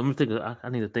 Let me think. I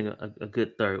need to think of a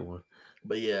good third one.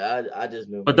 But yeah, I just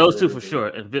knew. But those 2 for sure.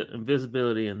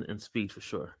 Invisibility and speed for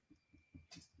sure.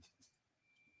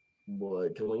 Boy,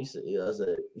 because when you said, I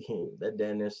said, that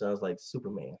damn near sounds like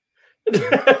Superman.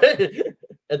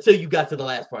 Until you got to the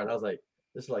last part, I was like,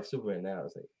 this is like Superman now. I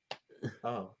was like,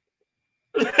 oh.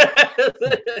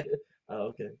 Oh,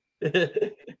 okay.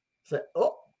 It's like,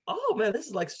 oh man, this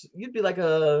is like you'd be like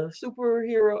a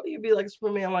superhero. You'd be like a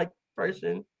Superman like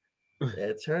person.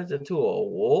 It turns into a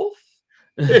wolf.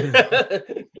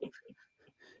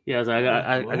 Yeah, I was like,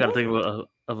 I got to think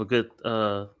of a good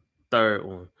third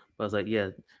one. But I was like, yeah,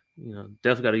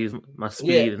 definitely got to use my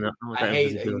speed. And I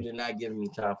hate that you did not give me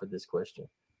time for this question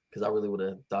because I really would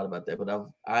have thought about that. But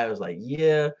I was like,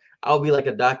 yeah, I'll be like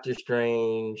a Doctor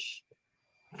Strange,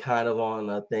 kind of on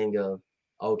a thing of,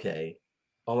 okay,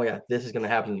 oh my God, this is gonna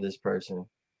happen to this person,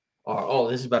 or oh,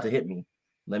 this is about to hit me.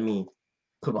 Let me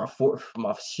put my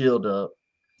shield up.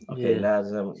 Okay, now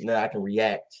I can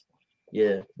react.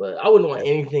 Yeah, but I wouldn't want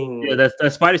anything. Yeah, that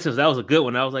Spidey sense, that was a good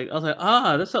one. I was like,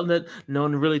 that's something that no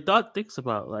one really thinks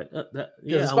about. Like,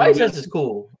 yeah, the Spidey sense is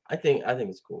cool. I think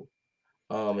it's cool.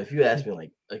 If you ask me,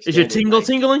 like, is your tingle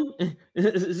tingling?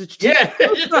 Is it yeah,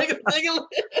 tingling?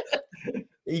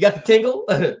 You got the tingle?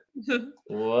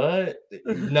 What?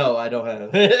 No, I don't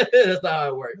have. That's not how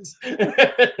it works.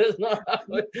 That's not how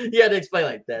you had to explain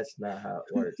like that's not how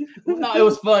it works. No, it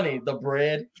was funny. The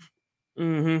bread.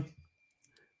 Mm-hmm.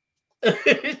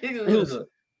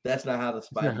 That's not how the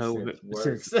Spidey sense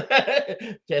works.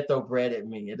 Can't throw bread at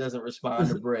me. It doesn't respond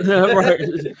to bread.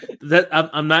 Right.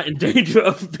 I'm not in danger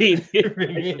of being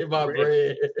hit by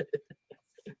bread.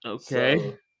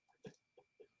 Okay.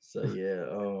 So yeah,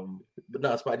 but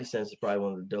no, Spidey sense is probably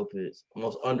one of the dopest,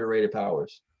 most underrated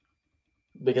powers.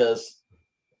 Because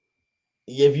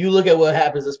if you look at what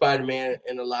happens to Spider-Man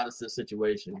in a lot of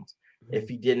situations, if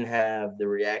he didn't have the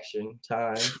reaction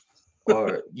time,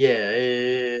 or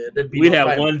we'd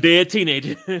have one dead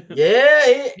teenager.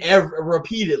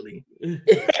 Repeatedly.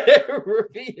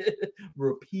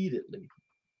 Repeatedly.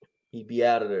 He'd be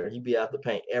out of there. He'd be out the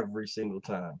paint every single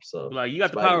time. So like you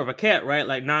got the power of a cat, right?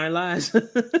 Like 9 lives.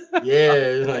 Yeah,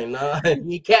 it's like nah.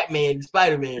 You Catman, you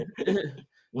Spider-Man.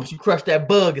 Once you crush that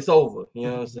bug, it's over. You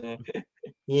know what I'm saying?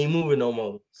 He ain't moving no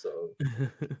more. So you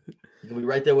can be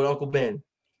right there with Uncle Ben.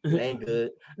 It ain't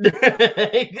good.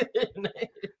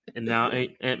 And now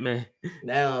Ant-Man.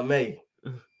 Now I'm May.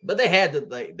 But they had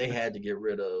to get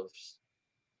rid of.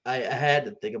 I had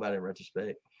to think about it in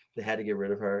retrospect. They had to get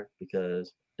rid of her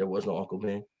because there was no Uncle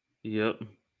Ben. Yep.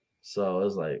 So it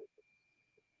was like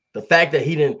the fact that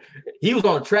he was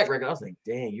on a track record. I was like,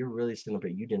 dang, you're really still up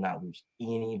here. You did not lose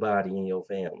anybody in your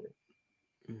family.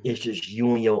 Mm-hmm. It's just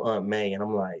you and your Aunt May. And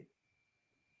I'm like,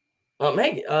 Aunt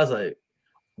May, I was like,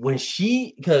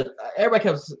 because everybody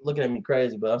kept looking at me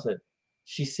crazy, but I was like,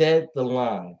 she said the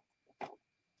line.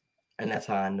 And that's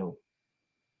how I knew.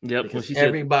 Yep. Because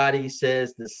everybody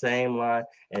says the same line.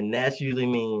 And that usually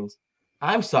means,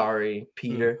 I'm sorry,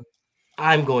 Peter.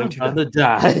 I'm going to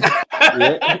die.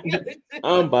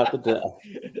 I'm about to die.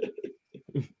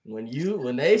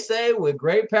 When they say with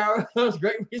great power comes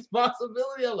great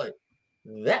responsibility, I'm like,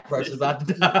 that person's about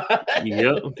to die.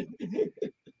 Yep.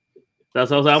 That's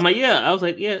what I was like. I was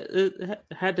like, it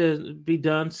had to be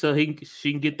done so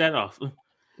she can get that off.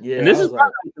 Yeah. And this is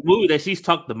probably the movie that she's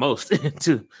talked the most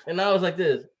too. And I was like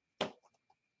this.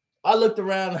 I looked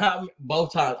around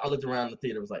both times. I looked around the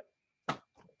theater. It was like,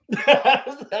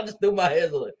 I just threw my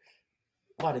head like,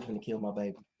 why they finna kill my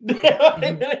baby? Why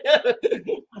they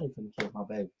finna kill my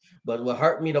baby? But what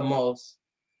hurt me the most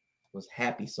was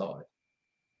Happy saw it.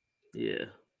 Yeah.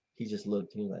 He just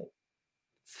looked. He was like,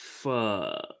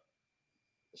 fuck.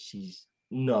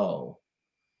 No.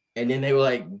 And then they were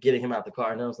like getting him out the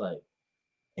car, and I was like,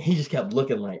 he just kept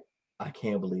looking like, I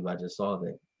can't believe I just saw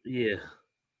that. Yeah.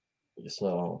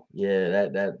 So yeah,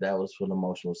 that was an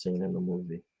emotional scene in the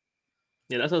movie.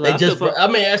 Yeah, that's what it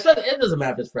doesn't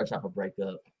matter if it's fresh off a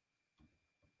breakup.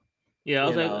 Yeah, I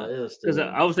was because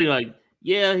I was thinking like,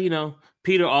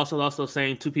 Peter also lost those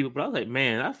same 2 people, but I was like,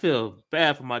 man, I feel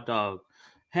bad for my dog.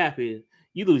 Happy,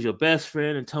 you lose your best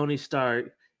friend and Tony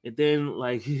Stark, and then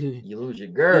like you lose your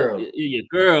girl. Your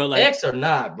girl, like ex or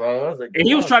not, bro. I was like, and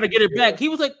he was trying to get it back. He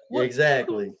was like, what?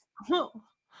 Exactly. Come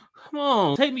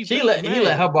on, take me. He let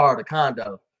her borrow the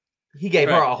condo. He gave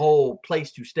her a whole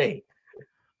place to stay.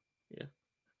 Yeah.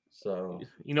 So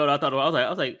you know what I thought about? I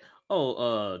was like,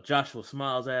 oh, Joshua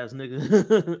Smiles ass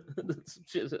nigga.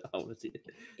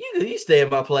 You stay in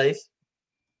my place.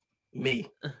 Me.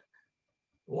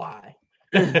 Why?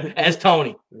 As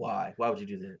Tony. Why? Why would you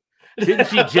do that? Didn't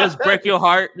she just break your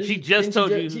heart? She just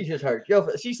told you. She just hurt.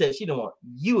 She said she don't want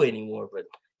you anymore, but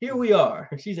here we are.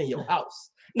 She's in your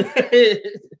house.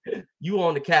 You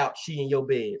on the couch, she in your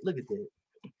bed. Look at that.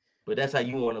 But that's how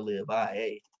you want to live.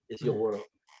 Hey, it's your world.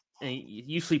 And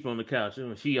you sleep on the couch.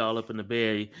 She all up in the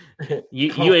bed.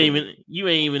 You ain't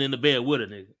even in the bed with her,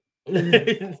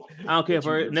 nigga. I don't care if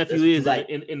her nephew is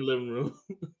in the living room.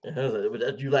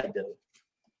 But you like that.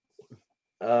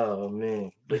 Oh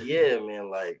man, but yeah, man,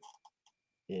 like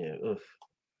yeah, oof.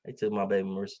 They took my baby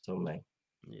Marissa Tomei.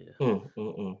 Yeah.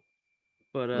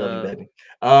 But Love you, baby.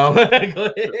 Go ahead.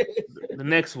 the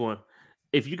next one,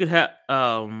 if you could have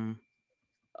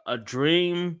a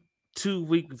dream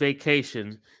 2-week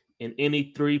vacation in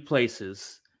any 3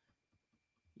 places,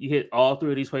 you hit all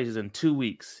 3 of these places in 2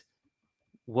 weeks,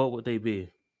 what would they be?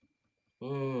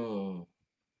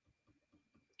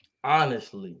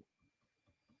 Honestly,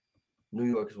 New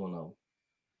York is one of them.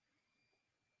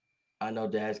 I know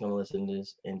Dad's gonna listen to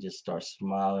this and just start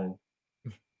smiling.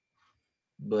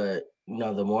 But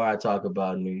the more I talk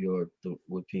about New York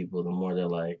with people, the more they're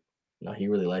like, "No, he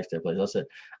really likes that place." I said,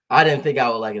 I didn't think I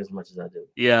would like it as much as I do.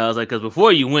 Yeah, I was like, because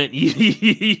before you went,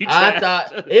 I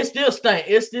thought it still stank.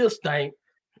 It still stank.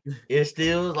 It's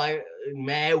still like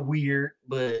mad weird,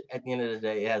 but at the end of the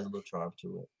day, it has a little charm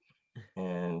to it,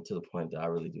 and to the point that I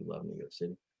really do love New York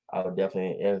City. I would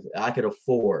definitely, if I could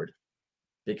afford,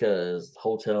 because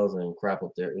hotels and crap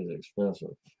up there is expensive.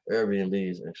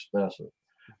 Airbnb is expensive.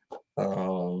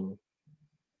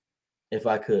 If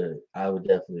I could, I would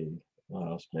definitely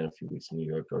spend a few weeks in New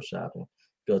York, go shopping,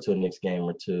 go to a Knicks game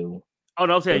or two. Oh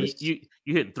no, I'm saying you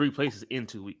hit 3 places in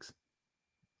 2 weeks.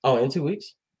 Oh, in 2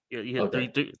 weeks? Yeah, you hit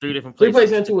three different places. 3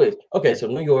 places in 2 weeks. Okay, yeah. So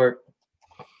New York,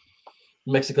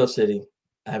 Mexico City.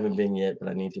 I haven't been yet, but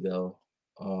I need to go.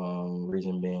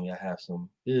 Reason being, I have some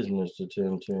business to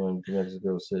tend to in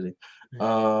Mexico City.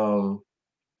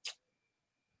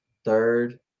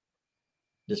 Third,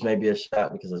 this may be a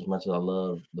shot because as much as I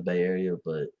love the Bay Area,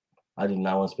 but I do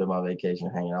not want to spend my vacation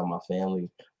hanging out with my family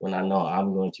when I know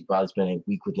I'm going to probably spend a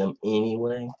week with them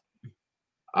anyway.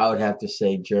 I would have to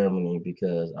say Germany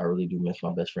because I really do miss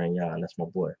my best friend Jan. That's my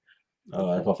boy.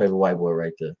 That's my favorite white boy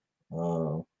right there.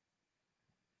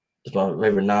 That's my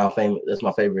favorite non-famous. That's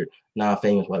my favorite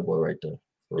non-famous white boy right there.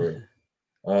 For real.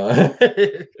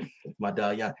 My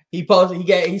dog Jan. He posted.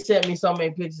 He sent me so many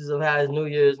pictures of how his New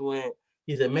Year's went.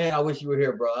 He said, "Man, I wish you were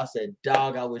here, bro." I said,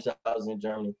 "Dog, I wish I was in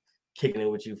Germany kicking it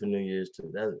with you for New Year's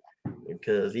too." That's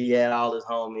because he had all his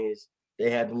homies. They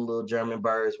had them little German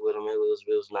birds with them. It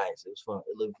was nice. It was fun.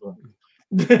 It looked fun.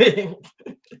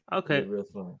 Okay. It real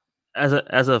fun.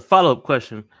 As a follow-up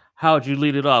question, how would you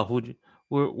lead it off?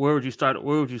 Where would you start?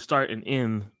 Where would you start and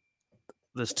end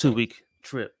this 2-week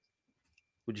trip?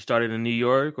 Would you start it in New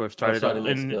York or start it in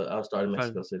Mexico? I'll start in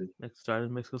Mexico City. Start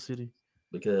in Mexico City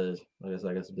because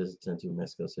I guess business to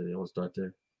Mexico City. I will start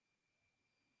there,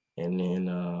 and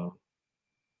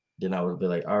then I would be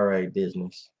like, "All right,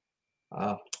 business.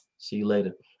 I'll see you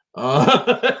later."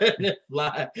 Then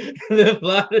fly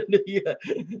to New York.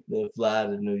 Then fly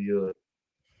to New York.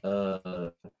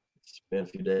 Spend a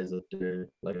few days up there.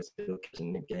 Like I said,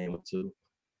 catching the game or two.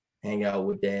 Hang out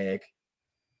with Dag.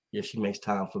 If she makes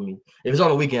time for me. If it's on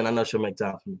the weekend, I know she'll make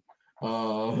time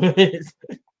for me.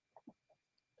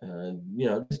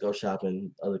 Just go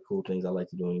shopping. Other cool things I like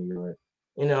to do in New York.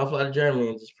 I'll fly to Germany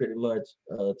and just pretty much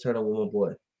turn up with my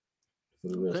boy for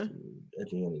the rest at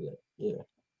the end of that. Yeah.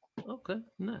 Okay.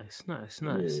 Nice.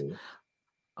 Yeah.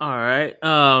 All right.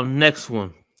 Next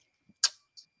one.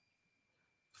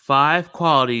 5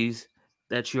 qualities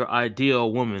that your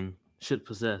ideal woman should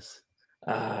possess.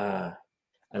 I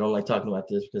don't like talking about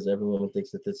this because every woman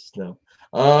thinks that this is them.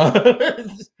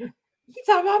 You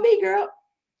talking about me, girl?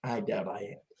 I doubt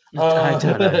I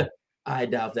am. I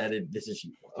doubt that this is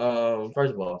you.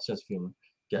 First of all, sense of humor.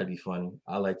 Gotta be funny.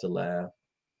 I like to laugh.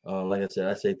 Like I said,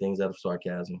 I say things out of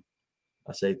sarcasm.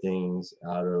 I say things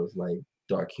out of like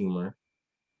dark humor.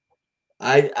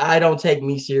 I don't take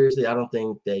me seriously. I don't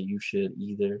think that you should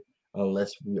either,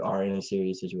 unless we are in a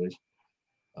serious situation.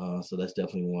 So that's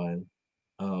definitely one.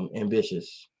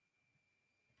 Ambitious.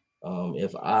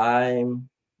 If I'm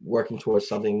working towards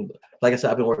something, like I said,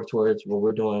 I've been working towards what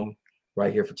we're doing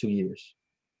right here for 2 years.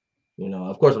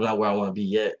 Of course, I'm not where I want to be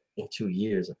yet in 2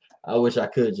 years. I wish I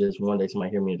could just one day somebody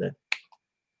hear me that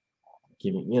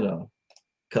give me,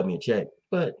 cut me a check.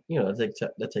 But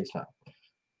that takes time.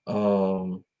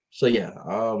 So yeah,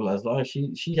 as long as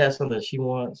she has something that she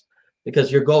wants,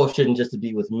 because your goal shouldn't just to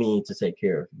be with me to take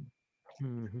care of you.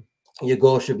 Mm-hmm. Your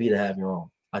goal should be to have your own.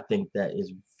 I think that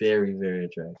is very, very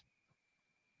attractive.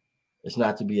 It's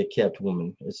not to be a kept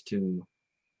woman. It's to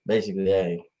basically,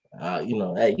 hey,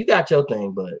 you got your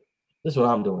thing, but this is what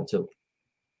I'm doing too.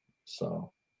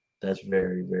 So that's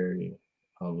very, very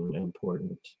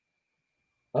important.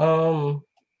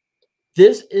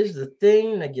 This is the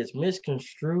thing that gets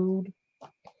misconstrued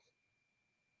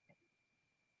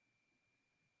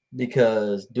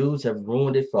because dudes have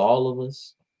ruined it for all of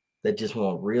us that just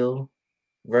want real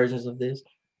versions of this.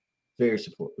 Very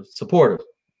supportive.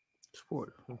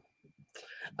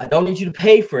 I don't need you to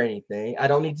pay for anything. I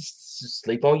don't need to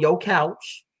sleep on your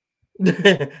couch.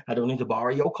 I don't need to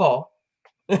borrow your car.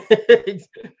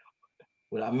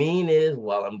 What I mean is,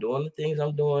 while I'm doing the things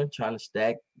I'm doing, trying to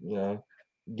stack,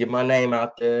 get my name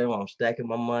out there while I'm stacking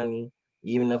my money,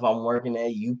 even if I'm working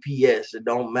at UPS, it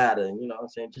don't matter. You know what I'm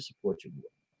saying? Just support you.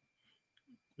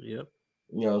 Yep.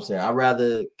 You know what I'm saying? I'd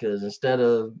rather, because instead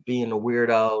of being a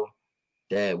weirdo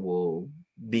that will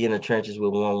be in the trenches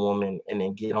with one woman and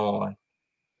then get on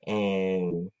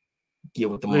and get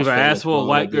with the Leave most her famous ass for a woman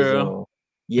white that gets girl. on.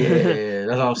 Yeah,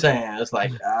 that's what I'm saying. It's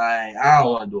like I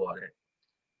don't want to do all that.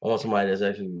 I want somebody that's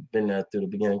actually been there through the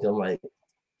beginning. Cause I'm like,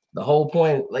 the whole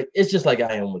point, like it's just like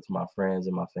I am with my friends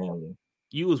and my family.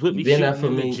 You was with me Been there shooting for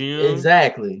in the me, gym.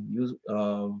 exactly. You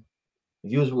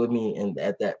was with me, and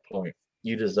at that point,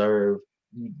 you deserve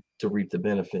to reap the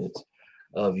benefits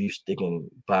of you sticking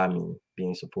by me,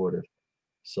 being supportive.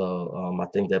 So I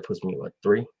think that puts me at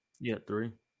 3. Yeah,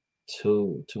 3.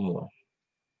 Two more.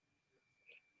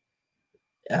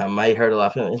 I might hurt a lot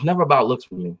of feelings. It's never about looks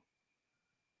with me.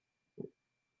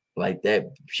 Like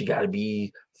that, she got to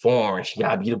be foreign. She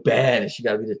got to be the baddest. She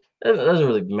got to be the. That doesn't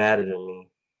really matter to me.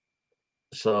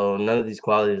 So none of these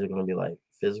qualities are going to be like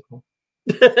physical.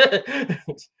 I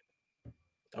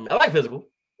mean, I like physical.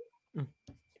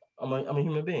 I'm a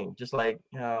human being, just like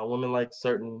how women like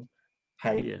certain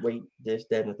height, weight, this,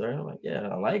 that, and the third. I'm like, yeah,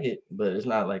 I like it, but it's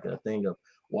not like a thing of,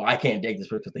 well, I can't date this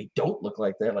person because they don't look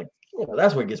like that. Like,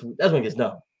 that's when it gets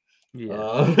dumb.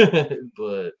 Yeah.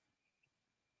 But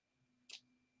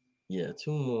yeah,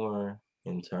 2 more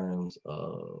in terms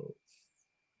of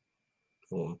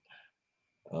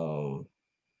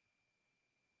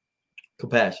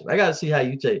compassion. I gotta see how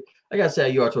you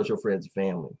are towards your friends and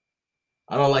family.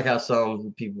 I don't like how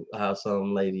some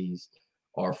ladies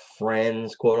are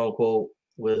friends, quote unquote,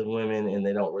 with women and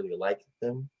they don't really like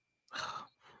them.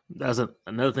 That's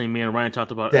another thing me and Ryan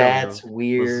talked about. That's earlier,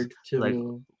 weird to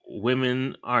me.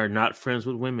 Women are not friends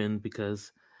with women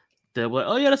because they're like,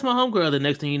 oh yeah, that's my homegirl. The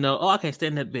next thing you know, oh, I can't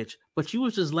stand that bitch. But you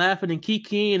was just laughing and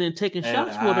kikiing and taking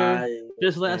shots with her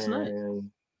just last night.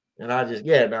 And I just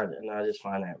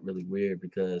find that really weird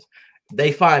because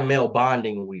they find male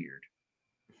bonding weird.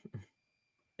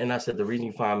 And I said the reason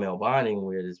you find male bonding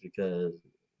weird is because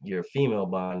your female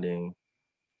bonding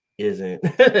isn't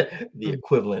the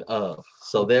equivalent of.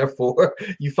 So therefore,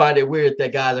 you find it weird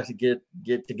that guys actually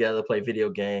get together, play video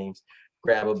games,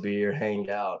 grab a beer, hang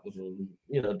out, and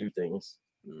do things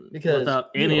because without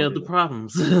any of the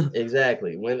problems.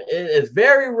 Exactly. When it's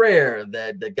very rare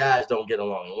that the guys don't get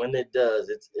along, and when it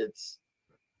does, it's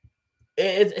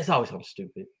always something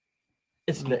stupid.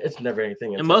 It's never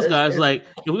anything. And most guys like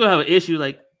if we're gonna have an issue,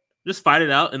 like just fight it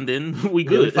out, and then we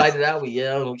good. We fight it out, we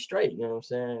yell, and we straight. You know what I'm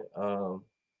saying?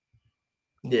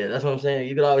 Yeah, that's what I'm saying.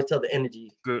 You can always tell the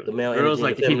energy, the male girls energy,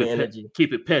 like the feminine energy.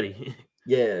 Keep it petty.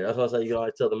 Yeah, that's what I'm saying. You can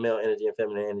always tell the male energy and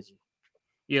feminine energy.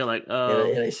 Yeah, like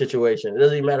in a situation, it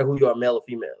doesn't even matter who you are, male or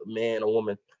female, man or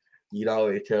woman. You can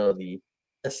always tell the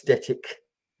aesthetic.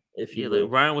 If you will.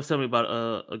 Like Ryan was telling me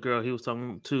about a girl he was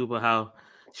talking to about how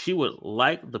she would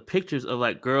like the pictures of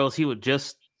like girls he would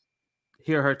just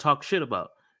hear her talk shit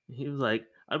about. He was like,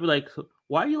 I'd be like,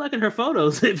 why are you liking her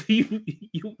photos if you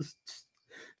was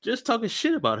just talking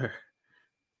shit about her?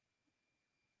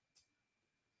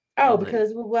 Oh,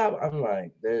 because I'm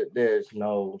like, there's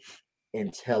no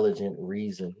intelligent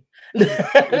reason.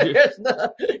 There's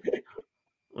no,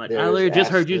 like I literally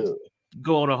just heard you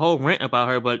go on a whole rant about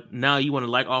her, but now you want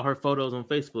to like all her photos on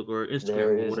Facebook or Instagram.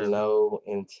 There is no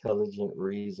intelligent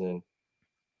reason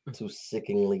to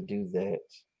sickeningly do that.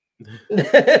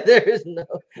 There is no.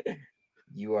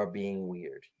 You are being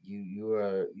weird. You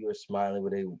are smiling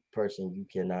with a person you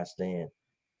cannot stand.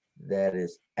 That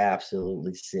is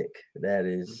absolutely sick. That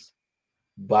is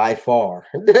by far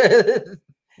the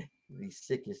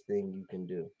sickest thing you can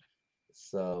do.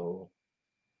 So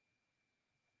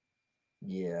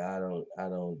yeah, I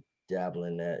don't dabble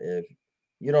in that. If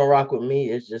you don't rock with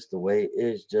me, it's just the way it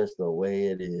is. It's just the way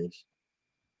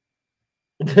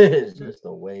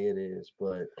it is.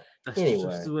 But that's anyway,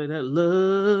 just the way that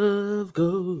love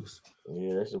goes.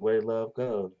 Yeah, that's the way love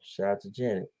goes. Shout out to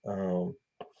Janet.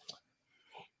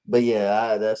 But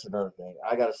yeah, that's another thing.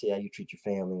 I gotta see how you treat your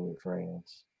family and your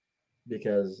friends,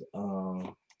 because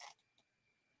for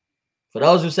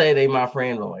those who say they my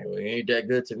friends, I'm like, well, it ain't that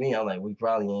good to me. I'm like, we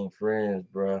probably ain't friends,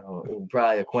 bro. We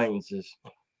probably acquaintances,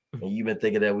 and you've been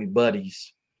thinking that we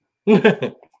buddies.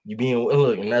 You being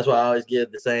look, and that's why I always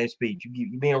give the same speech.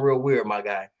 You being real weird, my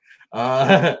guy.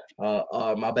 My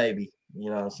baby. You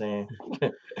know what I'm saying?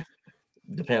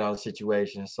 Depending on the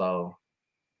situation. So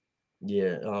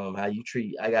yeah, how you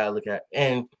treat, I gotta look at,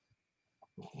 and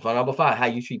number 5, how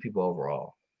you treat people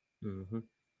overall. Mm-hmm.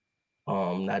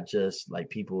 Not just like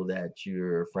people that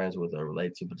you're friends with or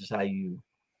related to, but just how you,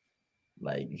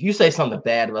 like, if you say something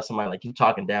bad about somebody, like you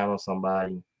talking down on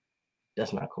somebody,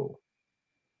 that's not cool.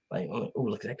 Like, I'm like, oh,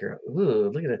 look at that girl. Ooh,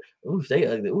 look at that. Ooh, they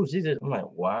ugly. Ooh, she's just. I'm like,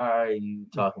 why are you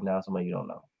talking down on somebody you don't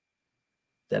know?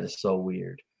 That is so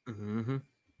weird. Mm-hmm.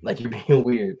 Like, you're being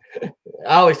weird.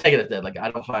 I always take it as that. Like,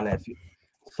 I don't find that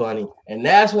funny. And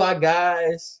that's why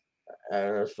guys,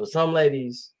 for some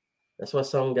ladies, that's why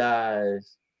some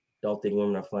guys don't think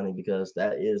women are funny, because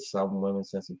that is some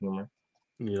women's sense of humor.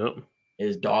 Yep.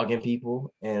 Is dogging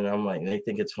people. And I'm like, they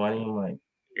think it's funny. I'm like,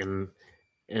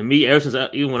 and me, ever since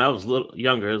even when I was a little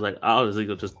younger, it was like I always think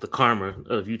of just the karma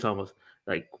of you talking about.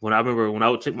 Like when I remember when I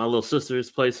would take my little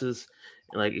sister's places,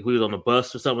 and like if we was on the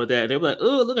bus or something like that, and they were like,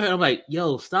 "Oh, look at her!" I'm like,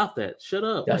 "Yo, stop that! Shut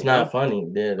up!" that's like, not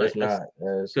funny. Yeah, that's like,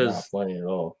 not funny at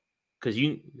all. Because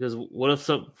what if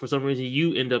for some reason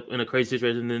you end up in a crazy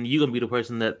situation, and then you're gonna be the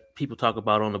person that people talk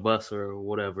about on the bus or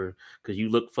whatever because you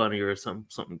look funny or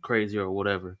something crazy or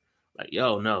whatever. Like,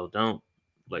 yo, no, don't,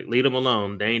 like, leave them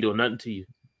alone. They ain't doing nothing to you.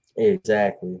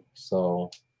 Exactly.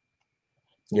 So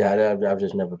yeah, I've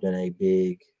just never been a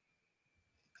big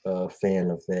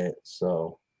fan of that.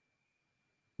 So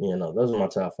those are my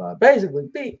top 5.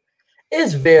 Basically,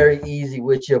 it's very easy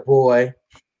with your boy.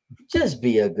 Just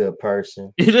be a good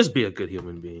person. Just be a good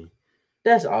human being.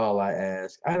 That's all I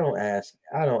ask. I don't ask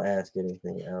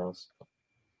anything else.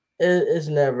 It's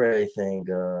never anything.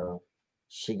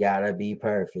 She gotta be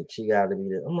perfect. She gotta be.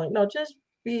 I'm like, no, just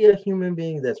be a human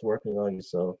being that's working on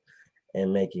yourself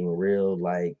and making real,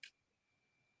 like,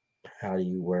 how do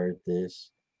you word this?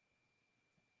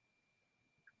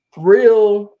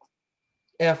 Real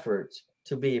efforts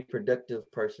to be a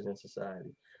productive person in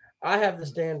society. I have the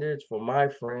standards for my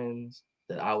friends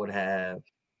that I would have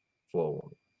for a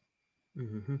woman.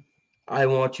 Mm-hmm. I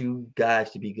want you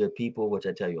guys to be good people, which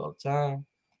I tell you all the time.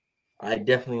 I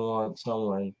definitely want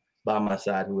someone by my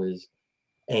side who is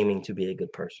aiming to be a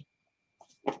good person.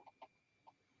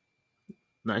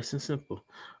 Nice and simple.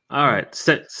 All right.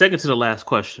 Second to the last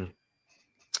question.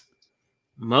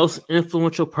 Most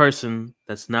influential person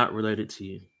that's not related to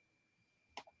you.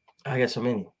 I got so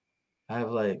many. I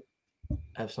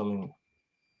have so many.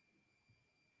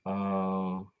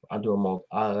 I do them all.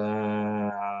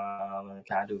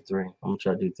 Can I do 3? I'm gonna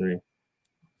try to do 3.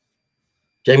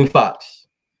 Jamie Foxx.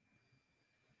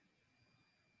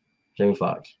 Jamie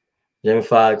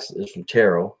Foxx is from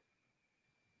Terrell,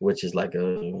 which is like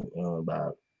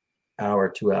about an hour or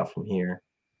 2 out from here,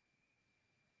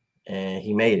 and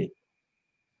he made it.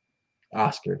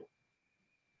 Oscar,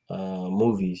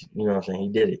 movies. You know what I'm saying? He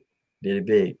did it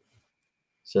big.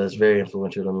 So it's very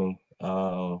influential to me.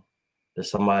 There's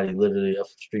somebody literally up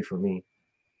the street from me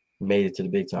made it to the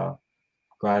big time,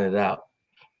 grinded out.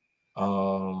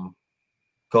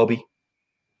 Kobe,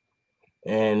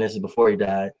 and this is before he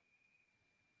died.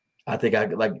 I think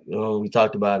we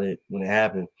talked about it when it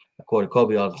happened. I quoted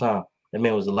Kobe all the time. That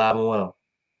man was alive and well.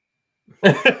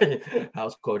 I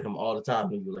was quoting him all the time.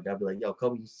 I'd be like, yo,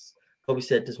 Kobe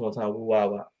said this one time.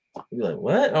 Wow. He'd be like,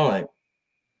 what? I'm like,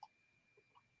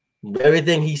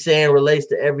 everything he's saying relates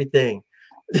to everything.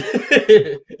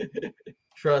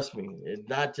 Trust me, it's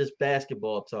not just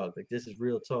basketball talk. Like, this is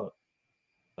real talk.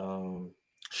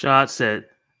 Shad said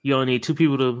you only need 2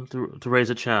 people to raise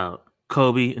a child: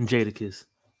 Kobe and Jadakiss.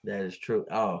 That is true.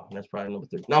 Oh, that's probably number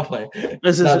 3. No, I'm playing.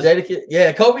 This no, is Jadakiss.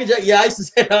 Yeah, Kobe. Yeah, I used to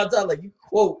say it all the time. Like, you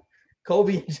quote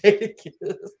Kobe and Jadakiss,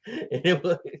 and it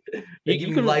was, they give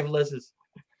you life lessons.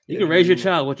 You can raise your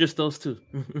child with just those 2.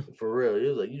 For real. It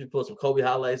was like you just put some Kobe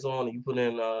highlights on and you put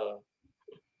in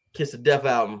Kiss of Death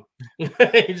album. You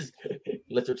just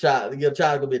let your child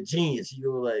go be a genius.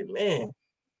 You were like, man,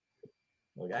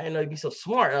 like, I didn't know you'd be so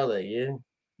smart. I was like, yeah.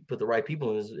 You put the right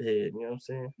people in his head, you know what I'm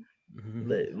saying?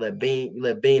 Mm-hmm.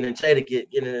 Let Bean and Cheddar get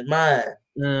in his mind.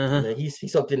 Uh-huh. He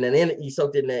soaked in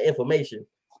that information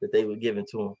that they were giving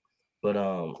to him. But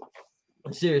on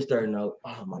a serious third note,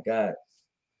 oh my God.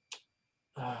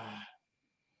 I'm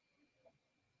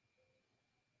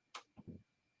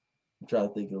trying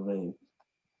to think of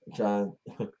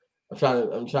I'm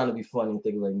trying to be funny and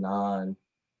think of non-black.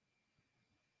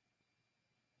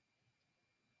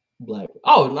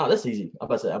 Oh no, that's easy. I'm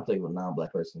about to say I'm thinking of a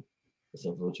non-black person. That's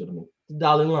influential to me.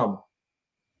 Dalai Lama.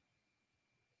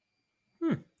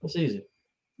 That's easy.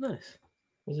 Nice.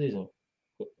 That's easy.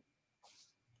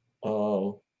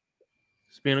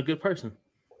 Just being a good person.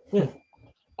 Yeah.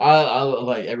 I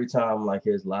like every time like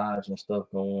his lives and stuff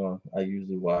go on, I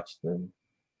usually watch them.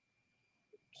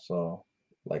 So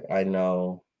like I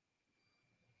know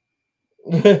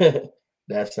that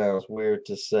sounds weird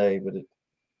to say, but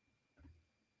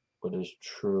but it's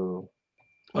true.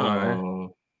 All right.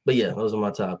 But yeah, those are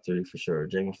my top 3 for sure.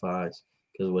 Jamie Foxx,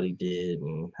 because of what he did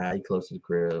and how he close to the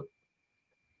crib.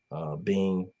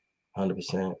 Being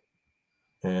 100%.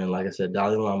 And like I said,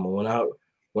 Dalai Lama. When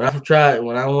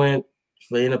I went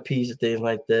for inner peace and things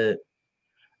like that,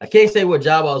 I can't say what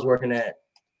job I was working at,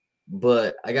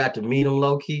 but I got to meet him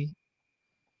low key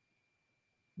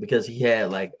because he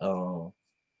had like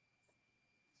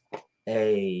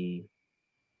he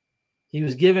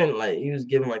was giving like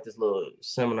this little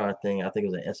seminar thing. I think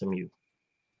it was at SMU.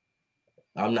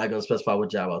 I'm not gonna specify what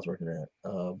job I was working at,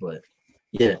 but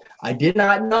yeah, I did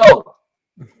not know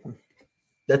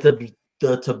that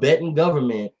the Tibetan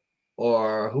government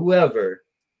or whoever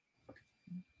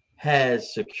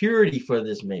has security for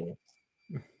this man,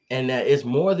 and that it's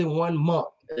more than one monk.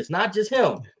 It's not just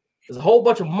him. There's a whole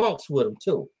bunch of monks with him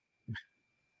too.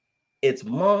 It's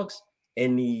monks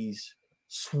and these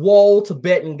swole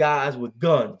Tibetan guys with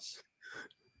guns.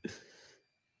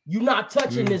 You're not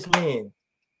touching this man.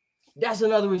 That's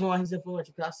another reason why he's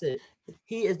influential. Because I said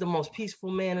he is the most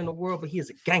peaceful man in the world, but he is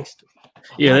a gangster.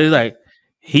 Yeah, they're like,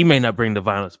 he may not bring the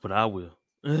violence, but I will.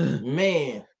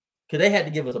 Man, because they had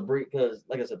to give us a brief. Because,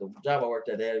 like I said, the job I worked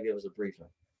at, they had to give us a briefing.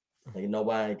 Like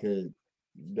nobody could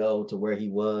go to where he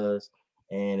was,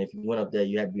 and if you went up there,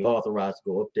 you had to be authorized to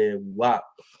go up there. Wow.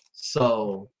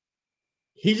 So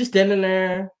he just standing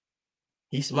there.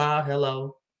 He smiled,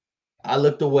 hello. I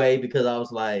looked away because I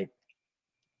was like,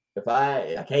 if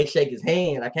I can't shake his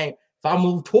hand, if I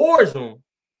move towards him,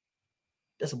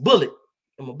 that's a bullet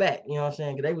in my back. You know what I'm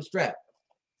saying? Because they were strapped.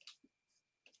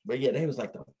 But yeah, they was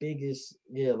like the biggest.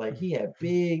 Yeah, like he had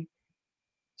big,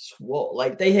 swole.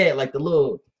 Like they had like the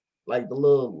little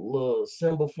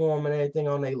symbol form and everything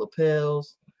on their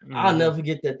lapels. I'll never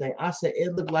forget that thing. I said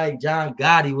it looked like John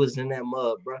Gotti was in that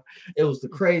mud, bro. It was the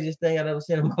craziest thing I'd ever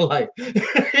seen in my life.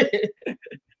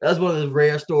 That's one of the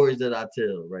rare stories that I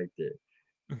tell right there.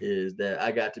 Is that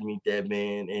I got to meet that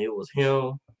man, and it was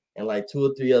him and like 2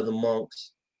 or 3 other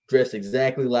monks dressed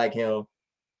exactly like him.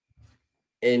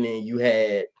 And then you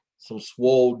had some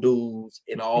swole dudes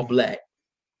in all black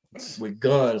with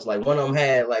guns. Like one of them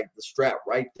had like the strap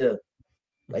right there.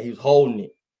 Like he was holding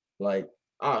it. Like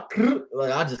I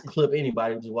just clip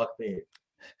anybody who just walk in.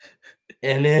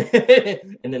 And then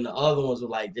the other ones were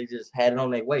like, they just had it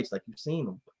on their waist, like you've seen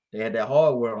them. They had that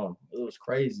hardware on. It was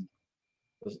crazy.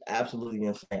 It was absolutely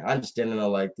insane. I'm just standing there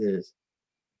like this.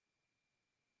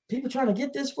 People trying to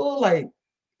get this fool, like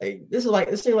this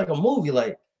seems like a movie.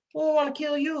 Like, who want to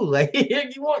kill you? Like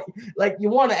you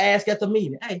want to ask at the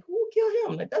meeting, hey, who killed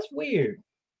him? Like that's weird.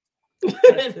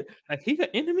 Like he got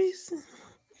enemies?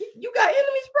 You got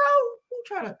enemies,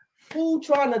 bro? Who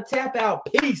trying to tap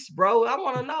out peace, bro? I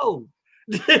want to know.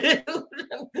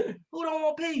 Who don't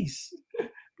want peace?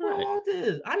 Who don't want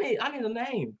this? I need a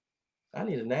name. I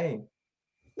need a name.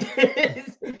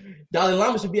 Dalai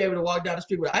Lama should be able to walk down the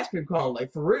street with an ice cream cone,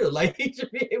 like for real. Like he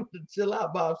should be able to chill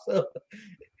out by himself.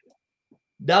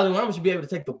 Dalai Lama should be able to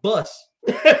take the bus.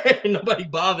 Nobody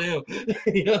bother him.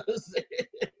 You know what I'm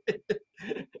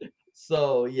saying?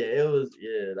 So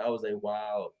that was a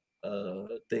wild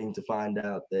thing to find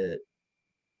out that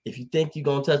if you think you're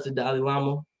gonna touch the Dalai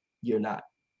Lama, you're not.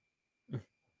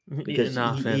 Because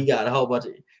he got a whole bunch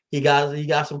of he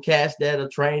got some cats that are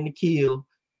trained to kill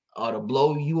or to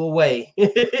blow you away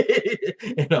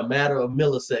in a matter of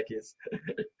milliseconds.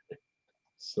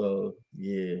 So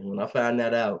yeah, when I found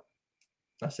that out,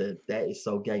 I said that is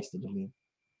so gangster to me.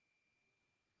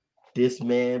 This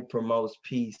man promotes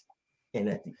peace, and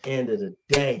at the end of the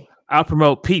day, I'll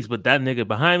promote peace, but that nigga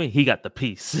behind me, he got the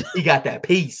peace. He got that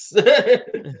peace.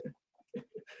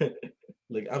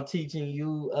 Look, I'm teaching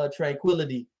you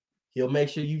tranquility. He'll make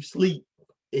sure you sleep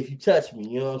if you touch me.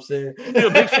 You know what I'm saying?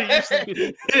 He'll make sure you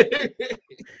sleep.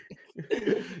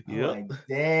 Yeah. Like,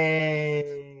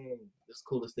 dang, that's the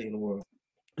coolest thing in the world.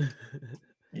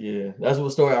 Yeah, that's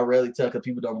what story I rarely tell because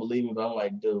people don't believe me. But I'm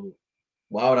like, dude,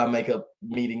 why would I make up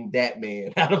meeting that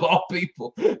man out of all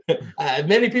people?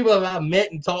 Many people have I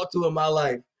met and talked to in my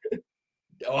life.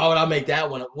 Why would I make that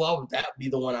one? Why would that be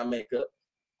the one I make up?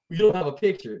 You don't have a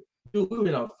picture. Dude, we were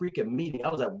in a freaking meeting. I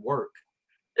was at work.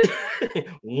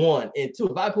 1 and 2.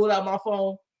 If I pulled out my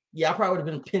phone, I probably would have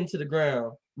been pinned to the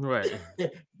ground. Right.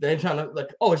 They're trying to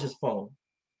it's just a phone.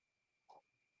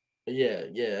 Yeah,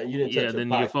 you didn't. Yeah, then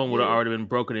your phone would have already been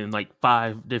broken in like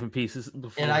 5 different pieces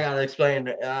before. And I gotta explain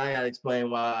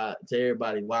why to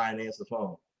everybody why I didn't answer the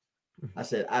phone. I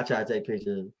said I tried to take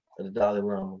pictures of the Dalai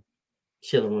Lama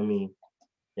chilling with me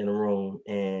in the room,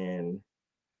 and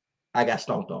I got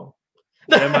stomped on.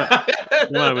 The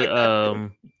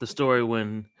story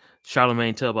when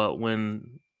Charlemagne tell about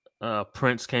when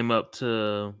Prince came up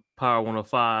to Power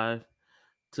 105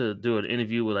 to do an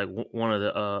interview with like one of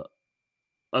the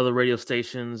other radio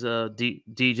stations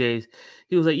DJs.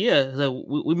 He was like, yeah,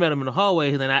 like, we met him in the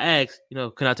hallway, and then I asked,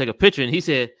 can I take a picture? And he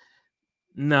said,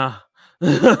 nah.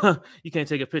 You can't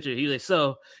take a picture. He's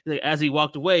like, as he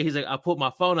walked away, he's like, I put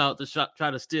my phone out to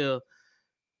try to steal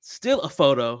a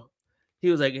photo.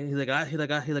 He's like,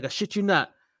 I shit you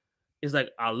not. It's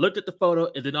like I looked at the photo,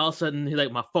 and then all of a sudden,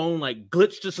 my phone like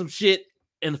glitched to some shit,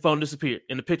 and the phone disappeared,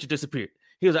 and the picture disappeared.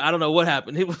 He was like, I don't know what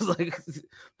happened. He was like,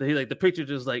 the picture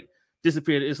just like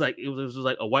disappeared. It's like it was just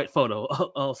like a white photo.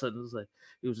 All of a sudden,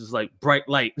 it was just like bright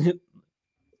light. I'm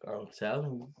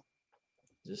telling you.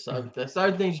 Just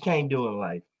certain things you can't do in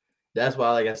life. That's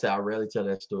why, like I said, I rarely tell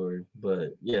that story. But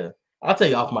yeah, I'll tell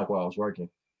you off mic while I was working.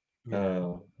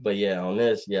 But yeah, on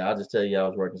this, I'll just tell you I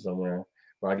was working somewhere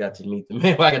where I got to meet the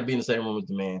man. Where I got to be in the same room with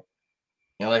the man.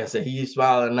 And like I said, he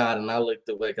smiling and nodding. And I looked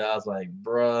away because I was like,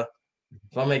 bruh,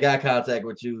 if I make eye contact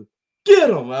with you,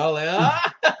 get him. I was like,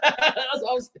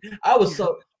 I was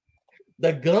so.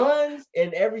 The guns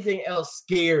and everything else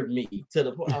scared me to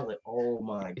the point I was like, "Oh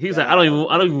my!" He's God. Like,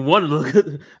 "I don't even want to look."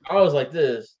 I was like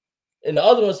this, and the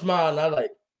other one smiled, and I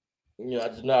like, I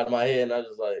just nodded my head, and I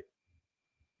was like,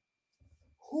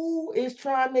 "Who is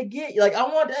trying to get you?" Like, I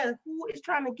want that. Who is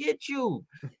trying to get you?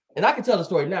 And I can tell the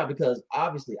story now because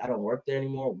obviously I don't work there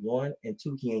anymore. 1 and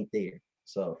 2, he ain't there,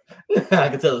 so I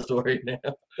can tell the story now.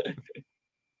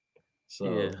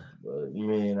 So, yeah. But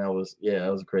man, that was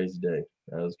a crazy day.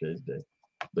 That was a crazy day.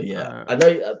 But yeah, I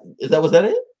know. Was that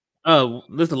it?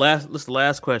 This is the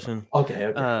last question. Okay.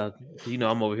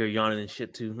 I'm over here yawning and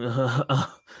shit too.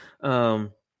 The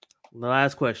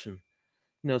last question.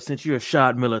 Since you're a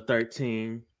Shad Miller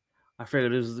 13, I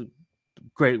figured this is a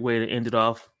great way to end it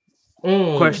off.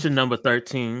 Question number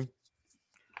 13.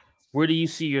 Where do you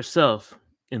see yourself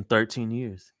in 13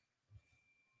 years?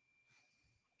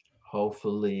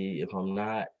 Hopefully, if I'm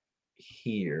not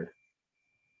here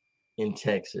in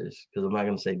Texas, because I'm not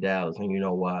going to say Dallas, and you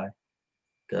know why.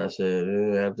 Because I said,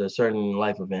 after a certain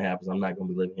life event happens, I'm not going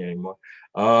to be living here anymore.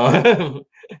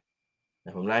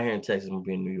 If I'm not here in Texas, I'm going to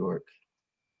be in New York.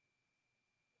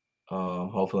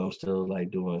 Hopefully, I'm still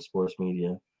like doing sports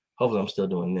media. Hopefully, I'm still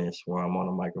doing this where I'm on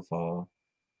a microphone,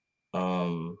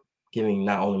 giving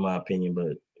not only my opinion,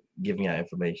 but giving out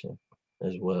information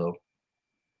as well.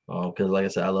 Because like I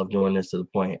said, I love doing this to the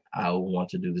point I want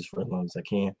to do this for as long as I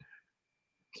can.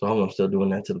 So I'm still doing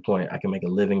that to the point I can make a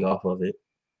living off of it.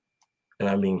 And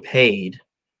I'm being paid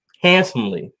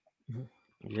handsomely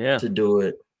to do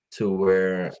it to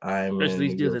where I'm especially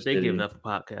these deals that they give enough for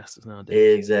podcasters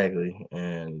nowadays. Exactly.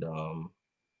 And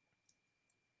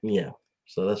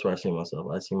so that's where I see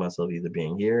myself. I see myself either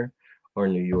being here or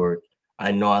New York.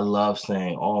 I know I love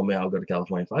saying, oh man, I'll go to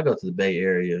California. If I go to the Bay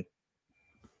Area,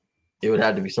 it would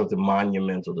have to be something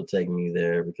monumental to take me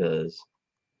there, because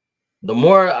the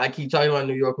more I keep talking about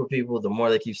New York with people, the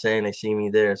more they keep saying they see me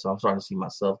there. So I'm starting to see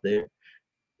myself there,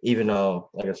 even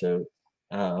though, like I said,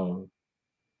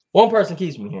 one person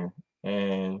keeps me here.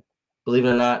 And believe it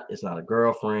or not, it's not a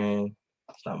girlfriend.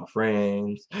 It's not my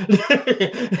friends.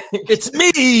 It's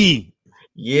me.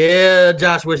 Yeah,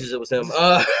 Josh wishes it was him.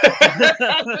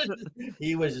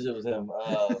 He wishes it was him.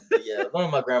 But yeah, one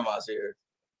of my grandmas here.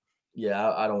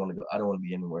 Yeah, I don't want to go. I don't want to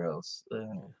be anywhere else.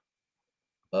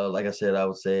 Like I said, I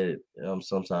would say it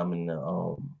sometime in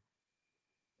the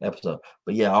episode.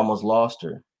 But yeah, I almost lost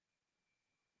her.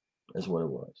 That's what it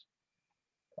was.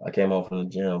 I came home from the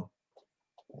gym,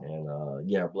 and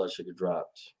her blood sugar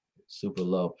dropped super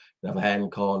low. And if I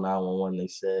hadn't called 911, they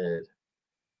said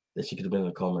that she could have been in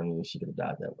a coma and she could have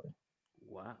died that way.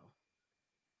 Wow.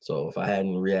 So if I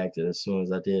hadn't reacted as soon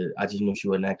as I did, I just knew she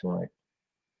wasn't acting right.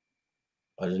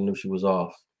 I just knew she was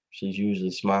off. She's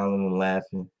usually smiling and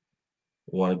laughing,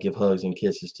 want to give hugs and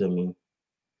kisses to me.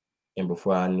 And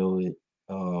before I knew it,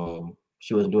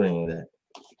 she wasn't doing any of that.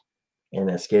 And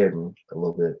that scared me a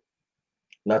little bit.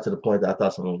 Not to the point that I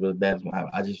thought something was really bad was going to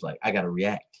happen. I just I got to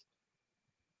react.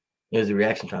 It was a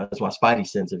reaction time. It's my spidey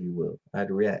sense, if you will. I had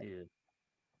to react. Yeah.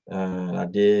 And I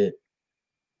did.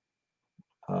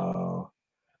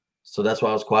 So that's why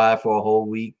I was quiet for a whole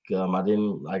week.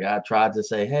 I tried to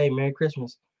say, hey, Merry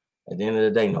Christmas. At the end of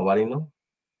the day, nobody knew.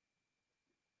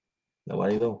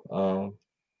 Nobody knew.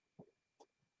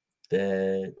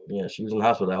 That she was in the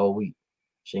hospital that whole week.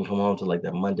 She didn't come home till like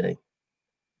that Monday.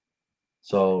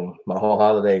 So my whole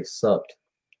holiday sucked.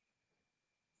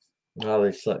 My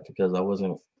holiday sucked because I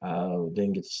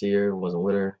didn't get to see her, wasn't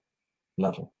with her,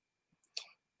 nothing.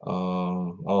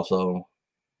 Also,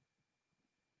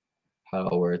 how do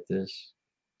I word this?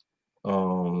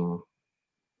 I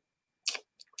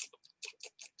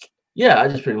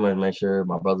just pretty much made sure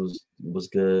my brother was was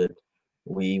good.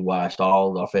 We watched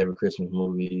all our favorite Christmas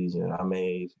movies, and I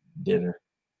made dinner.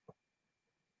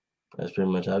 That's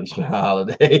pretty much how we spent our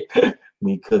holiday.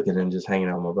 Me cooking and just hanging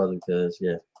out with my brother because,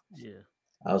 yeah,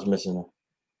 I was missing her.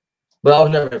 But I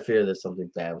was never in fear that something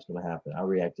bad was going to happen. I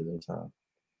reacted in time.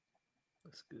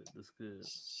 That's good. That's good.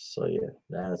 So, yeah,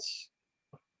 that's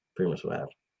pretty much what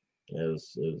happened. It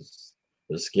was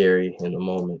scary in the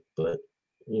moment, but,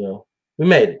 you know, we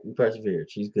made it. We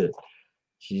persevered. She's good.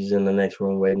 She's in the next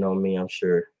room waiting on me, I'm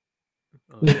sure.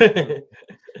 Oh, yeah.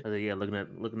 Yeah,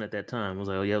 looking at that time. I was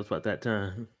like, oh yeah, it was about that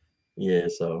time. Yeah,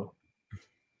 so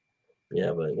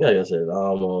yeah, but like I said,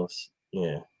 almost,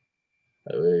 yeah.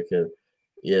 I really could.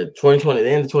 Yeah, 2020, the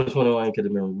end of 2021 could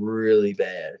have been really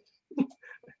bad.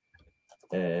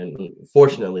 And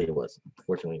fortunately it wasn't.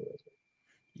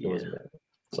 It wasn't bad.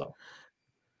 So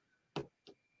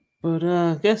but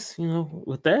I guess, you know,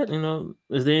 with that, you know,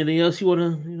 is there anything else you want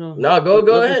to, you know? No,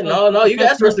 go ahead. No, you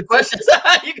guys ask the questions.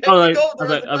 I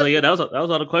was like, yeah, that was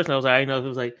all the questions. I was like, I know if it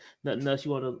was like nothing else you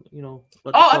want to, you know.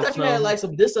 I thought you had like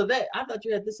some this or that. I thought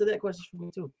you had this or that questions for me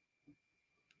too.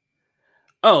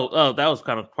 Oh, that was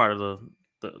kind of part of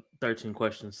the 13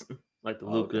 questions, like the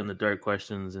Luka and the Dirk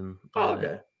questions and all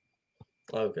that.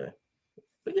 Okay.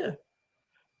 But yeah,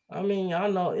 I mean,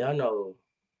 y'all know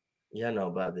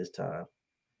about this time.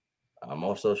 I'm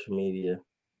on social media.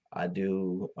 I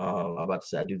do. I'm about to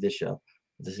say I do this show.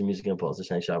 This is Music Impulse.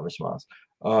 This ain't Shot vs. Smiles.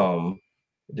 I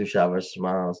do Shot vs.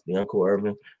 Smiles. The Uncle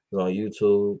Urban is on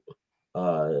YouTube.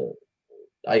 All you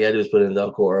gotta do is put in the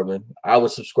Uncle Urban. I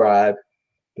would subscribe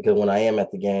because when I am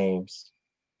at the games,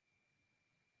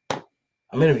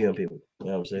 I'm interviewing people. You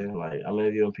know what I'm saying? Like I'm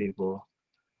interviewing people.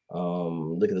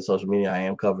 Look at the social media. I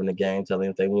am covering the game, telling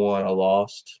them if they won or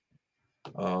lost.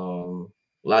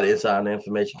 A lot of inside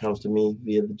information comes to me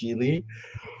via the G League.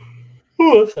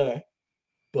 Oh, sorry.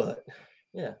 But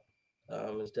yeah,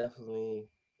 it's definitely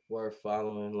worth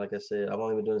following. Like I said, I've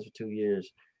only been doing this for 2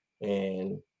 years,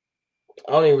 and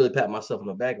I don't even really pat myself on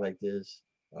the back like this.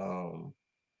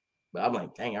 But I'm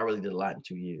like, dang, I really did a lot in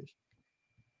 2 years.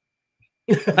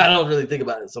 I don't really think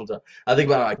about it sometimes. I think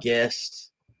about our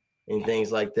guests and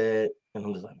things like that, and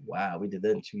I'm just like, wow, we did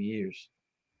that in 2 years.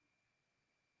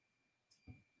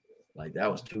 Like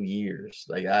that was 2 years.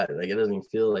 Like it doesn't even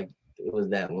feel like it was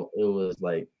that long. It was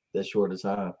like that short a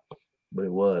time, but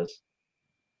it was.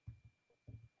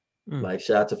 Like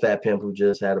shout out to Fat Pimp who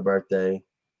just had a birthday.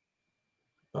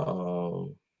 You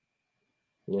know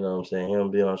what I'm saying? Him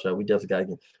being on the show, we definitely got to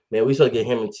get. Man, we supposed to get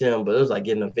him and Tim, but it was like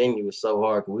getting a venue was so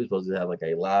hard because we were supposed to have like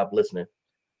a live listening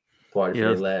party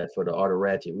for the Art of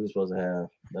Ratchet. We were supposed to have.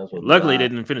 Luckily, they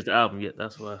didn't finish the album yet.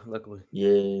 That's why. Luckily.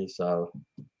 Yeah. So,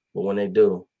 but when they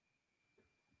do,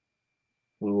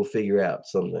 we will figure out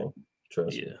something.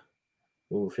 Trust me.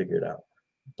 We will figure it out.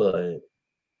 But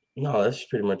no, that's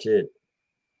pretty much it.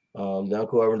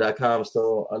 UncleUrban.com is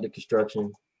still under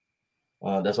construction.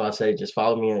 That's why I say just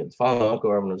follow Uncle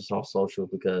Urban just on social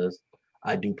because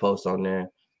I do post on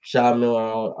there. Shy Miller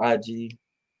on IG.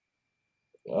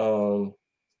 I'm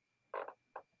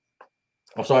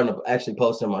starting to actually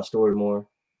post in my story more.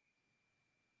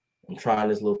 I'm trying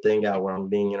this little thing out where I'm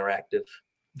being interactive.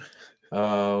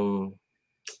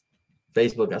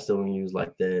 Facebook I still don't use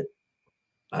like that.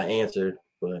 I answered,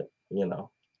 but you know,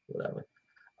 whatever.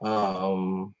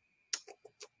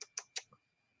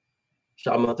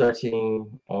 Shama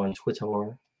 13 on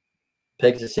Twitter.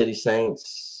 Texas City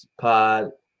Saints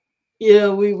pod. Yeah,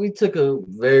 we took a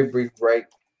very brief break.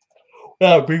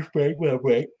 Not a brief break, but a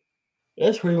break.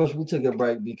 That's pretty much we took a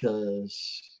break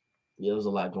because there was a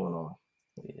lot going on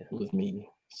with me.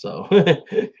 So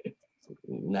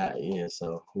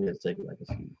so we had to take like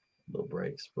a few little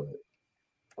breaks, but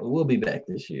we'll be back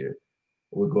this year.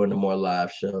 We're going to more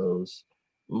live shows.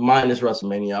 Minus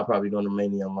WrestleMania. I'll probably go to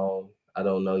Mania alone. I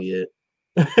don't know yet.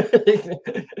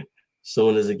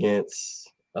 Soon as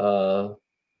against the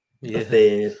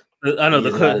Fed. I know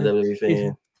he's not a WWE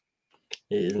fan.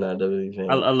 He is not a WWE fan.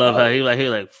 I love how he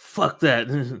like fuck that.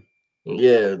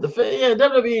 Yeah, the Fed. Yeah,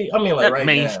 WWE. I mean, like that right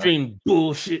mainstream now.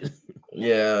 bullshit.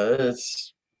 Yeah,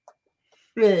 it's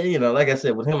you know, like I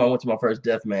said, with him, I went to my first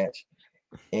death match,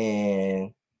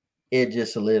 and it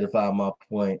just solidified my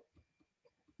point.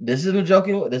 This isn't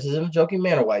a joking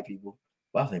manner, white people.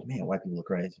 But I was like, man, white people are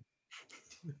crazy.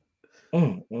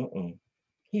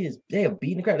 They were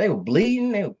beating the crap. They were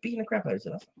bleeding. They were beating the crap out of each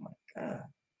other. I was like, oh my God.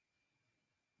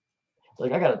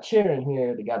 Like I got a chair in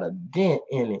here that got a dent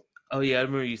in it. Oh yeah, I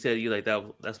remember you said you like that.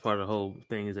 That's part of the whole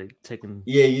thing is like taking.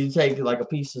 Yeah, you take like a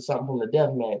piece of something from the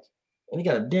death match, and it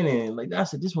got a dent in it. Like I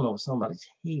said, this went over somebody's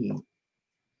head.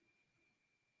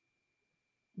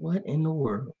 What in the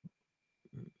world?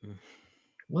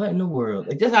 what in the world?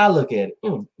 Like that's how I look at it.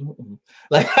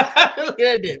 Like I look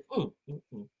at it.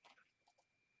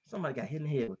 Somebody got hit in the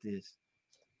head with this.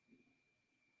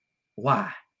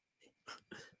 Why?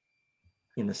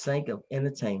 In the sink of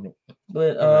entertainment.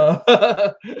 But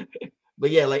but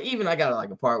yeah, like even I got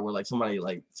like a part where like somebody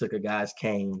like took a guy's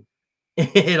cane and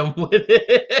hit him with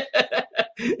it.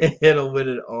 And hit him with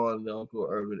it on the Uncle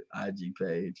Urban IG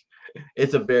page.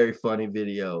 It's a very funny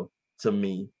video to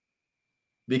me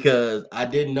because I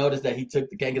didn't notice that he took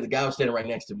the cane because the guy was standing right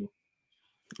next to me.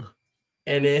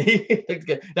 And then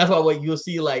that's why what you'll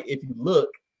see, like if you look,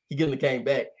 he gives the cane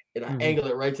back and I angle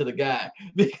it right to the guy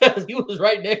because he was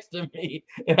right next to me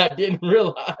and I didn't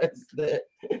realize that.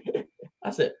 I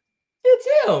said,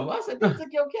 it's him. I said, they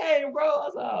took your cane, bro. I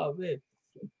said, oh man.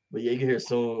 But yeah, you can hear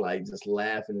Soon like just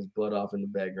laughing his butt off in the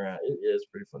background. It's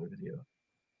a pretty funny video.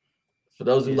 For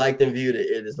those who liked and viewed it,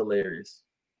 it is hilarious.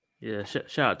 Yeah,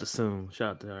 shout out to Soon.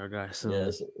 Shout out to our guy Soon. Yeah,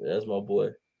 that's my boy.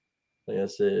 Like I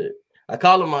said, I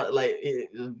call him my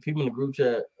people in the group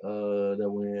chat that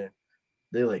were in.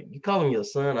 They're like, you call him your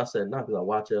son? I said, not because I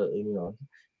watch it. You know,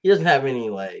 he doesn't have any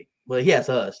but he has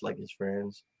us like his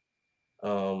friends.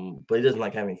 But he doesn't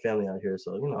like having family out here.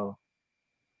 So you know.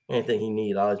 Anything he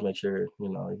needs, I always make sure, you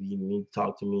know, if you need to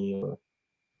talk to me or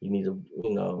you need to,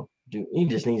 you know, he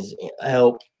just needs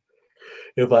help,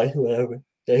 advice, whatever,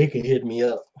 that he can hit me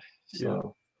up.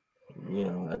 So, you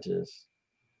know, I just,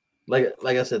 like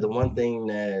I said, the one thing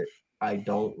that I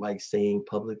don't like saying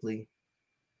publicly,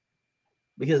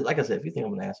 because like I said, if you think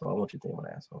I'm an asshole, I want you to think I'm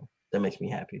an asshole. That makes me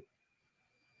happy.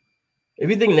 If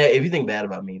you think bad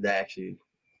about me, that actually,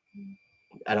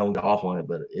 I don't go off on it,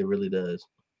 but it really does.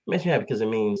 It makes me happy because it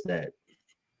means that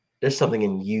there's something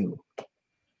in you.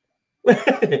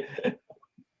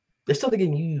 There's something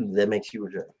in you that makes you a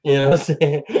jerk. You know what I'm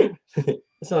saying? There's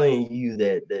something in you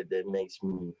that makes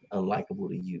me unlikable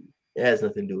to you. It has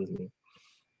nothing to do with me.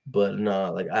 But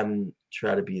no, like I'm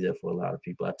trying to be there for a lot of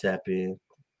people. I tap in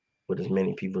with as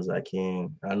many people as I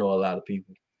can. I know a lot of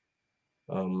people.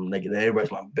 Like everybody's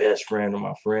my best friend or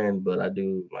my friend, but I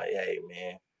do like, hey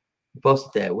man, you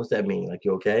posted that. What's that mean? Like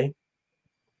you okay?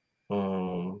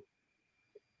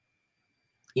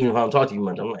 Even if I don't talk to you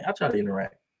much, I'm like, I try to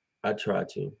interact. I try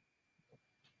to.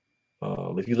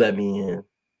 If you let me in,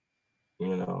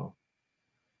 you know,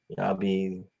 I'll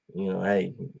be, you know,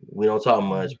 hey, we don't talk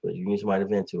much, but you need somebody to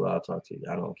vent to, I'll talk to you.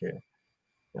 I don't care.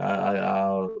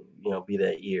 I'll you know, be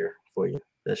that ear for you,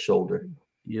 that shoulder.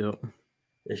 Yeah.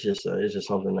 It's just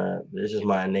something that it's just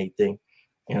my innate thing,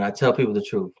 and I tell people the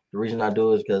truth. The reason I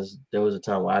do it is because there was a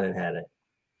time where I didn't have it.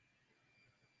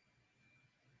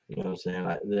 You know what I'm saying?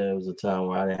 Like, there was a time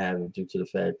where I didn't have it due to the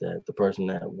fact that the person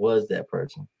that was that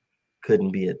person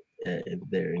couldn't be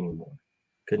there anymore.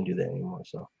 Couldn't do that anymore.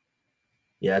 So,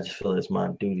 yeah, I just feel it's my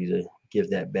duty to give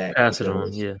that back. Pass it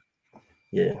on, yeah.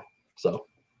 Yeah. So,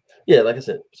 yeah, like I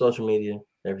said, social media,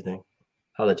 everything.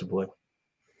 Holla at your boy.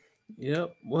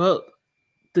 Yep. Well,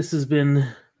 this has been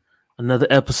another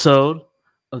episode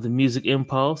of the Music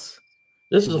Impulse.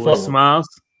 This is a fun Smiles.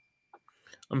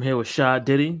 I'm here with Shad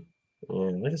Diddy.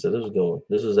 Yeah, like I said, this was good one.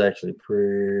 This was actually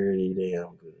pretty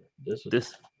damn good. This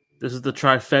is the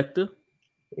trifecta.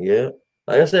 Yeah.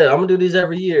 Like I said, I'm gonna do these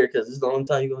every year because it's the only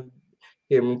time you're gonna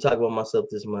hear me talk about myself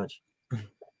this much.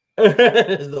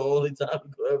 It's the only time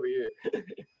you go every year.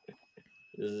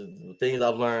 This is the things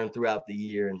I've learned throughout the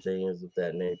year and things of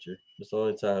that nature. It's the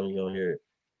only time you're gonna hear it.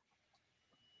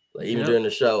 Like even during the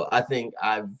show, I think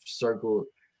I've circled.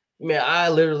 Man, I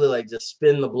literally like just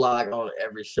spin the block on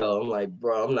every show. I'm like,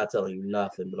 bro, I'm not telling you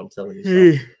nothing, but I'm telling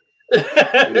you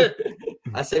something.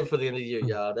 I save it for the end of the year,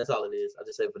 y'all. That's all it is. I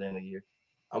just save it for the end of the year.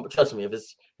 Trust me, if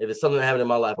it's something that happened in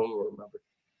my life, I'm gonna remember.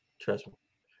 Trust me.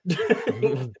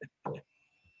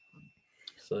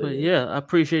 But yeah, I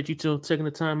appreciate you two taking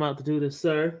the time out to do this,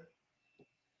 sir.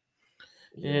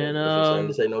 Yeah, and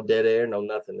to say no dead air, no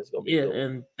nothing. It's gonna be good.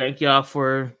 And thank y'all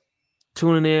for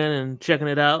tuning in and checking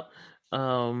it out.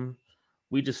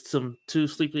 We just some two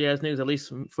sleepy ass niggas, at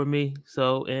least for me.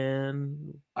 So,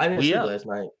 and I didn't sleep last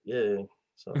night. Yeah.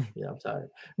 So yeah, I'm tired.